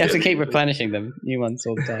 You have to keep replenishing them, new ones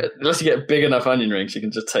all the time. Unless you get a big enough onion rings, you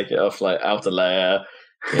can just take it off outer layer,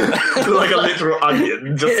 Like a literal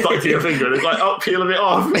onion just stuck to your finger, and it's like, oh, peel a bit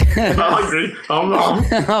off. I'm hungry. Nom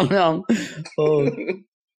nom. Oh.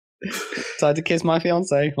 Time to kiss my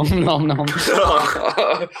fiance. Nom nom.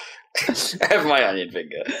 Have my onion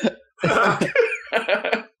finger.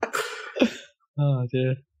 Oh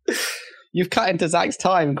dear. You've cut into Zach's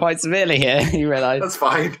time quite severely here, you realise? That's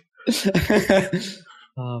fine.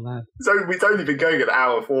 Oh man. So we've only been going an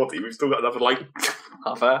hour 40. We've still got another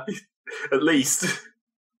half hour at least.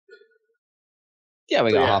 Yeah,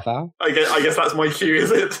 we got half hour. I guess that's my cue,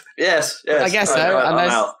 is it? Yes. I guess so. Right, I'm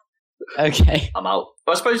out. Okay. I'm out.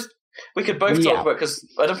 Well, I suppose we could both talk about, because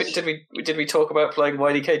I don't think did we talk about playing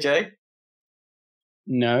YDKJ?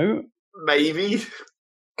 No. Maybe.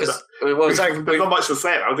 Because there's not much to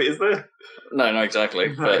say about it, is there? No,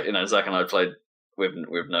 exactly. No. But Zach and I played.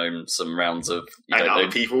 We've known some rounds of other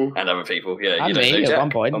people. Yeah, and me at one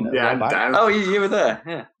point. And Dan. Oh, you were there.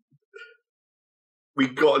 Yeah. We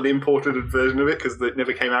got an imported version of it because it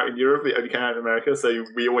never came out in Europe. It only came out in America, so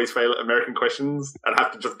we always fail at American questions and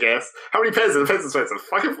have to just guess how many pairs of the pencil sweats.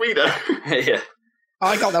 Fucking we know. Yeah.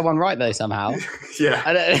 I got that one right though somehow. Yeah.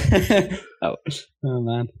 Oh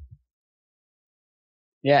man.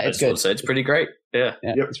 Yeah, it's good. So it's pretty great. Yeah.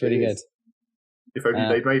 Yep, it's really good. If only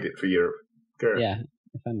they made it for Europe. Girl. Yeah,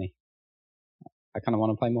 if only. I kind of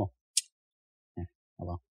want to play more. Yeah. Oh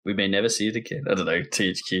well. We may never see it again. I don't know,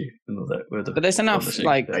 THQ and all that. But there's enough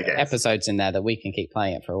episodes in there that we can keep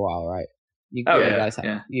playing it for a while, right? You guys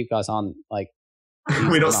aren't like.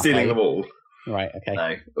 We're not stealing them all. Right. Okay.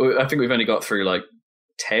 No, I think we've only got through like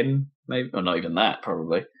 10, maybe, or not even that.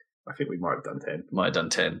 Probably. I think we might have done 10. Might have done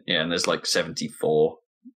 10. Yeah, and there's like 74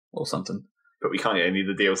 or something. But we can't get any of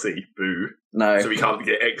the DLC. Boo. No. So we can't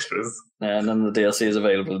get extras. None of the DLC is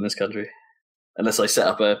available in this country, unless I set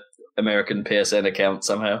up a American PSN account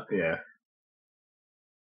somehow. Yeah.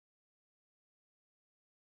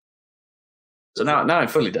 So now I'm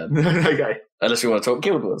fully done. Okay. Unless you want to talk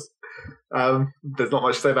Guild Wars. There's not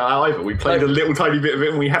much to say about that either. We played a little tiny bit of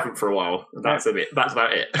it and we haven't for a while. That's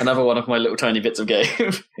about it. Another one of my little tiny bits of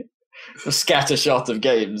game. A scattershot of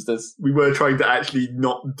games. We were trying to actually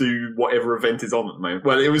not do whatever event is on at the moment.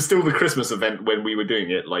 Well, it was still the Christmas event when we were doing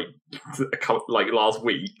it, like last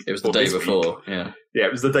week. It was the day before, yeah. Yeah,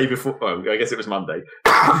 it was the day before. Well, I guess it was Monday.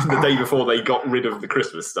 The day before they got rid of the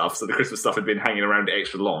Christmas stuff, so the Christmas stuff had been hanging around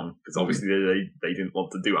extra long, because obviously they didn't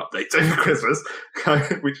want to do updates over Christmas,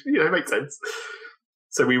 which, makes sense.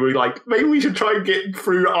 So we were like, maybe we should try and get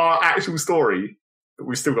through our actual story.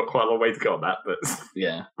 We've still got quite a long way to go on that, but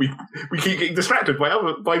yeah, we keep getting distracted by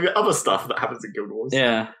the other stuff that happens in Guild Wars.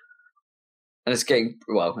 Yeah, and it's getting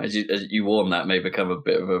as you warn, that may become a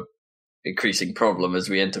bit of a increasing problem as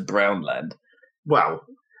we enter Brownland. Well,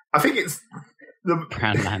 I think it's the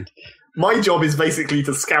Brownland. My job is basically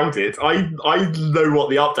to scout it. I know what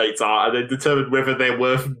the updates are, and then determine whether they're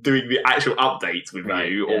worth doing the actual updates with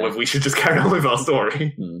you, or whether we should just carry on with our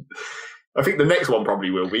story. I think the next one probably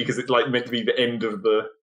will be, because it's meant to be the end of the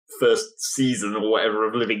first season or whatever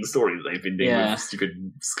of Living Story that they've been doing with stupid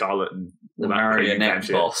Scarlet and the marionette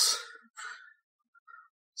boss.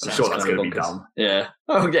 I'm sure that's going to be done. Yeah.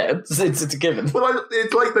 Oh yeah, it's a given. Well,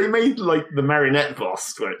 it's like they made the marionette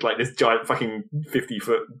boss, where it's like this giant fucking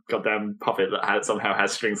 50-foot goddamn puppet that somehow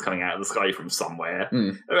has strings coming out of the sky from somewhere.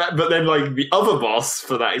 But then the other boss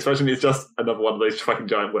for that expansion is just another one of those fucking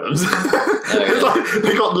giant worms.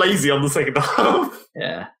 They got lazy on the second half.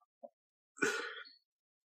 Yeah.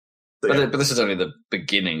 So, but this is only the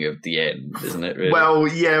beginning of the end, isn't it? Really? Well,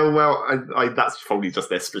 yeah. That's probably just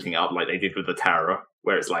they're splitting it up like they did with the tower,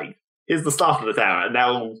 where it's like, here's the start of the tower, and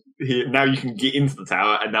now you can get into the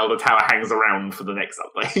tower, and now the tower hangs around for the next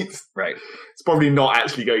update. Right. It's probably not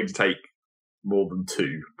actually going to take more than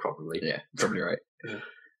 2, probably. Yeah, probably right. Yeah.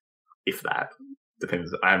 If that.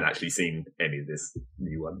 Depends. I haven't actually seen any of this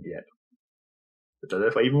new one yet. I don't know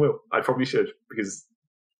if I even will. I probably should, because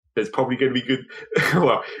there's probably going to be good...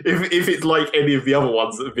 Well, if it's like any of the other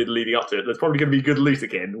ones that have been leading up to it, there's probably going to be good loot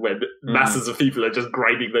again when masses of people are just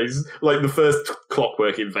grinding those... Like the first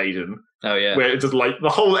Clockwork invasion. Oh, yeah. Where it's just the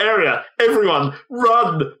whole area, everyone,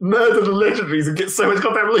 run, murder the legendaries and get so much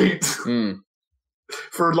goddamn loot.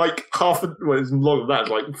 For half... Well, it's longer than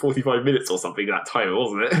that. It's 45 minutes or something that time,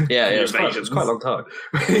 wasn't it? Yeah, it was quite a long time.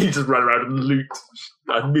 You just run around and loot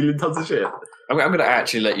a million tons of shit. I'm going to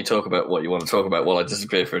actually let you talk about what you want to talk about while I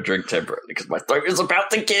disappear for a drink temporarily, because my throat is about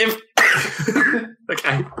to give.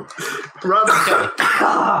 Okay. Run.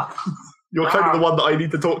 You're kind of the one that I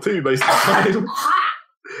need to talk to most of the time.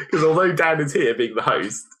 Because although Dan is here being the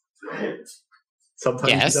host,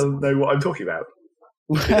 sometimes he doesn't know what I'm talking about.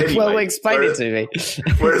 Anyway, well, explain it to me.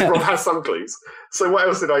 Whereas Rob has some clues. So what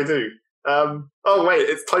else did I do? Oh wait,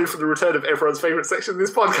 it's time for the return of everyone's favourite section of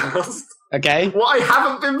this podcast. Okay. What I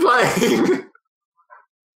haven't been playing.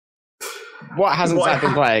 What hasn't Zach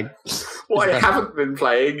been playing? What I haven't been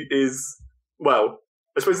playing is, well,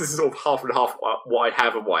 I suppose this is sort of half and half what I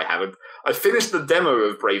have and what I haven't. I finished the demo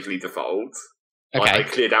of Bravely Default. Okay. I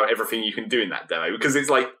cleared out everything you can do in that demo, because it's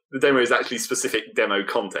like, the demo is actually specific demo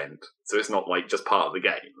content, so it's not like just part of the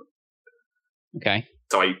game. Okay.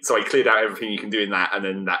 So I cleared out everything you can do in that, and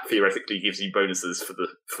then that theoretically gives you bonuses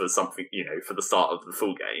for something, for the start of the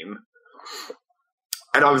full game.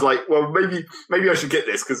 And I was like, well, maybe I should get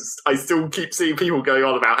this, because I still keep seeing people going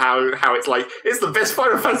on about how it's like, it's the best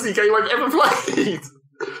Final Fantasy game I've ever played.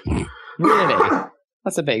 Really?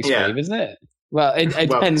 That's a bit extreme, isn't it? Well, it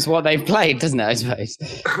depends what they've played, doesn't it, I suppose?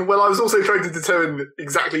 Well, I was also trying to determine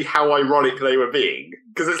exactly how ironic they were being.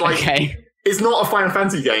 Because it's like, It's not a Final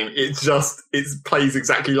Fantasy game, it plays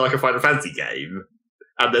exactly like a Final Fantasy game.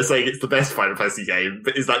 And they're saying it's the best Final Fantasy game,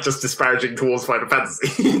 but is that just disparaging towards Final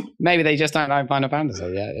Fantasy? Maybe they just don't like Final Fantasy,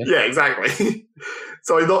 yeah. Yeah, exactly.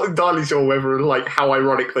 So I'm not entirely sure whether, like, how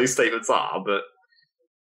ironic those statements are, but...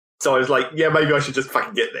 So I was like, yeah, maybe I should just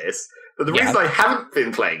fucking get this. But the reason I haven't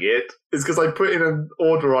been playing it is because I put in an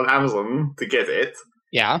order on Amazon to get it.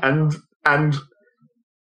 Yeah. And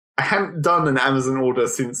I hadn't done an Amazon order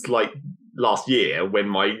since, like, last year when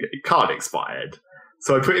my card expired.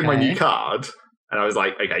 So I put in my new card, and I was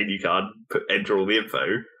like, okay, new card, enter all the info.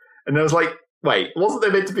 And I was like, wait, wasn't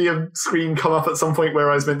there meant to be a screen come up at some point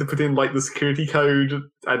where I was meant to put in, like, the security code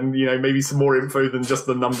and, maybe some more info than just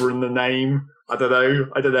the number and the name? I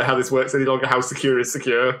don't know how this works any longer, how secure is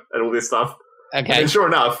secure, and all this stuff. Okay. And sure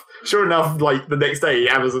enough, like, the next day,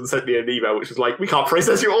 Amazon sent me an email which was like, we can't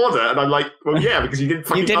process your order. And I'm like, well, yeah, because you didn't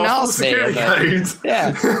fucking ask for the security code.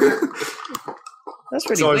 Yeah. That's really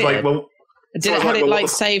weird. So I was like, well... Had it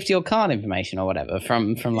saved your card information or whatever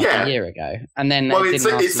from a year ago? And then it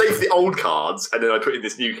saved the old cards, and then I put in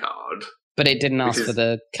this new card. But it didn't ask for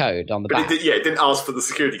the code on the back. It didn't ask for the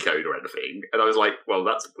security code or anything. And I was like, well,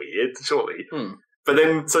 that's weird, surely. But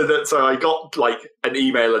then, so I got, like, an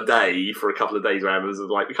email a day for a couple of days where Amazon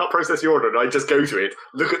was like, we can't process your order. And I just go to it,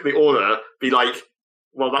 look at the order, be like,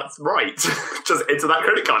 well, that's right. Just enter that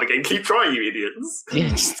credit card again. Keep trying, you idiots. Yeah,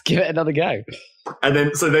 just give it another go. And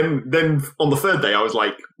then on the third day, I was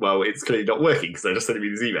like, well, it's clearly not working because they're just sending me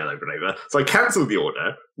this email over and over. So I cancelled the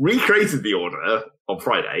order, recreated the order on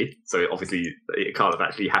Friday. So obviously it can't have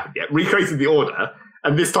actually happened yet. Recreated the order,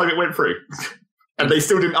 and this time it went through. And they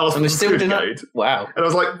still didn't ask for the security code. Wow. And I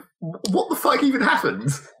was like, what the fuck even happened?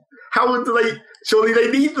 How do they... Surely they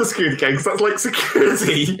need the security code because that's like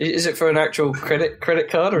security. Is it for an actual credit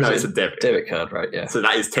card? Or no, it's a debit. Debit card, right, yeah. So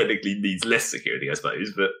that is technically needs less security, I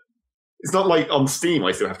suppose, but... It's not like on Steam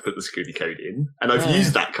I still have to put the security code in. And I've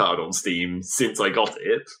used that card on Steam since I got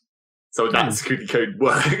it. So that security code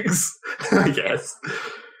works, I guess.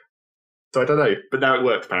 So I don't know. But now it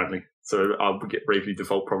works, apparently. So I'll get Bravely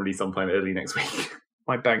Default probably sometime early next week.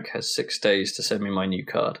 My bank has 6 days to send me my new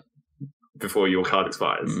card. Before your card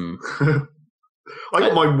expires. I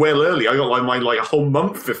got mine well early. I got mine like a whole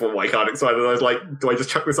month before my card expired. And I was like, do I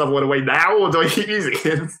just chuck this other one away now or do I keep using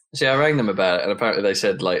it? See, I rang them about it and apparently they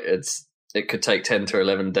said like it could take 10 to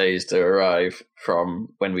 11 days to arrive from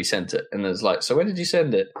when we sent it. And it's like, so when did you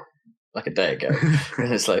send it? Like a day ago.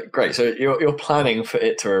 And it's like, great. So you're planning for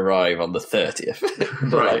it to arrive on the 30th.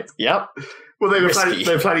 Right. Like, yep. Well, they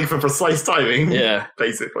were planning for precise timing. Yeah.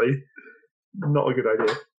 Basically. Not a good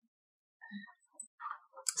idea.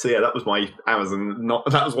 So yeah, that was my Amazon.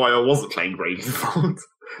 That was why I wasn't playing Bravely Default.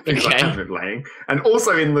 Because I haven't been playing. And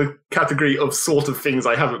also in the category of sort of things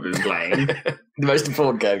I haven't been playing. The most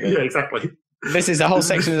important category. Yeah, exactly. This is a whole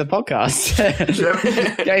section of the podcast.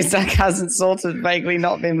 Games Zach hasn't sort of vaguely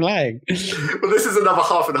not been playing. Well, this is another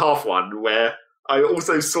half and half one where I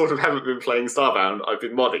also sort of haven't been playing Starbound. I've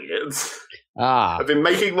been modding it. I've been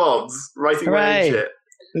making mods, writing my own shit.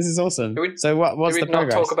 This is awesome. So what's the progress? Did we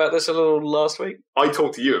not talk about this a little last week? I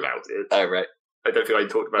talked to you about it. Oh, right. I don't think I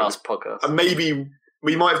talked about last podcast. And maybe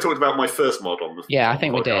we might have talked about my first mod on the I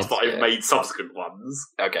think we did. But I've made subsequent ones.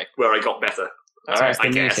 Okay. Where I got better. All right, I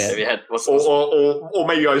guess. Have you had, or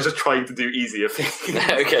maybe I was just trying to do easier things.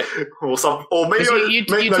 Okay. Or maybe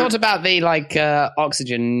you talked about the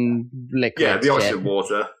oxygen liquid. Yeah, the oxygen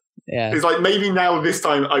water. Yeah. It's like maybe now this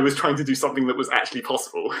time I was trying to do something that was actually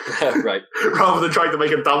possible. Right. Rather than trying to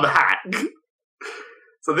make a dumb hack.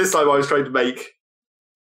 So this time I was trying to make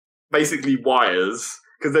basically wires,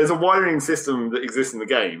 because there's a wiring system that exists in the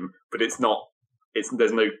game, but there's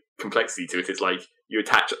no complexity to it. It's like you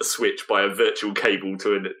attach a switch by a virtual cable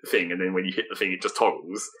to a thing, and then when you hit the thing, it just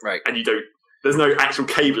toggles. Right. And you don't There's no actual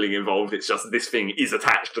cabling involved. It's just this thing is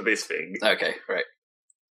attached to this thing. Okay, right.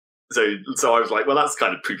 So I was like, well, that's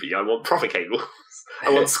kind of poopy. I want proper cables. I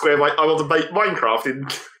want I want to make Minecraft in.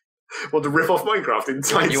 Want to rip off Minecraft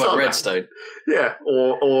inside. You want redstone? Yeah,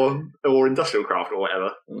 or industrial craft or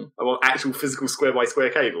whatever. I want actual physical square by square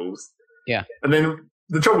cables. Yeah. And then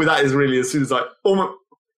the trouble with that is really as soon as almost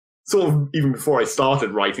sort of even before I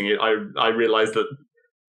started writing it, I realised that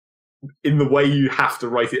in the way you have to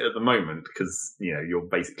write it at the moment, because you're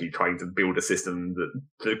basically trying to build a system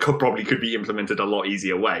that probably could be implemented a lot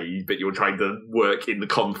easier way, but you're trying to work in the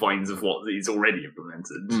confines of what is already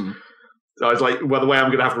implemented. So I was like, well, the way I'm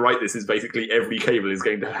going to have to write this is basically every cable is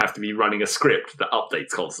going to have to be running a script that updates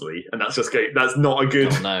constantly, and that's not a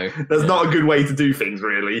good not a good way to do things,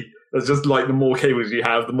 really. That's just like the more cables you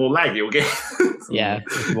have, the more lag you'll get. Yeah,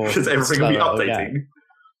 because everything will be updating.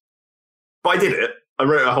 But I did it. I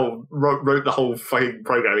wrote the whole fucking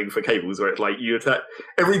programming for cables where it's like you attack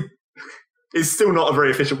It's still not a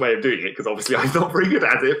very efficient way of doing it because obviously I'm not very good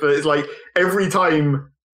at it. But it's like every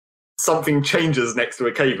time something changes next to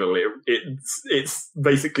a cable, it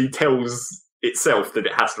basically tells itself that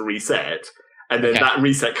it has to reset, and then that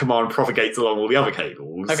reset command propagates along all the other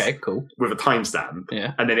cables. Okay, cool. With a timestamp,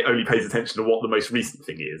 yeah, and then it only pays attention to what the most recent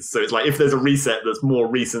thing is. So it's like if there's a reset that's more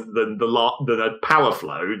recent than than a power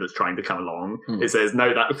flow that's trying to come along, it says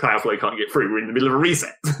no, that power flow can't get through. We're in the middle of a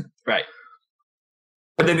reset. Right.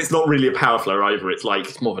 And then it's not really a power flow either. It's like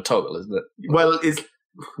it's more of a toggle, isn't it?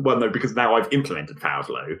 Well, no, because now I've implemented power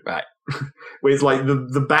flow. Right. Where it's like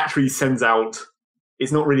the battery sends out,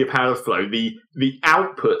 it's not really a power flow. The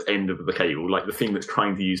output end of the cable, like the thing that's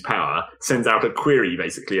trying to use power, sends out a query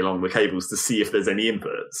basically along the cables to see if there's any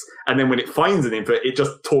inputs. And then when it finds an input, it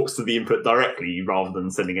just talks to the input directly rather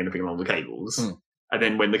than sending anything along the cables. And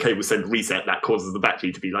then when the cables send reset, that causes the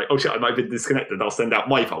battery to be like, oh shit, I might have been disconnected. I'll send out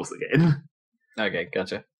my pulse again. Okay,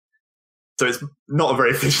 gotcha. So it's not a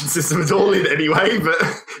very efficient system at all in any way, but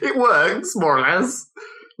it works, more or less.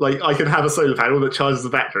 Like, I can have a solar panel that charges the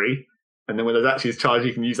battery, and then when the battery is charged,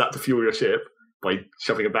 you can use that to fuel your ship by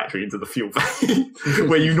shoving a battery into the fuel bay,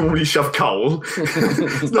 where you normally shove coal.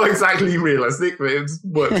 It's not exactly realistic, but it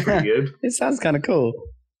works pretty good. It sounds kind of cool.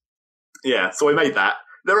 Yeah, so I made that.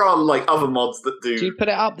 There are, like, other mods that do... Do you put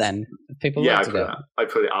it up, then? People I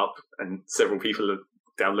put it up, and several people have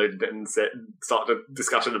downloaded it and started a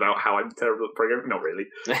discussion about how I'm terrible at programming. Not really.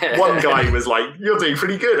 One guy was like, you're doing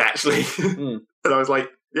pretty good, actually. And I was like,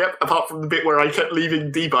 yep, apart from the bit where I kept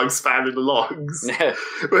leaving debug spam in the logs.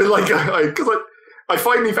 But like, because I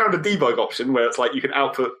finally found a debug option where it's like you can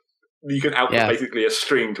output basically a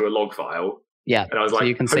string to a log file. Yeah, and I was like, so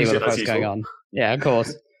you can see what the fuck's going on. Yeah, of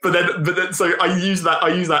course. But then, so I use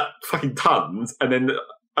that fucking tons, and then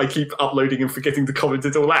I keep uploading and forgetting to comment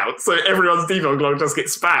it all out. So everyone's debug log just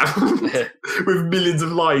gets spammed with millions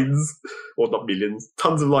of lines. Well, not millions,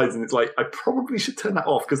 tons of lines. And it's like, I probably should turn that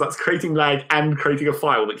off because that's creating lag and creating a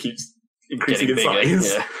file that keeps increasing in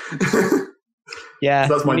size. Yeah. Yeah.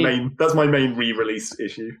 So that's my main re-release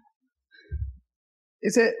issue.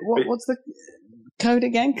 Is it, what's the code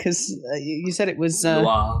again? Because you said it was...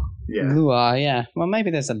 Lua. Yeah. Lua, yeah. Well,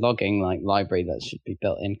 maybe there's a logging library that should be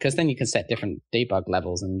built in, because then you can set different debug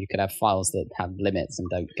levels, and you could have files that have limits and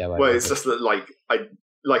don't go over. Well, it's just that,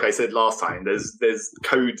 like I said last time, there's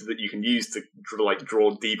code that you can use to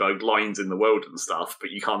draw debug lines in the world and stuff,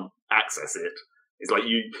 but you can't access it. It's like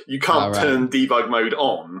you can't turn debug mode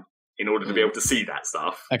on in order to be able to see that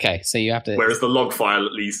stuff. Okay, so you have to... Whereas the log file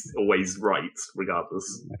at least always writes,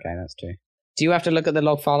 regardless. Okay, that's true. Do you have to look at the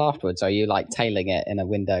log file afterwards, or are you tailing it in a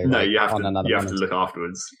window? No, you have to look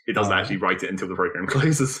afterwards. It doesn't actually write it until the program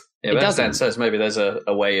closes. Yeah, but that says maybe there's a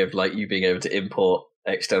way of you being able to import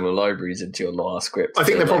external libraries into your Lua script. I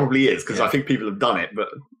think there probably is, because I think people have done it, but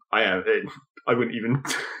I wouldn't even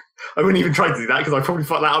try to do that because I probably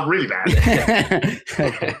fucked that up really bad.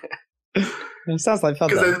 Okay. It sounds like fun.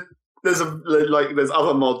 Because there's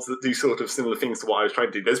other mods that do sort of similar things to what I was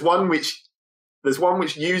trying to do. There's one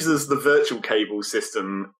which uses the virtual cable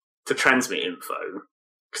system to transmit info.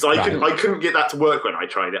 Because I couldn't get that to work when I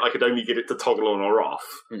tried it. I could only get it to toggle on or off.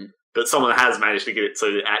 But someone has managed to get it so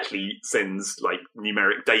that it actually sends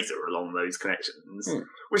numeric data along those connections,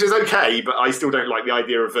 which is okay. But I still don't like the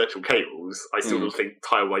idea of virtual cables. I still think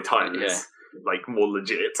tile by tile is more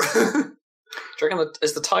legit. Do you reckon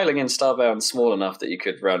is the tiling in Starbound small enough that you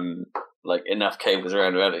could run enough cables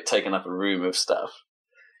around without it taking up a room of stuff?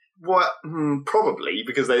 Well, probably,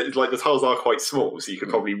 because the tiles are quite small, so you could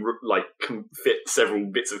probably can fit several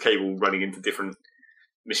bits of cable running into different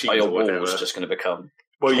machines. Your or whatever. wall's just going to become.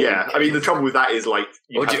 Well, yeah. I mean, the trouble with that is or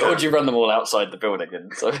do you run them all outside the building?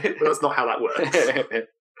 And so well, that's not how that works.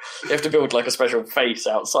 You have to build like a special face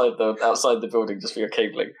outside the building just for your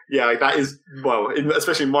cabling. Yeah, that is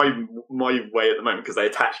especially in my way at the moment because they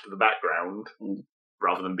attach to the background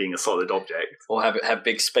rather than being a solid object. Or have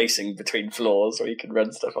big spacing between floors where you can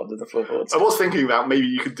run stuff under the floorboards. I was thinking about maybe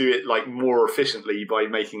you could do it like more efficiently by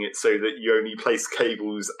making it so that you only place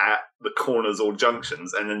cables at the corners or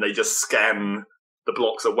junctions, and then they just scan the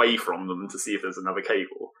blocks away from them to see if there's another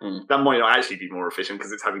cable. That might not actually be more efficient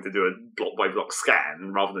because it's having to do a block by block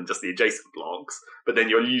scan rather than just the adjacent blocks, but then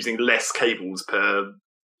you're using less cables per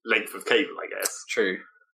length of cable, I guess. True.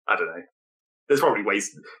 I don't know. There's probably ways.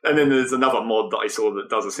 And then there's another mod that I saw that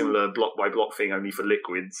does a similar block by block thing only for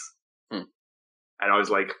liquids. And I was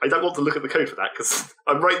like, I don't want to look at the code for that because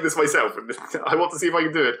I'm writing this myself and I want to see if I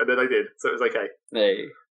can do it. And then I did. So it was okay. Hey.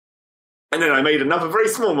 And then I made another very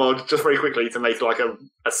small mod just very quickly to make like a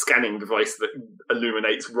scanning device that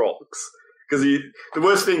illuminates rocks. Because the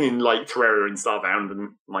worst thing in like Terraria and Starbound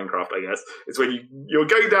and Minecraft, I guess, is when you're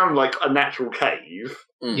going down like a natural cave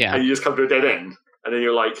and you just come to a dead end. And then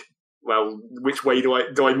you're like, well, which way do I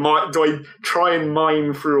try and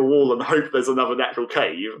mine through a wall and hope there's another natural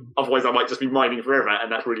cave? Otherwise, I might just be mining forever,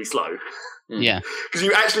 and that's really slow. Yeah, because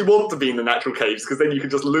you actually want to be in the natural caves, because then you can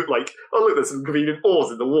just look like, oh look, there's some convenient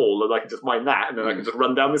ores in the wall, and I can just mine that, and then I can just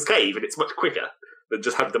run down this cave, and it's much quicker than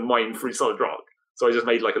just having to mine through solid rock. So I just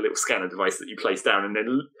made like a little scanner device that you place down, and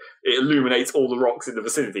then it illuminates all the rocks in the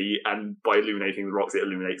vicinity, and by illuminating the rocks, it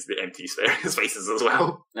illuminates the empty spaces as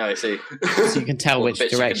well. Oh, I see. So you can tell which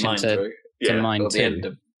direction to mine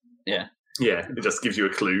to. Yeah, it just gives you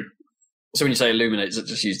a clue. So when you say illuminates, it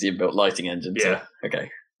just use the inbuilt lighting engine. Yeah.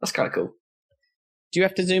 Okay, that's kind of cool. Do you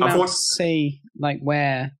have to zoom out to see like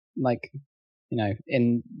where, like, you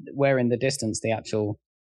know, where in the distance the actual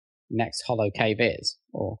next hollow cave is,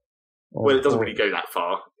 or? Well, it doesn't really go that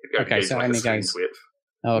far. It goes so like only a screen goes width.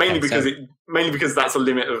 Oh, okay, mainly because that's a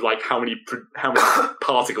limit of like how many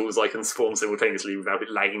particles I can spawn simultaneously without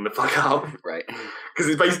it lagging the fuck up. Right.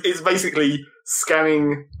 Because it's basically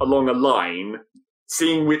scanning along a line,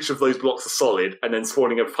 seeing which of those blocks are solid, and then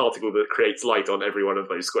spawning a particle that creates light on every one of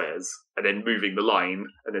those squares, and then moving the line,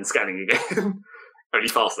 and then scanning again. Only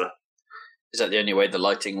faster. Is that the only way the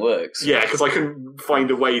lighting works? Yeah, because I couldn't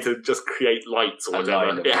find a way to just create lights or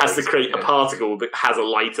whatever. It has to create a particle that has a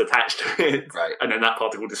light attached to it, right? And then that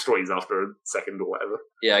particle destroys after a second or whatever.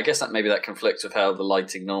 Yeah, I guess that conflicts with how the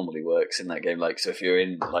lighting normally works in that game. Like, so if you're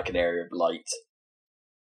in like an area of light,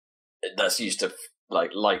 that's used to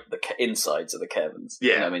like light the insides of the caverns. Yeah,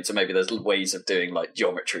 you know what I mean, so maybe there's ways of doing like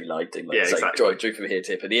geometry lighting. Like, exactly. Drive from here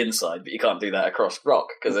to the inside, but you can't do that across rock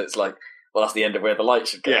because it's like. Well, that's the end of where the light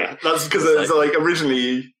should go. Yeah, that's because it's like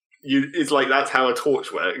originally, it's like that's how a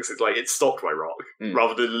torch works. It's like it's stopped by rock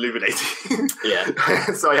rather than illuminating. Yeah.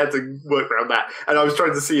 So I had to work around that, and I was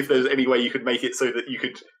trying to see if there's any way you could make it so that you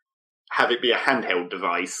could have it be a handheld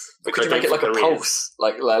device. But could you make it like a pulse,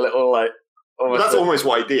 like a little like? Well, that's almost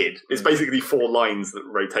what I did. It's basically 4 lines that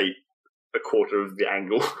rotate a quarter of the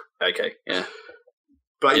angle. Okay. Yeah.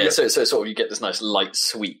 But yeah, so sort of you get this nice light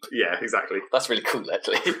sweep. Yeah, exactly. That's really cool,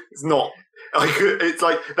 actually. It's not. It's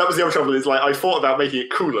like, that was the other trouble. It's like, I thought about making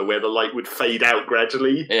it cooler where the light would fade out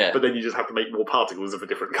gradually, but then you just have to make more particles of a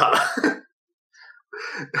different colour.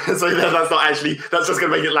 So that's not actually, that's just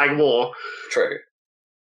going to make it lag more. True.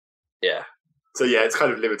 Yeah. So yeah, it's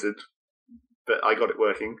kind of limited. But I got it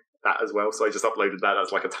working, that as well. So I just uploaded that.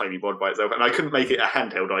 That's like a tiny mod by itself. And I couldn't make it a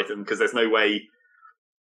handheld item because there's no way.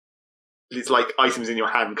 It's like items in your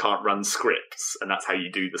hand can't run scripts, and that's how you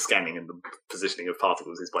do the scanning and the positioning of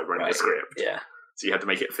particles is by running a script. Yeah. So you had to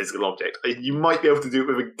make it a physical object. You might be able to do it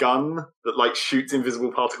with a gun that like shoots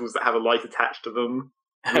invisible particles that have a light attached to them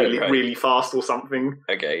really fast or something.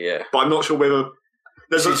 Okay, yeah. But I'm not sure whether...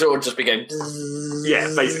 So sort of just became...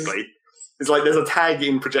 Yeah, basically. It's like there's a tag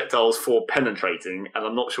in projectiles for penetrating, and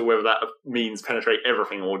I'm not sure whether that means penetrate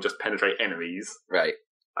everything or just penetrate enemies. Right.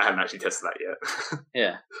 I haven't actually tested that yet.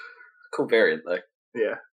 Yeah. Cool variant, though.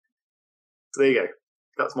 Yeah. So there you go.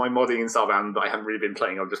 That's my modding in Starbound that I haven't really been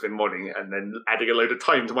playing. I've just been modding and then adding a load of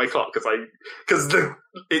time to my clock because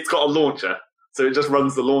it's got a launcher. So it just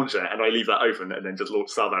runs the launcher and I leave that open and then just launch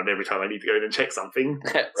Starbound every time I need to go in and check something.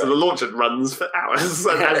 Right. So the launcher runs for hours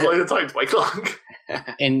and adds a load of time to my clock.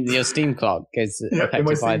 In your Steam clock is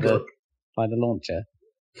affected by the launcher.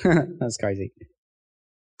 That's crazy.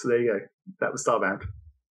 So there you go. That was Starbound.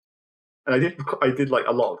 And I did like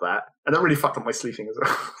a lot of that, and that really fucked up my sleeping as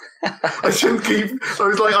well. I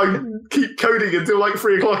keep coding until like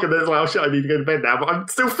 3 o'clock, and then it's like, oh shit, I need to go to bed now. But I'm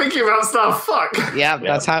still thinking about stuff. Fuck. Yeah,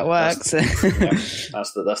 that's how it works.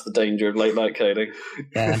 That's the danger of late night coding.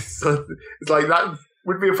 Yeah, so it's like that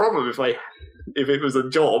would be a problem if I if it was a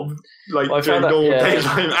job, like during normal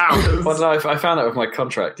daytime hours. Well, no, I found that with my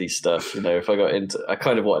contracty stuff. If I got into, I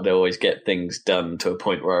kind of wanted to always get things done to a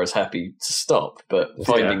point where I was happy to stop, but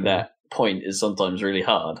finding that point is sometimes really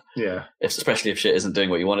hard. Yeah, especially if shit isn't doing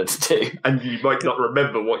what you want it to do, and you might not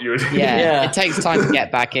remember what you were doing. Yeah, it takes time to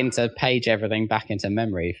get back into page everything back into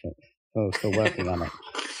memory for working on it.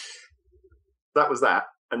 That was that,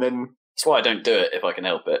 and then that's why I don't do it if I can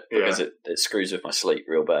help it, because it screws with my sleep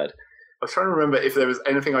real bad. I was trying to remember if there was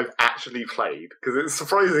anything I've actually played, because it's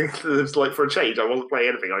surprising that it's like, for a change, I wasn't playing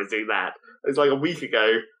anything. I was doing that. It's like a week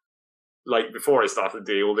ago, like before I started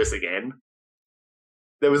doing all this again.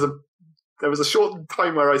 There was a short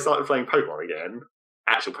time where I started playing Pokemon again,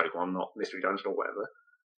 actual Pokemon, not Mystery Dungeon or whatever.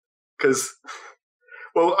 Because,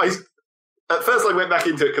 well, at first I went back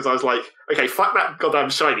into it because I was like, okay, fuck that goddamn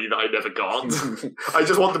shiny that I never got. I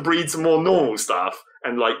just want to breed some more normal stuff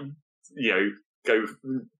and go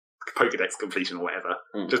Pokedex completion or whatever.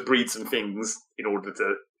 Just breed some things in order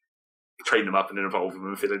to train them up and then evolve them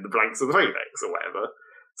and fill in the blanks of the Pokedex or whatever.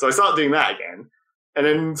 So I started doing that again. And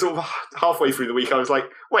then sort of halfway through the week I was like,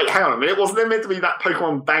 wait, hang on a minute, wasn't there meant to be that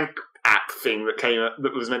Pokemon Bank app thing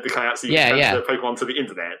that was meant to come out so you can transfer Pokemon to the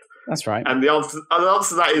internet? That's right. And the answer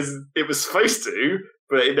to that is it was supposed to,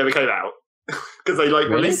 but it never came out. Because they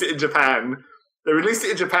released it in Japan. They released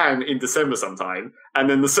it in Japan in December sometime, and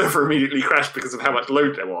then the server immediately crashed because of how much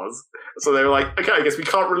load there was. So they were like, okay, I guess we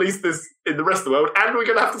can't release this in the rest of the world, and we're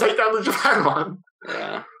going to have to take down the Japan one.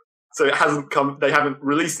 Yeah. So it hasn't come, they haven't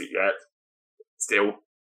released it yet, still.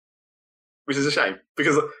 Which is a shame,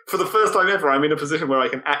 because for the first time ever, I'm in a position where I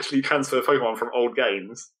can actually transfer Pokemon from old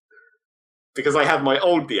games. Because I have my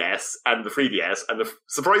old DS and the 3DS, and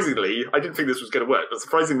surprisingly, I didn't think this was going to work, but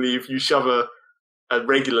surprisingly, if you shove a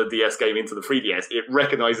regular DS game into the 3DS, it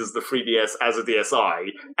recognises the 3DS as a DSi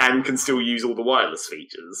and can still use all the wireless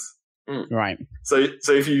features. Right. So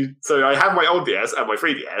I have my old DS and my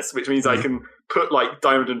 3DS, which means I can put like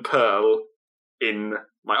Diamond and Pearl in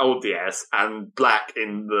my old DS and Black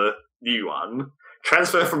in the new one,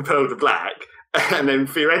 transfer from Pearl to Black, and then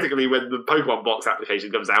theoretically when the Pokemon Box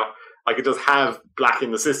application comes out, I could just have Black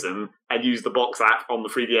in the system and use the box app on the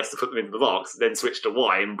 3DS to put them into the box, then switch to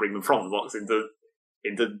Y and bring them from the box into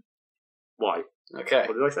Y. Okay.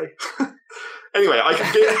 What did I say? Anyway,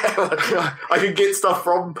 I can get stuff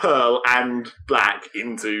from Pearl and Black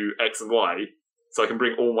into X and Y, so I can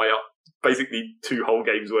bring all my basically 2 whole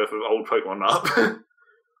games worth of old Pokemon up,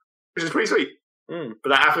 which is pretty sweet. But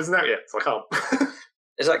that app isn't out yet, so I can't.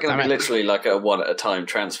 Is that going to be literally like a one at a time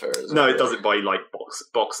transfer? No, it does it by like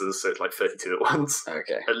boxes, so it's like 32 at once.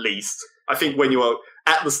 Okay. At least. I think when you are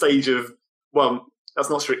at the stage of, well,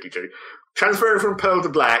 that's not strictly true. Transferring from Pearl to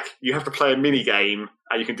Black, you have to play a mini game,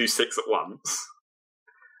 and you can do 6 at once.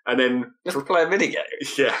 And then you have to play a mini game.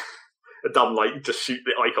 Yeah, a dumb just shoot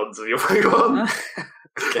the icons of your Pokemon.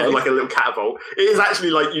 Okay. Like a little catapult. It is actually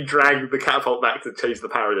like you drag the catapult back to change the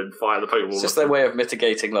power and then fire the Pokeball. It's just their way of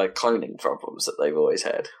mitigating like cloning problems that they've always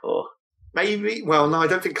had, or maybe. Well, no, I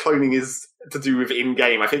don't think cloning is to do with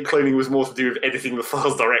in-game. I think cloning was more to do with editing the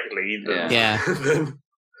files directly. Than,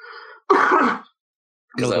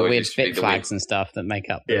 all the weird fit flags and stuff that make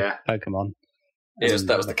up the Pokemon. Yeah,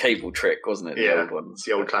 that was the cable trick, wasn't it? The old ones,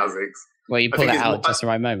 the old classics. Well, you pull it out at just the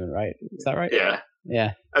right moment, right? Is that right? Yeah.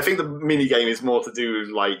 Yeah. I think the mini game is more to do with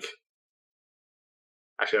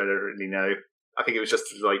actually, I don't really know. I think it was just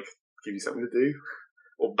to give you something to do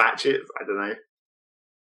or batch it. I don't know.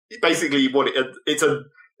 Basically,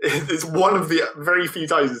 it's one of the very few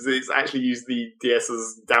times it's actually used the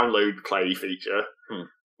DS's download play feature,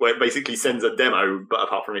 where it basically sends a demo, but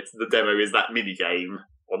apart from it, the demo is that mini game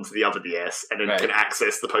onto the other DS, and then can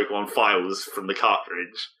access the Pokemon files from the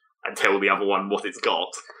cartridge and tell the other one what it's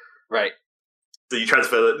got. Right. So you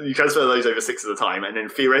transfer those over 6 at a time, and then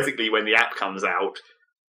theoretically, when the app comes out,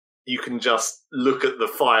 you can just look at the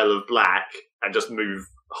file of Black and just move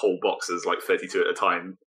whole boxes 32 at a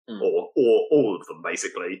time, or all of them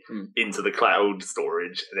basically, into the cloud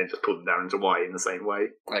storage, and then just put them down into Y in the same way.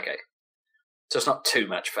 Okay, so it's not too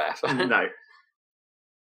much faff. No.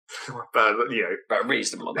 But but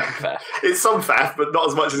reasonable amount of faff. It's some faff, but not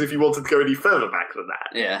as much as if you wanted to go any further back than that.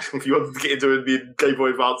 Yeah. If you wanted to get into the Game Boy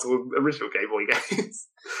Advance or original Game Boy games.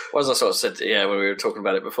 Well, as I sort of said, when we were talking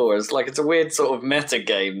about it before, it's a weird sort of meta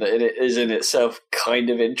game that it is in itself kind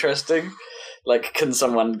of interesting. Can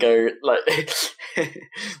someone go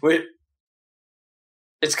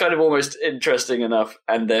it's kind of almost interesting enough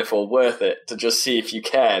and therefore worth it to just see if you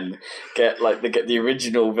can get the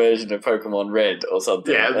original version of Pokemon Red or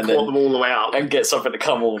something. Yeah, and pull them all the way up. And get something to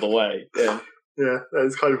come all the way. Yeah. Yeah,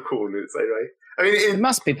 that's kind of cool in its own way. I mean, it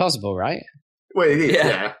must be possible, right? Well, it is,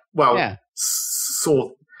 yeah. Well,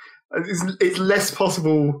 it's less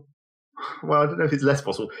possible. Well, I don't know if it's less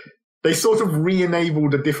possible. They sort of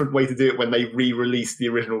re-enabled a different way to do it when they re-released the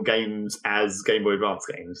original games as Game Boy Advance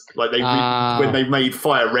games. Like when they made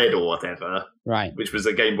Fire Red or whatever, right? Which was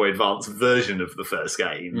a Game Boy Advance version of the first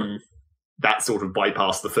game. That sort of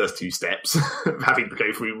bypassed the first two steps of having to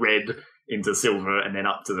go through Red into Silver and then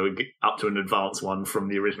up to an advanced one from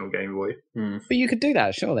the original Game Boy. But you could do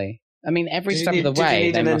that, surely. I mean, every step of the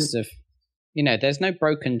way they must have. There's no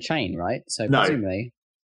broken chain, right? So presumably,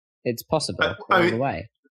 it's possible all the way.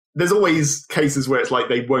 There's always cases where it's like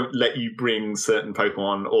they won't let you bring certain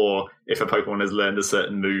Pokemon, or if a Pokemon has learned a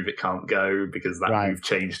certain move, it can't go because that move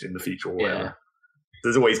changed in the future or whatever. Yeah.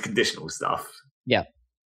 There's always conditional stuff. Yeah.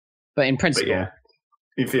 But in principle.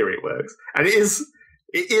 In theory it works. And it is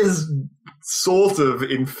sort of,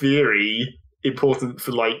 in theory, important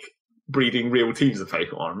for, like, breeding real teams of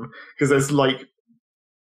Pokemon. Because there's, like,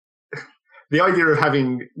 the idea of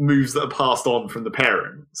having moves that are passed on from the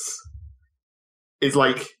parents is,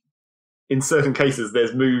 like, in certain cases,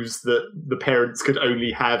 there's moves that the parents could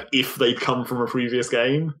only have if they'd come from a previous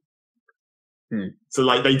game. So,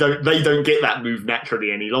 like, they don't get that move naturally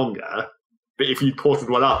any longer. But if you ported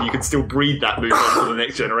one up, you can still breed that move onto the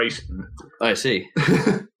next generation. I see.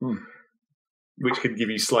 Which can give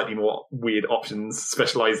you slightly more weird options,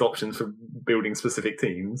 specialized options for building specific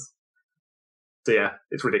teams. So yeah,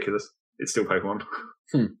 it's ridiculous. It's still Pokemon.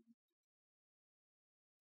 And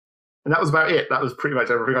that was about it. That was pretty much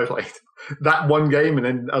everything I played. That one game and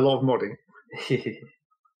then a lot of modding.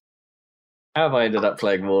 How have I ended up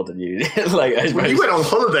playing more than you? You went on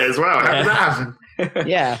holiday as well. How did that happen?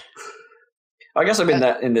 Yeah. I guess I'm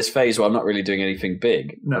in this phase where I'm not really doing anything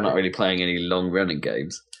big. No. I'm not really playing any long-running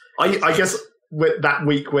games. I guess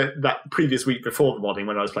that previous week before the modding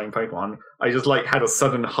when I was playing Pokemon, I just had a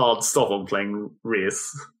sudden hard stop on playing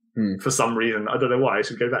Reus for some reason. I don't know why. I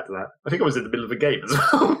should go back to that. I think I was in the middle of a game as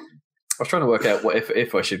well. I was trying to work out what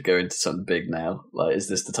if I should go into something big now. Like, is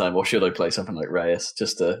this the time, or should I play something like Reus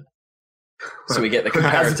just to so we get the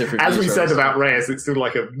comparative as we said about Reus, it's still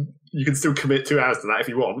you can still commit 2 hours to that if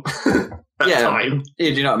you want. Time. Yeah,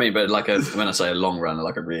 do you know what I mean? But when I say a long run,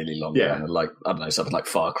 like a really long run, like I don't know, something like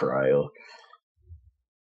Far Cry or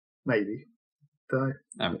maybe. I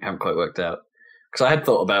haven't quite worked out. Because I had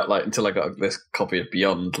thought about, until I got this copy of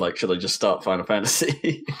Beyond, should I just start Final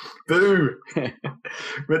Fantasy? Boo! We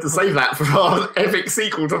had to save that for our epic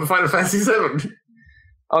sequel to the Final Fantasy VII.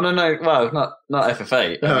 Oh, no. Well, not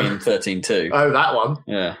FF8. I mean 13-2. Oh, that one?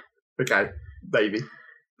 Yeah. Okay. Maybe.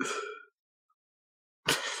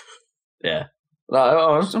 Yeah.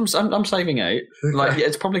 I'm saving out.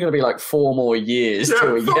 It's probably going to be 4 more years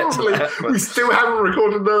till we get to that. We still haven't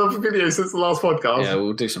recorded another video since the last podcast. Yeah,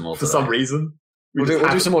 we'll do some more for some reason. We'll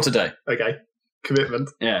do some more today. Okay. Commitment.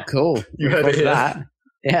 Yeah. Cool. You heard it here. That.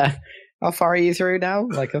 Yeah. How far are you through now?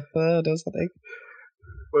 A third or something?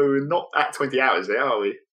 Well, we're not at 20 hours yet, are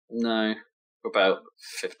we? No. About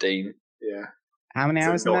 15. Yeah. How many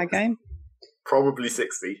hours in that game? Probably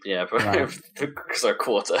 60. Yeah, because a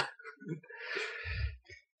quarter.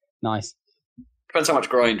 Nice. Depends how much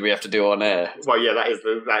grind we have to do on air. Well, yeah, that is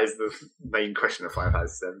the main question of Final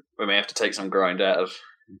Fantasy VII. We may have to take some grind out of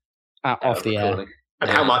the air. And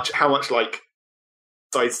how much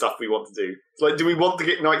side stuff we want to do. Do we want to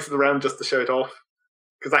get Knights of the Round just to show it off?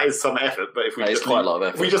 Because that is some effort, but if we just quite a lot of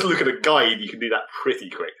effort. If we just look at a guide, you can do that pretty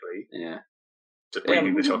quickly. Yeah. Just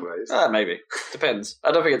breeding the chocolates. Maybe. Depends.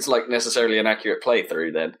 I don't think it's necessarily an accurate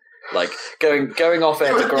playthrough then. Going off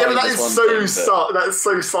air to grind. Yeah, but that is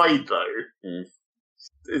so side though.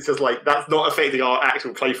 It's just that's not affecting our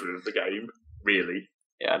actual playthrough of the game, really.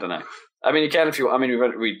 Yeah, I don't know. I mean, you can if you. I mean,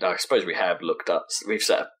 I suppose we have looked up. We've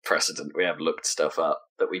set a precedent. We have looked stuff up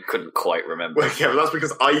that we couldn't quite remember. Well, yeah, but that's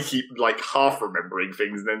because I keep half remembering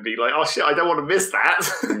things and then be like, "Oh shit, I don't want to miss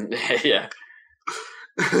that." Yeah.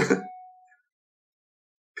 Because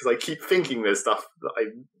I keep thinking there's stuff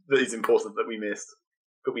that is important that we missed,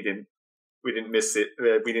 but we didn't. We didn't miss it.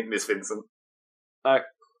 We didn't miss Vincent. No.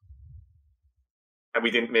 And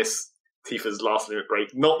we didn't miss Tifa's last limit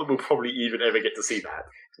break. Not that we'll probably even ever get to see that.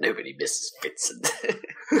 Nobody misses Vincent.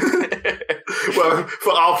 Well,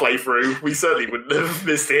 for our playthrough, we certainly wouldn't have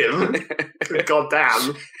missed him. God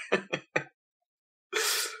damn.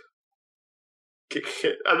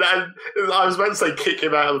 And then I was about to say kick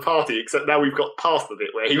him out of the party, except now we've got past the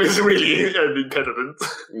bit where he was really an impediment.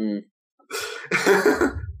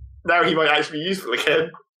 Now he might actually be useful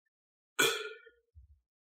again.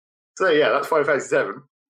 So yeah, that's Final Fantasy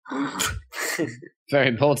VII. Very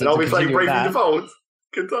important. And I'll be playing Bravely Default.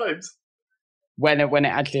 Good times. when it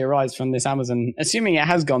actually arrives from this Amazon, assuming it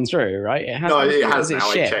has gone through, right? It has. No, it has now.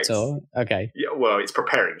 It shipped checked. or okay? Yeah, well, it's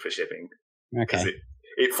preparing for shipping. Okay.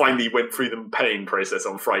 It finally went through the paying process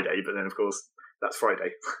on Friday, but then of course that's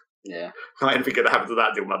Friday. Yeah. Not anything going to happen to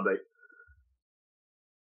that till Monday.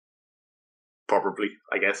 Probably,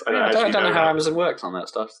 I guess. I don't know how Amazon works on that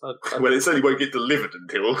stuff. Well, it certainly won't get delivered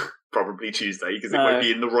until probably Tuesday because it won't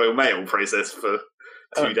be in the Royal Mail process for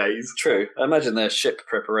 2 days. True. I imagine their ship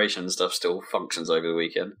preparation stuff still functions over the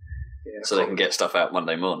weekend, so they can get stuff out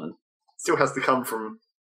Monday morning. Still has to come from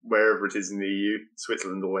wherever it is in the EU,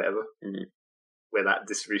 Switzerland or whatever, where that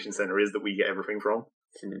distribution centre is that we get everything from.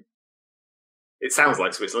 It sounds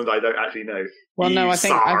like Switzerland. I don't actually know. Well, no, I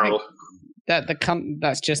think that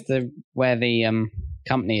that's just where the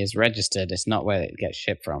company is registered. It's not where it gets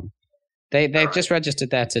shipped from. They've just registered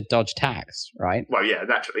there to dodge tax, right? Well, yeah,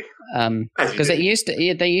 naturally. Because they used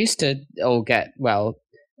to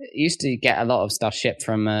get a lot of stuff shipped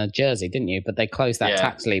from Jersey, didn't you? But they closed that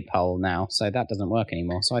tax loophole now, so that doesn't work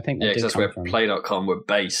anymore. So I think because that's where Play.com were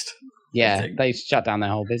based. Yeah, they shut down their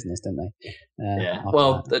whole business, didn't they?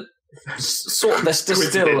 Well, they're still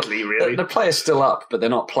really. The Play is still up, but they're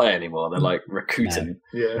not Play anymore. They're like Rakuten. No.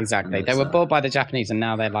 Yeah, exactly. They were bought by the Japanese, and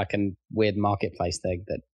now they're like a weird marketplace thing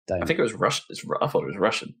that don't. I think it was Russian. I thought it was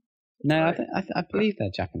Russian. No, I believe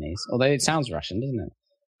they're Japanese. Although it sounds Russian, doesn't it?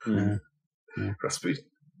 Yeah. Rasputin.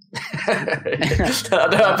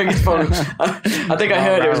 I think it's fun. I think I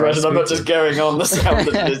heard it was Russian. I'm not just going on the sound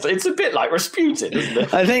that it is. It's a bit like Rasputin, isn't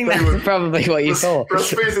it? I think that's probably what you thought.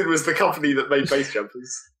 Rasputin was the company that made base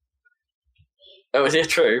jumpers. Oh, is it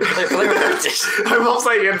true? They were British. I'm not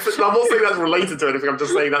saying that's related to anything. I'm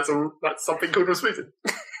just saying that's something called Rasputin.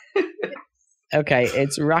 Okay,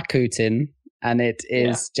 it's Rakuten, and it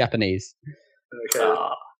is Japanese. Okay.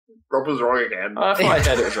 Rob was wrong again. I thought I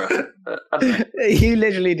heard it was Russian. I don't know. You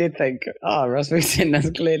literally did think, Rasputin, that's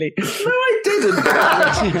clearly... No, I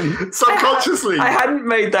didn't. Subconsciously. I hadn't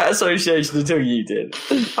made that association until you did.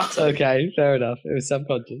 Okay, fair enough. It was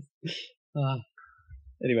subconscious.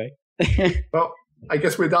 Anyway. Well, I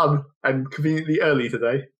guess we're done, and conveniently early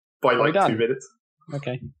today, by 2 minutes.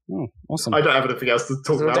 Okay. Oh, awesome. I don't have anything else to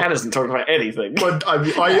talk about. Dan hasn't talked about anything. But I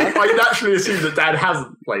naturally assume that Dan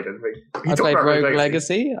hasn't played anything. I played Rogue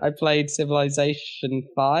Legacy. I played Civilization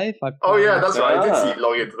 5. That's right. I did see you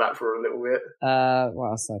log into that for a little bit.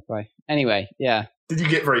 What else did I play? Anyway, yeah. Did you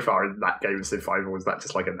get very far in that game of Civ 5, or was that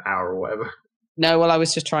just like an hour or whatever? No, well, I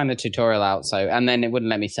was just trying the tutorial out, and then it wouldn't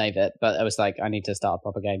let me save it, but I was like, I need to start a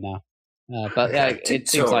proper game now. But yeah, it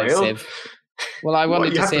seems like Civ. Well, I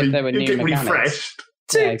wanted to see if there were new mechanics. Refreshed.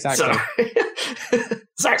 Yeah, exactly.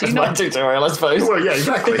 Exactly my tutorial, I suppose. Well, yeah,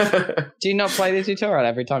 exactly. Do you not play the tutorial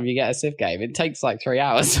every time you get a Civ game? It takes like 3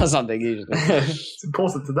 hours or something usually. It's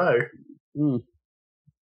important to know.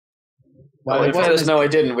 Well, in fairness, no, I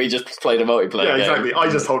didn't. We just played a multiplayer game. Yeah, exactly. I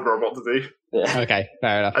just told Rob what to do. Yeah. Okay,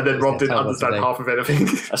 fair enough. And then Rob didn't understand half of anything.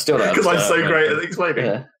 I still don't because I'm so great at explaining.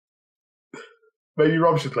 Yeah. Maybe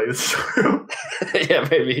Rob should play the tutorial. Yeah,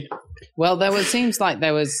 maybe. Well,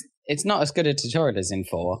 it's not as good a tutorial as in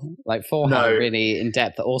 4. Like 4 had a really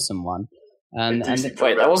in-depth, awesome one. And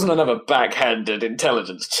wait, that wasn't another backhanded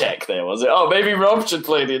intelligence check there, was it? Oh, maybe Rob should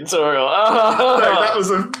play the tutorial. No, that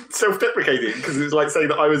was a self-deprecating, because it was like saying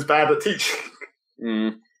that I was bad at teaching.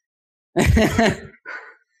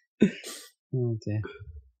 Oh, dear.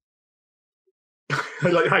 I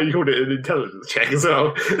like how you called it an intelligence check as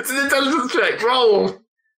well. It's an intelligence check. Roll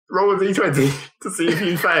a d20 to see if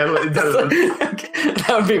you fail at intelligence.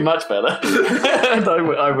 That would be much better.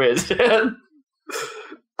 I wish.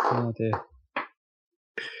 Oh dear.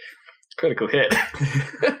 Critical hit.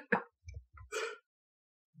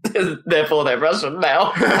 Therefore, they're Russian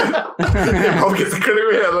now. Rob gets a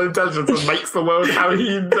critical hit on intelligence and makes the world how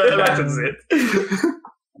he imagines it.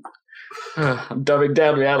 I'm dumbing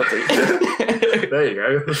down reality. There you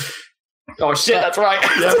go. Oh shit, that's right.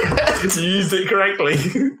 Yep. You used it correctly.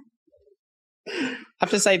 I have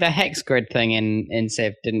to say the hex grid thing in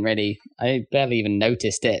Civ I barely even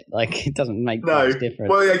noticed it. Like, it doesn't make much difference.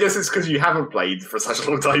 Well, I guess it's because you haven't played for such a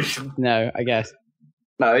long time. No, I guess.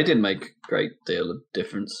 No, it didn't make a great deal of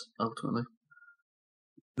difference, ultimately.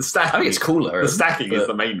 The stacking, I think it's cooler. The stacking is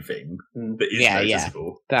the main thing that is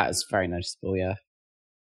noticeable. Yeah, that is very noticeable, yeah.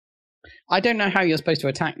 I don't know how you're supposed to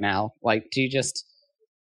attack now. Like, do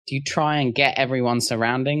you try and get everyone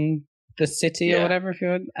surrounding the city or whatever if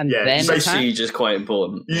you're then attack? Siege is quite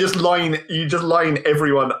important. You just line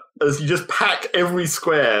everyone as you just pack every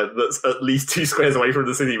square that's at least 2 squares away from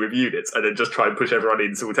the city with units, and then just try and push everyone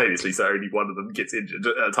in simultaneously so only one of them gets injured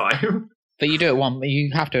at a time. But you do it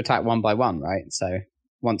you have to attack one by one, right? So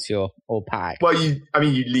once you're all packed. Well, you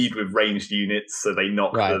lead with ranged units, so they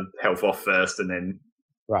knock the health off first, and then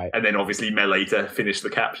obviously melee to finish the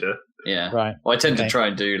capture. Yeah, right. Well, I tend to try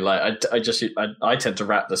and do like I tend to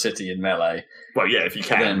wrap the city in melee. Well, yeah, if you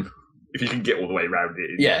can. If you can get all the way around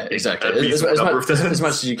it. Yeah, exactly. As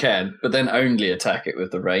much as you can, but then only attack it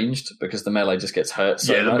with the ranged, because the melee just gets hurt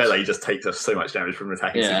so much. Yeah, the melee just takes us so much damage from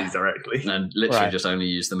attacking cities directly. And literally just only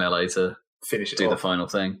use the melee to finish it do off. The final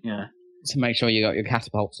thing. Yeah. To make sure you got your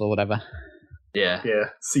catapults or whatever. Yeah. Yeah,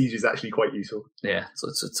 siege is actually quite useful. Yeah, so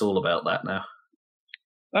it's all about that now.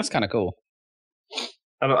 That's kind of cool.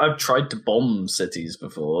 I've tried to bomb cities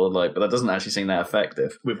before, but that doesn't actually seem that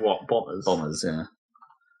effective. With what? Bombers? Bombers, yeah.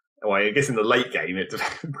 Well, I guess in the late game,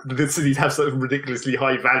 the cities have sort of ridiculously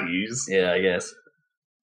high values. Yeah, I guess.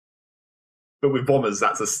 But with bombers,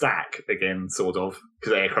 that's a stack, again, sort of,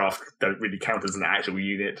 because aircraft don't really count as an actual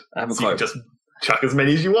unit. You can just chuck as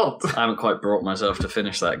many as you want. I haven't quite brought myself to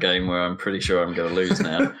finish that game where I'm pretty sure I'm going to lose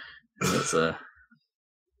now.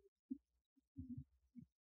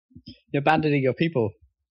 You're abandoning your people.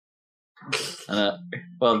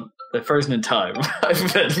 Well, they're frozen in time. I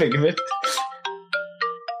prefer to think of it.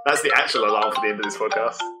 That's the actual alarm for the end of this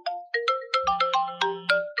podcast.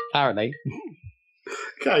 Apparently.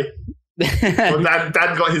 Okay. Well,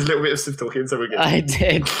 Dan got his little bit of Civ talking, so we're good. I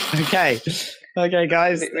did. Okay. Okay,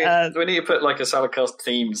 guys. We need to put like a Saladcast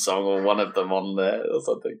theme song or one of them on there or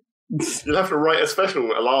something. You'll have to write a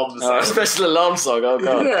special alarm song. A special alarm song, oh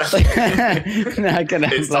god. Yeah. No,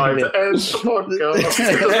 it's time to end the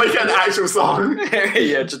podcast. Make an actual song.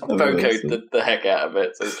 Yeah, just vocode the heck out of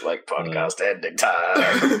it. So it's like podcast ending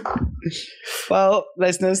time. Well,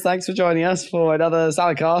 listeners, thanks for joining us for another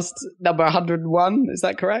Saladcast, number 101. Is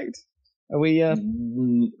that correct? Are we... It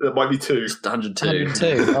might be 2. 102.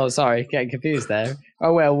 102. Oh, sorry. Getting confused there.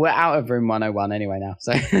 Oh, well, we're out of room 101 anyway now,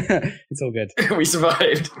 so it's all good. We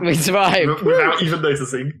survived. We survived. Without even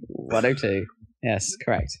noticing. 102. Yes,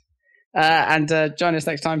 correct. And join us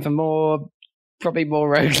next time for probably more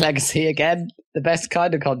Rogue Legacy again. The best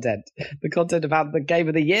kind of content. The content about the game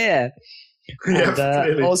of the year.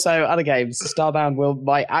 And also other games. Starbound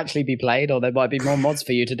might actually be played, or there might be more mods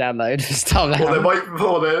for you to download for Starbound. Or there might be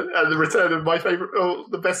the return of my favourite,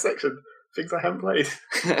 the best section. Things I haven't played.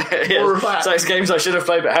 More of that. 6 games I should have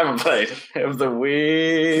played but haven't played of the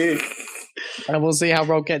week. And we'll see how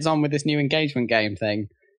Rob gets on with this new engagement game thing.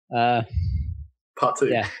 Part 2.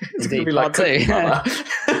 Yeah, it's indeed. Gonna be Part 2.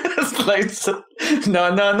 It's like,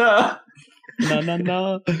 no.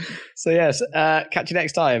 No. So yes, catch you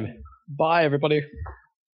next time. Bye, everybody.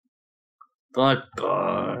 Bye.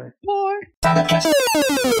 Bye.